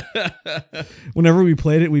whenever we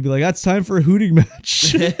played it, we'd be like, that's time for a hooting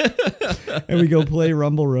match. And we go play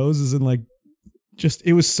Rumble Roses and like, just,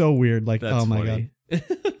 it was so weird. Like, that's oh my funny. God.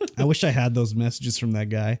 I wish I had those messages from that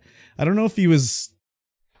guy. I don't know if he was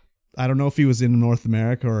in North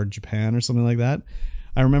America or Japan or something like that.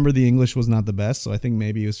 I remember the English was not the best, so I think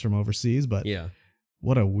maybe he was from overseas, but Yeah.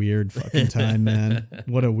 What a weird fucking time, man.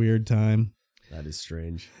 What a weird time. That is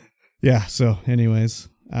strange. Yeah, so anyways,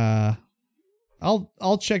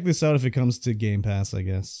 I'll check this out if it comes to Game Pass, I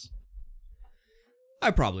guess. I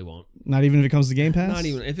probably won't. Not even if it comes to Game Pass? Not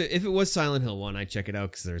even. If it was Silent Hill 1, I'd check it out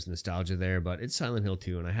because there's nostalgia there, but it's Silent Hill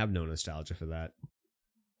 2, and I have no nostalgia for that.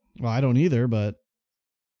 Well, I don't either, but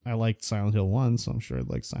I liked Silent Hill 1, so I'm sure I'd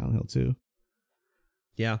like Silent Hill 2.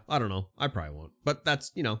 Yeah, I don't know. I probably won't. But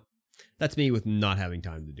that's me with not having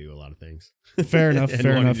time to do a lot of things. Fair enough,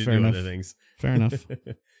 fair enough, fair enough. Fair enough.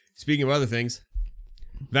 Speaking of other things,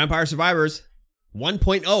 Vampire Survivors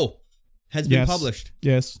 1.0 has been published.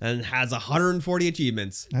 Yes. And has 140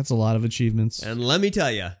 achievements. That's a lot of achievements. And let me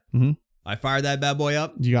tell you, I fired that bad boy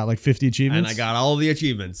up. You got like 50 achievements? And I got all the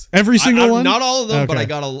achievements. Every single one? Not all of them, okay. But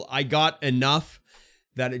I got enough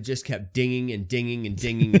that it just kept dinging and dinging and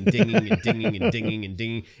dinging and dinging and dinging and dinging and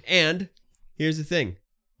dinging. And here's the thing.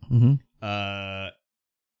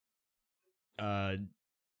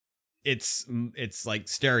 It's like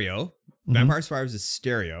stereo. Vampire Survivors is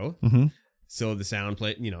stereo. So the sound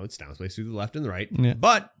play, it sound plays through the left and the right. Yeah.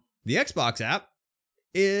 But the Xbox app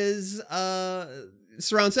is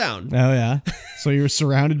surround sound. Oh yeah. So you were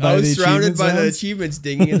surrounded by the achievements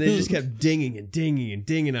dinging, and they just kept dinging and dinging and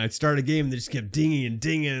dinging. I'd start a game and they just kept dinging and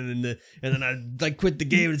dinging, and then I'd like quit the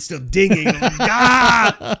game and it's still dinging. I'm like,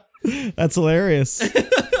 ah! That's hilarious.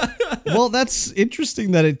 Well, that's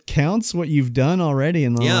interesting that it counts what you've done already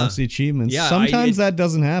in the achievements. Yeah, sometimes that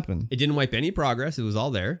doesn't happen. It didn't wipe any progress. It was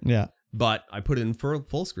all there. Yeah. But I put it in for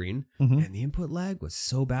full screen, and the input lag was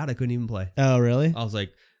so bad I couldn't even play. Oh, really? I was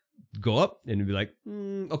like, go up, and it'd be like,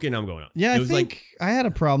 okay, now I'm going up. Yeah, it I was think I had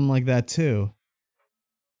a problem like that too.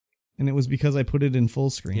 And it was because I put it in full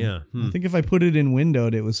screen. Yeah. I think if I put it in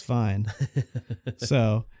windowed, it was fine.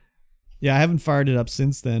 So, yeah, I haven't fired it up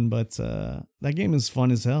since then, but that game is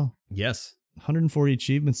fun as hell. Yes. 140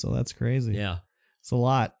 achievements, so that's crazy. Yeah. It's a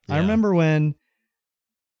lot. Yeah. I remember when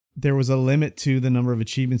there was a limit to the number of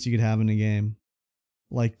achievements you could have in a game.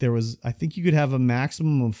 Like I think you could have a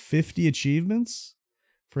maximum of 50 achievements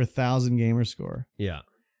for 1,000 gamer score. Yeah.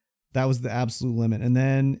 That was the absolute limit. And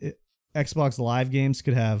then Xbox Live games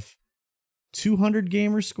could have 200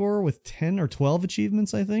 gamer score with 10 or 12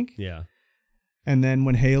 achievements, I think. Yeah. And then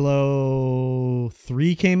when Halo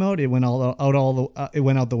 3 came out, it went it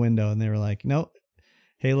went out the window, and they were like, "No,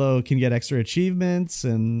 Halo can get extra achievements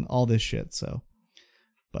and all this shit." So,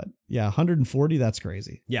 but yeah, 140, that's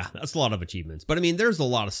crazy. Yeah, that's a lot of achievements. But I mean, there's a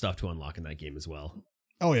lot of stuff to unlock in that game as well.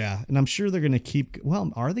 Oh yeah, and I'm sure they're going to keep.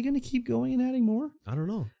 Well, are they going to keep going and adding more? I don't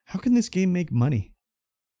know. How can this game make money?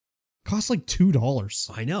 Costs like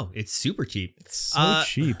 $2. I know, it's super cheap. It's so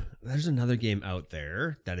cheap. There's another game out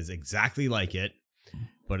there that is exactly like it,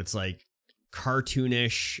 but it's like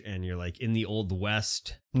cartoonish, and you're like in the Old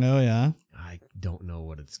West. Oh yeah. I don't know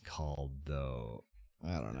what it's called though.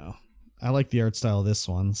 I don't know. I like the art style of this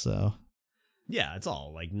one, so. Yeah, it's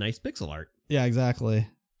all like nice pixel art. Yeah, exactly.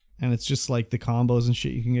 And it's just like the combos and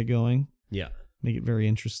shit you can get going. Yeah. Make it very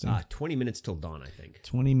interesting. 20 minutes till dawn, I think.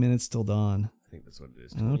 20 minutes till dawn. I think that's what it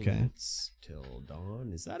is. 20 okay. minutes till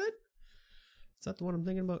dawn. Is that it? Is that the one I'm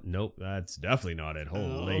thinking about? Nope, that's definitely not it.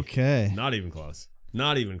 Holy. Okay. Not even close.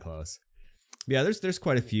 Not even close. Yeah, there's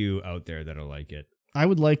quite a few out there that are like it. I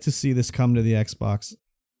would like to see this come to the Xbox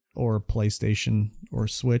or PlayStation or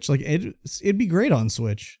Switch. Like it'd be great on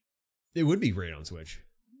Switch. It would be great on Switch.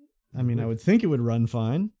 I mean, I would think it would run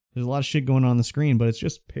fine. There's a lot of shit going on the screen, but it's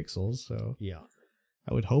just pixels, so yeah.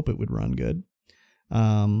 I would hope it would run good.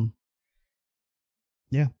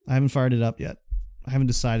 Yeah, I haven't fired it up yet. I haven't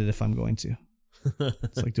decided if I'm going to.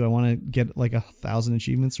 It's like, do I want to get like 1,000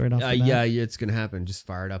 achievements right off the bat? Yeah, it's gonna happen. Just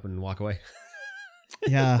fire it up and walk away.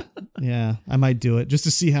 Yeah, I might do it just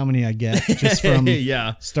to see how many I get just from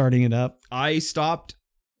starting it up. I stopped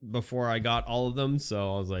before I got all of them,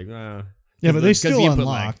 so I was like, yeah, but they still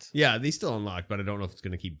unlocked. Yeah, they still unlocked, but I don't know if it's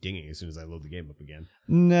going to keep dinging as soon as I load the game up again.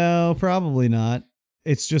 No, probably not.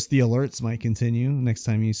 It's just the alerts might continue next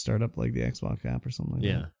time you start up like the Xbox app or something like that.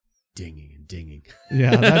 Yeah, dinging and dinging.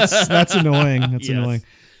 Yeah, that's annoying. That's annoying.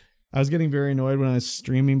 I was getting very annoyed when I was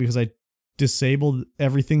streaming because I disabled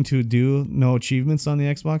everything to do no achievements on the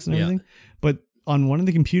Xbox and everything. But on one of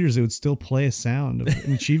the computers, it would still play a sound of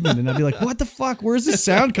an achievement, and I'd be like, "What the fuck? Where's this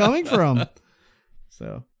sound coming from?"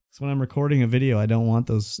 So when I'm recording a video, I don't want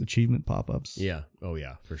those achievement pop-ups. Yeah. Oh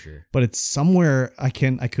yeah, for sure. But it's somewhere I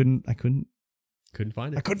couldn't find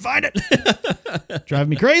it. I couldn't find it. Drive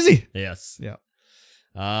me crazy. Yes. Yeah.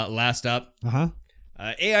 Last up.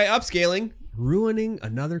 AI upscaling ruining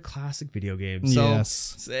another classic video game. So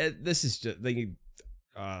yes. this is just like,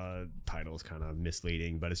 title is kind of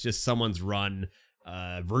misleading, but it's just someone's run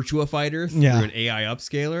Virtua Fighter through an AI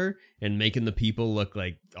upscaler and making the people look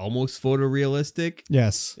like almost photorealistic.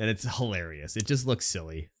 Yes. And it's hilarious. It just looks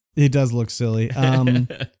silly. It does look silly.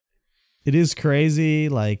 It is crazy.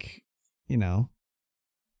 Like, you know,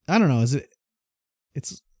 I don't know. Is it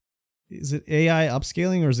AI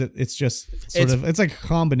upscaling, or is it's just it's like a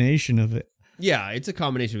combination of it? Yeah, it's a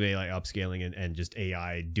combination of AI upscaling and just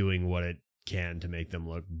AI doing what it can to make them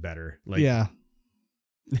look better. Like, yeah.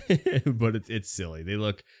 But it's silly. They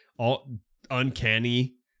look all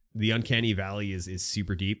uncanny. The uncanny valley is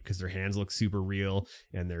super deep because their hands look super real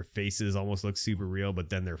and their faces almost look super real, but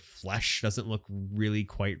then their flesh doesn't look really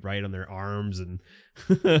quite right on their arms. And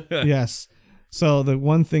yes. So the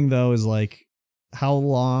one thing though is like, how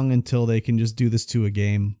long until they can just do this to a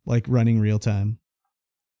game, like running real time?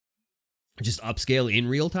 Just upscale in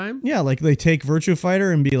real time? Yeah, like they take Virtua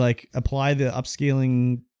Fighter and be like, apply the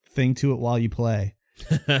upscaling thing to it while you play.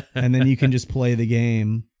 And then you can just play the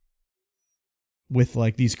game with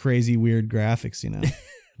like these crazy weird graphics, you know.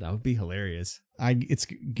 That would be hilarious. It's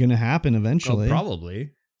gonna happen eventually. Oh,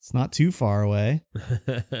 probably. It's not too far away.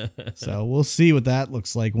 So we'll see what that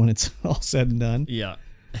looks like when it's all said and done. Yeah.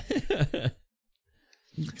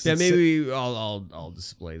 Yeah, maybe I'll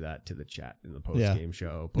display that to the chat in the post game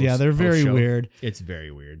show. They're very weird. It's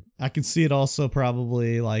very weird. I can see it also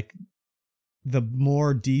probably like the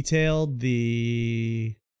more detailed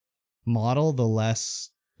the model, the less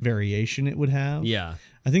variation it would have. Yeah.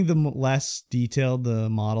 I think the less detailed the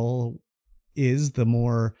model is, the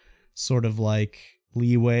more sort of like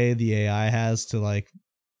leeway the AI has to like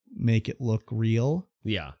make it look real.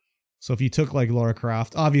 Yeah. So if you took like Lara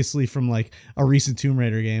Croft, obviously from like a recent Tomb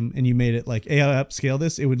Raider game, and you made it like AI upscale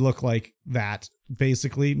this, it would look like that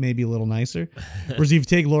basically, maybe a little nicer. Whereas if you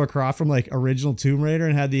take Lara Croft from like original Tomb Raider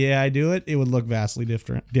and had the AI do it, it would look vastly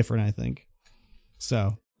different, I think.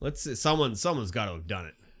 So let's see, someone's got to have done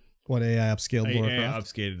it. What, AI upscaled Lara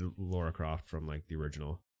Croft? Upscaled Lara Croft from like the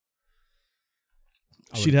original.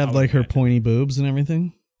 She'd have like her pointy boobs and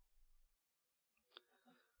everything.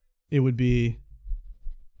 It would be,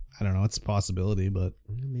 I don't know, it's a possibility, but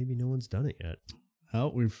maybe no one's done it yet. Oh,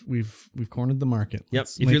 we've cornered the market. Yep.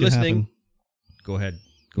 If you're listening, go ahead.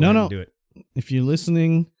 Go ahead and do it. If you're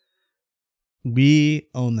listening, we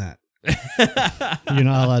own that. You're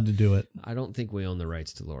not allowed to do it. I don't think we own the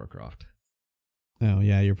rights to Lara Croft. Oh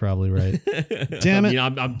yeah, you're probably right. Damn it!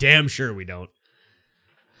 I'm damn sure we don't.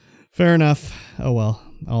 Fair enough. Oh well,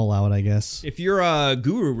 I'll allow it, I guess. If you're a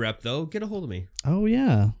Guru rep, though, get a hold of me. Oh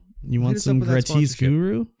yeah, you want some gratis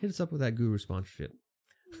Guru? Hit us up with that Guru sponsorship.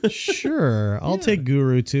 Sure, I'll take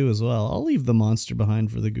Guru too as well. I'll leave the monster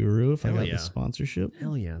behind for the Guru if I got the sponsorship.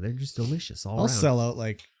 Hell yeah, they're just delicious all around. I'll sell out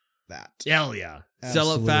like that. Hell yeah. Absolutely.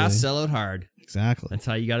 Sell out fast, sell out hard. Exactly. That's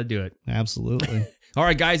how you got to do it. Absolutely. All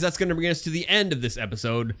right, guys, that's going to bring us to the end of this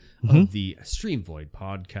episode of the StreamVoid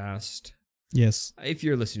podcast. Yes. If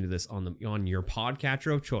you're listening to this on your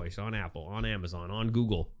podcatcher of choice, on Apple, on Amazon, on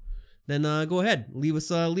Google, then go ahead, leave us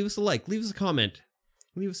a like, leave us a comment,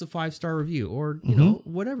 leave us a 5-star review, or you know,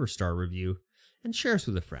 whatever star review, and share us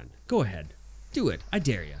with a friend. Go ahead, do it. I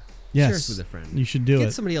dare you. Yes. Share us with a friend. You should do it.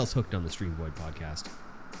 Get somebody else hooked on the StreamVoid podcast.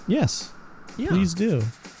 Yes. Yeah. Please do.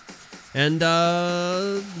 And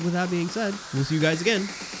with that being said, we'll see you guys again in 1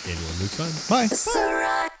 week's time. Bye.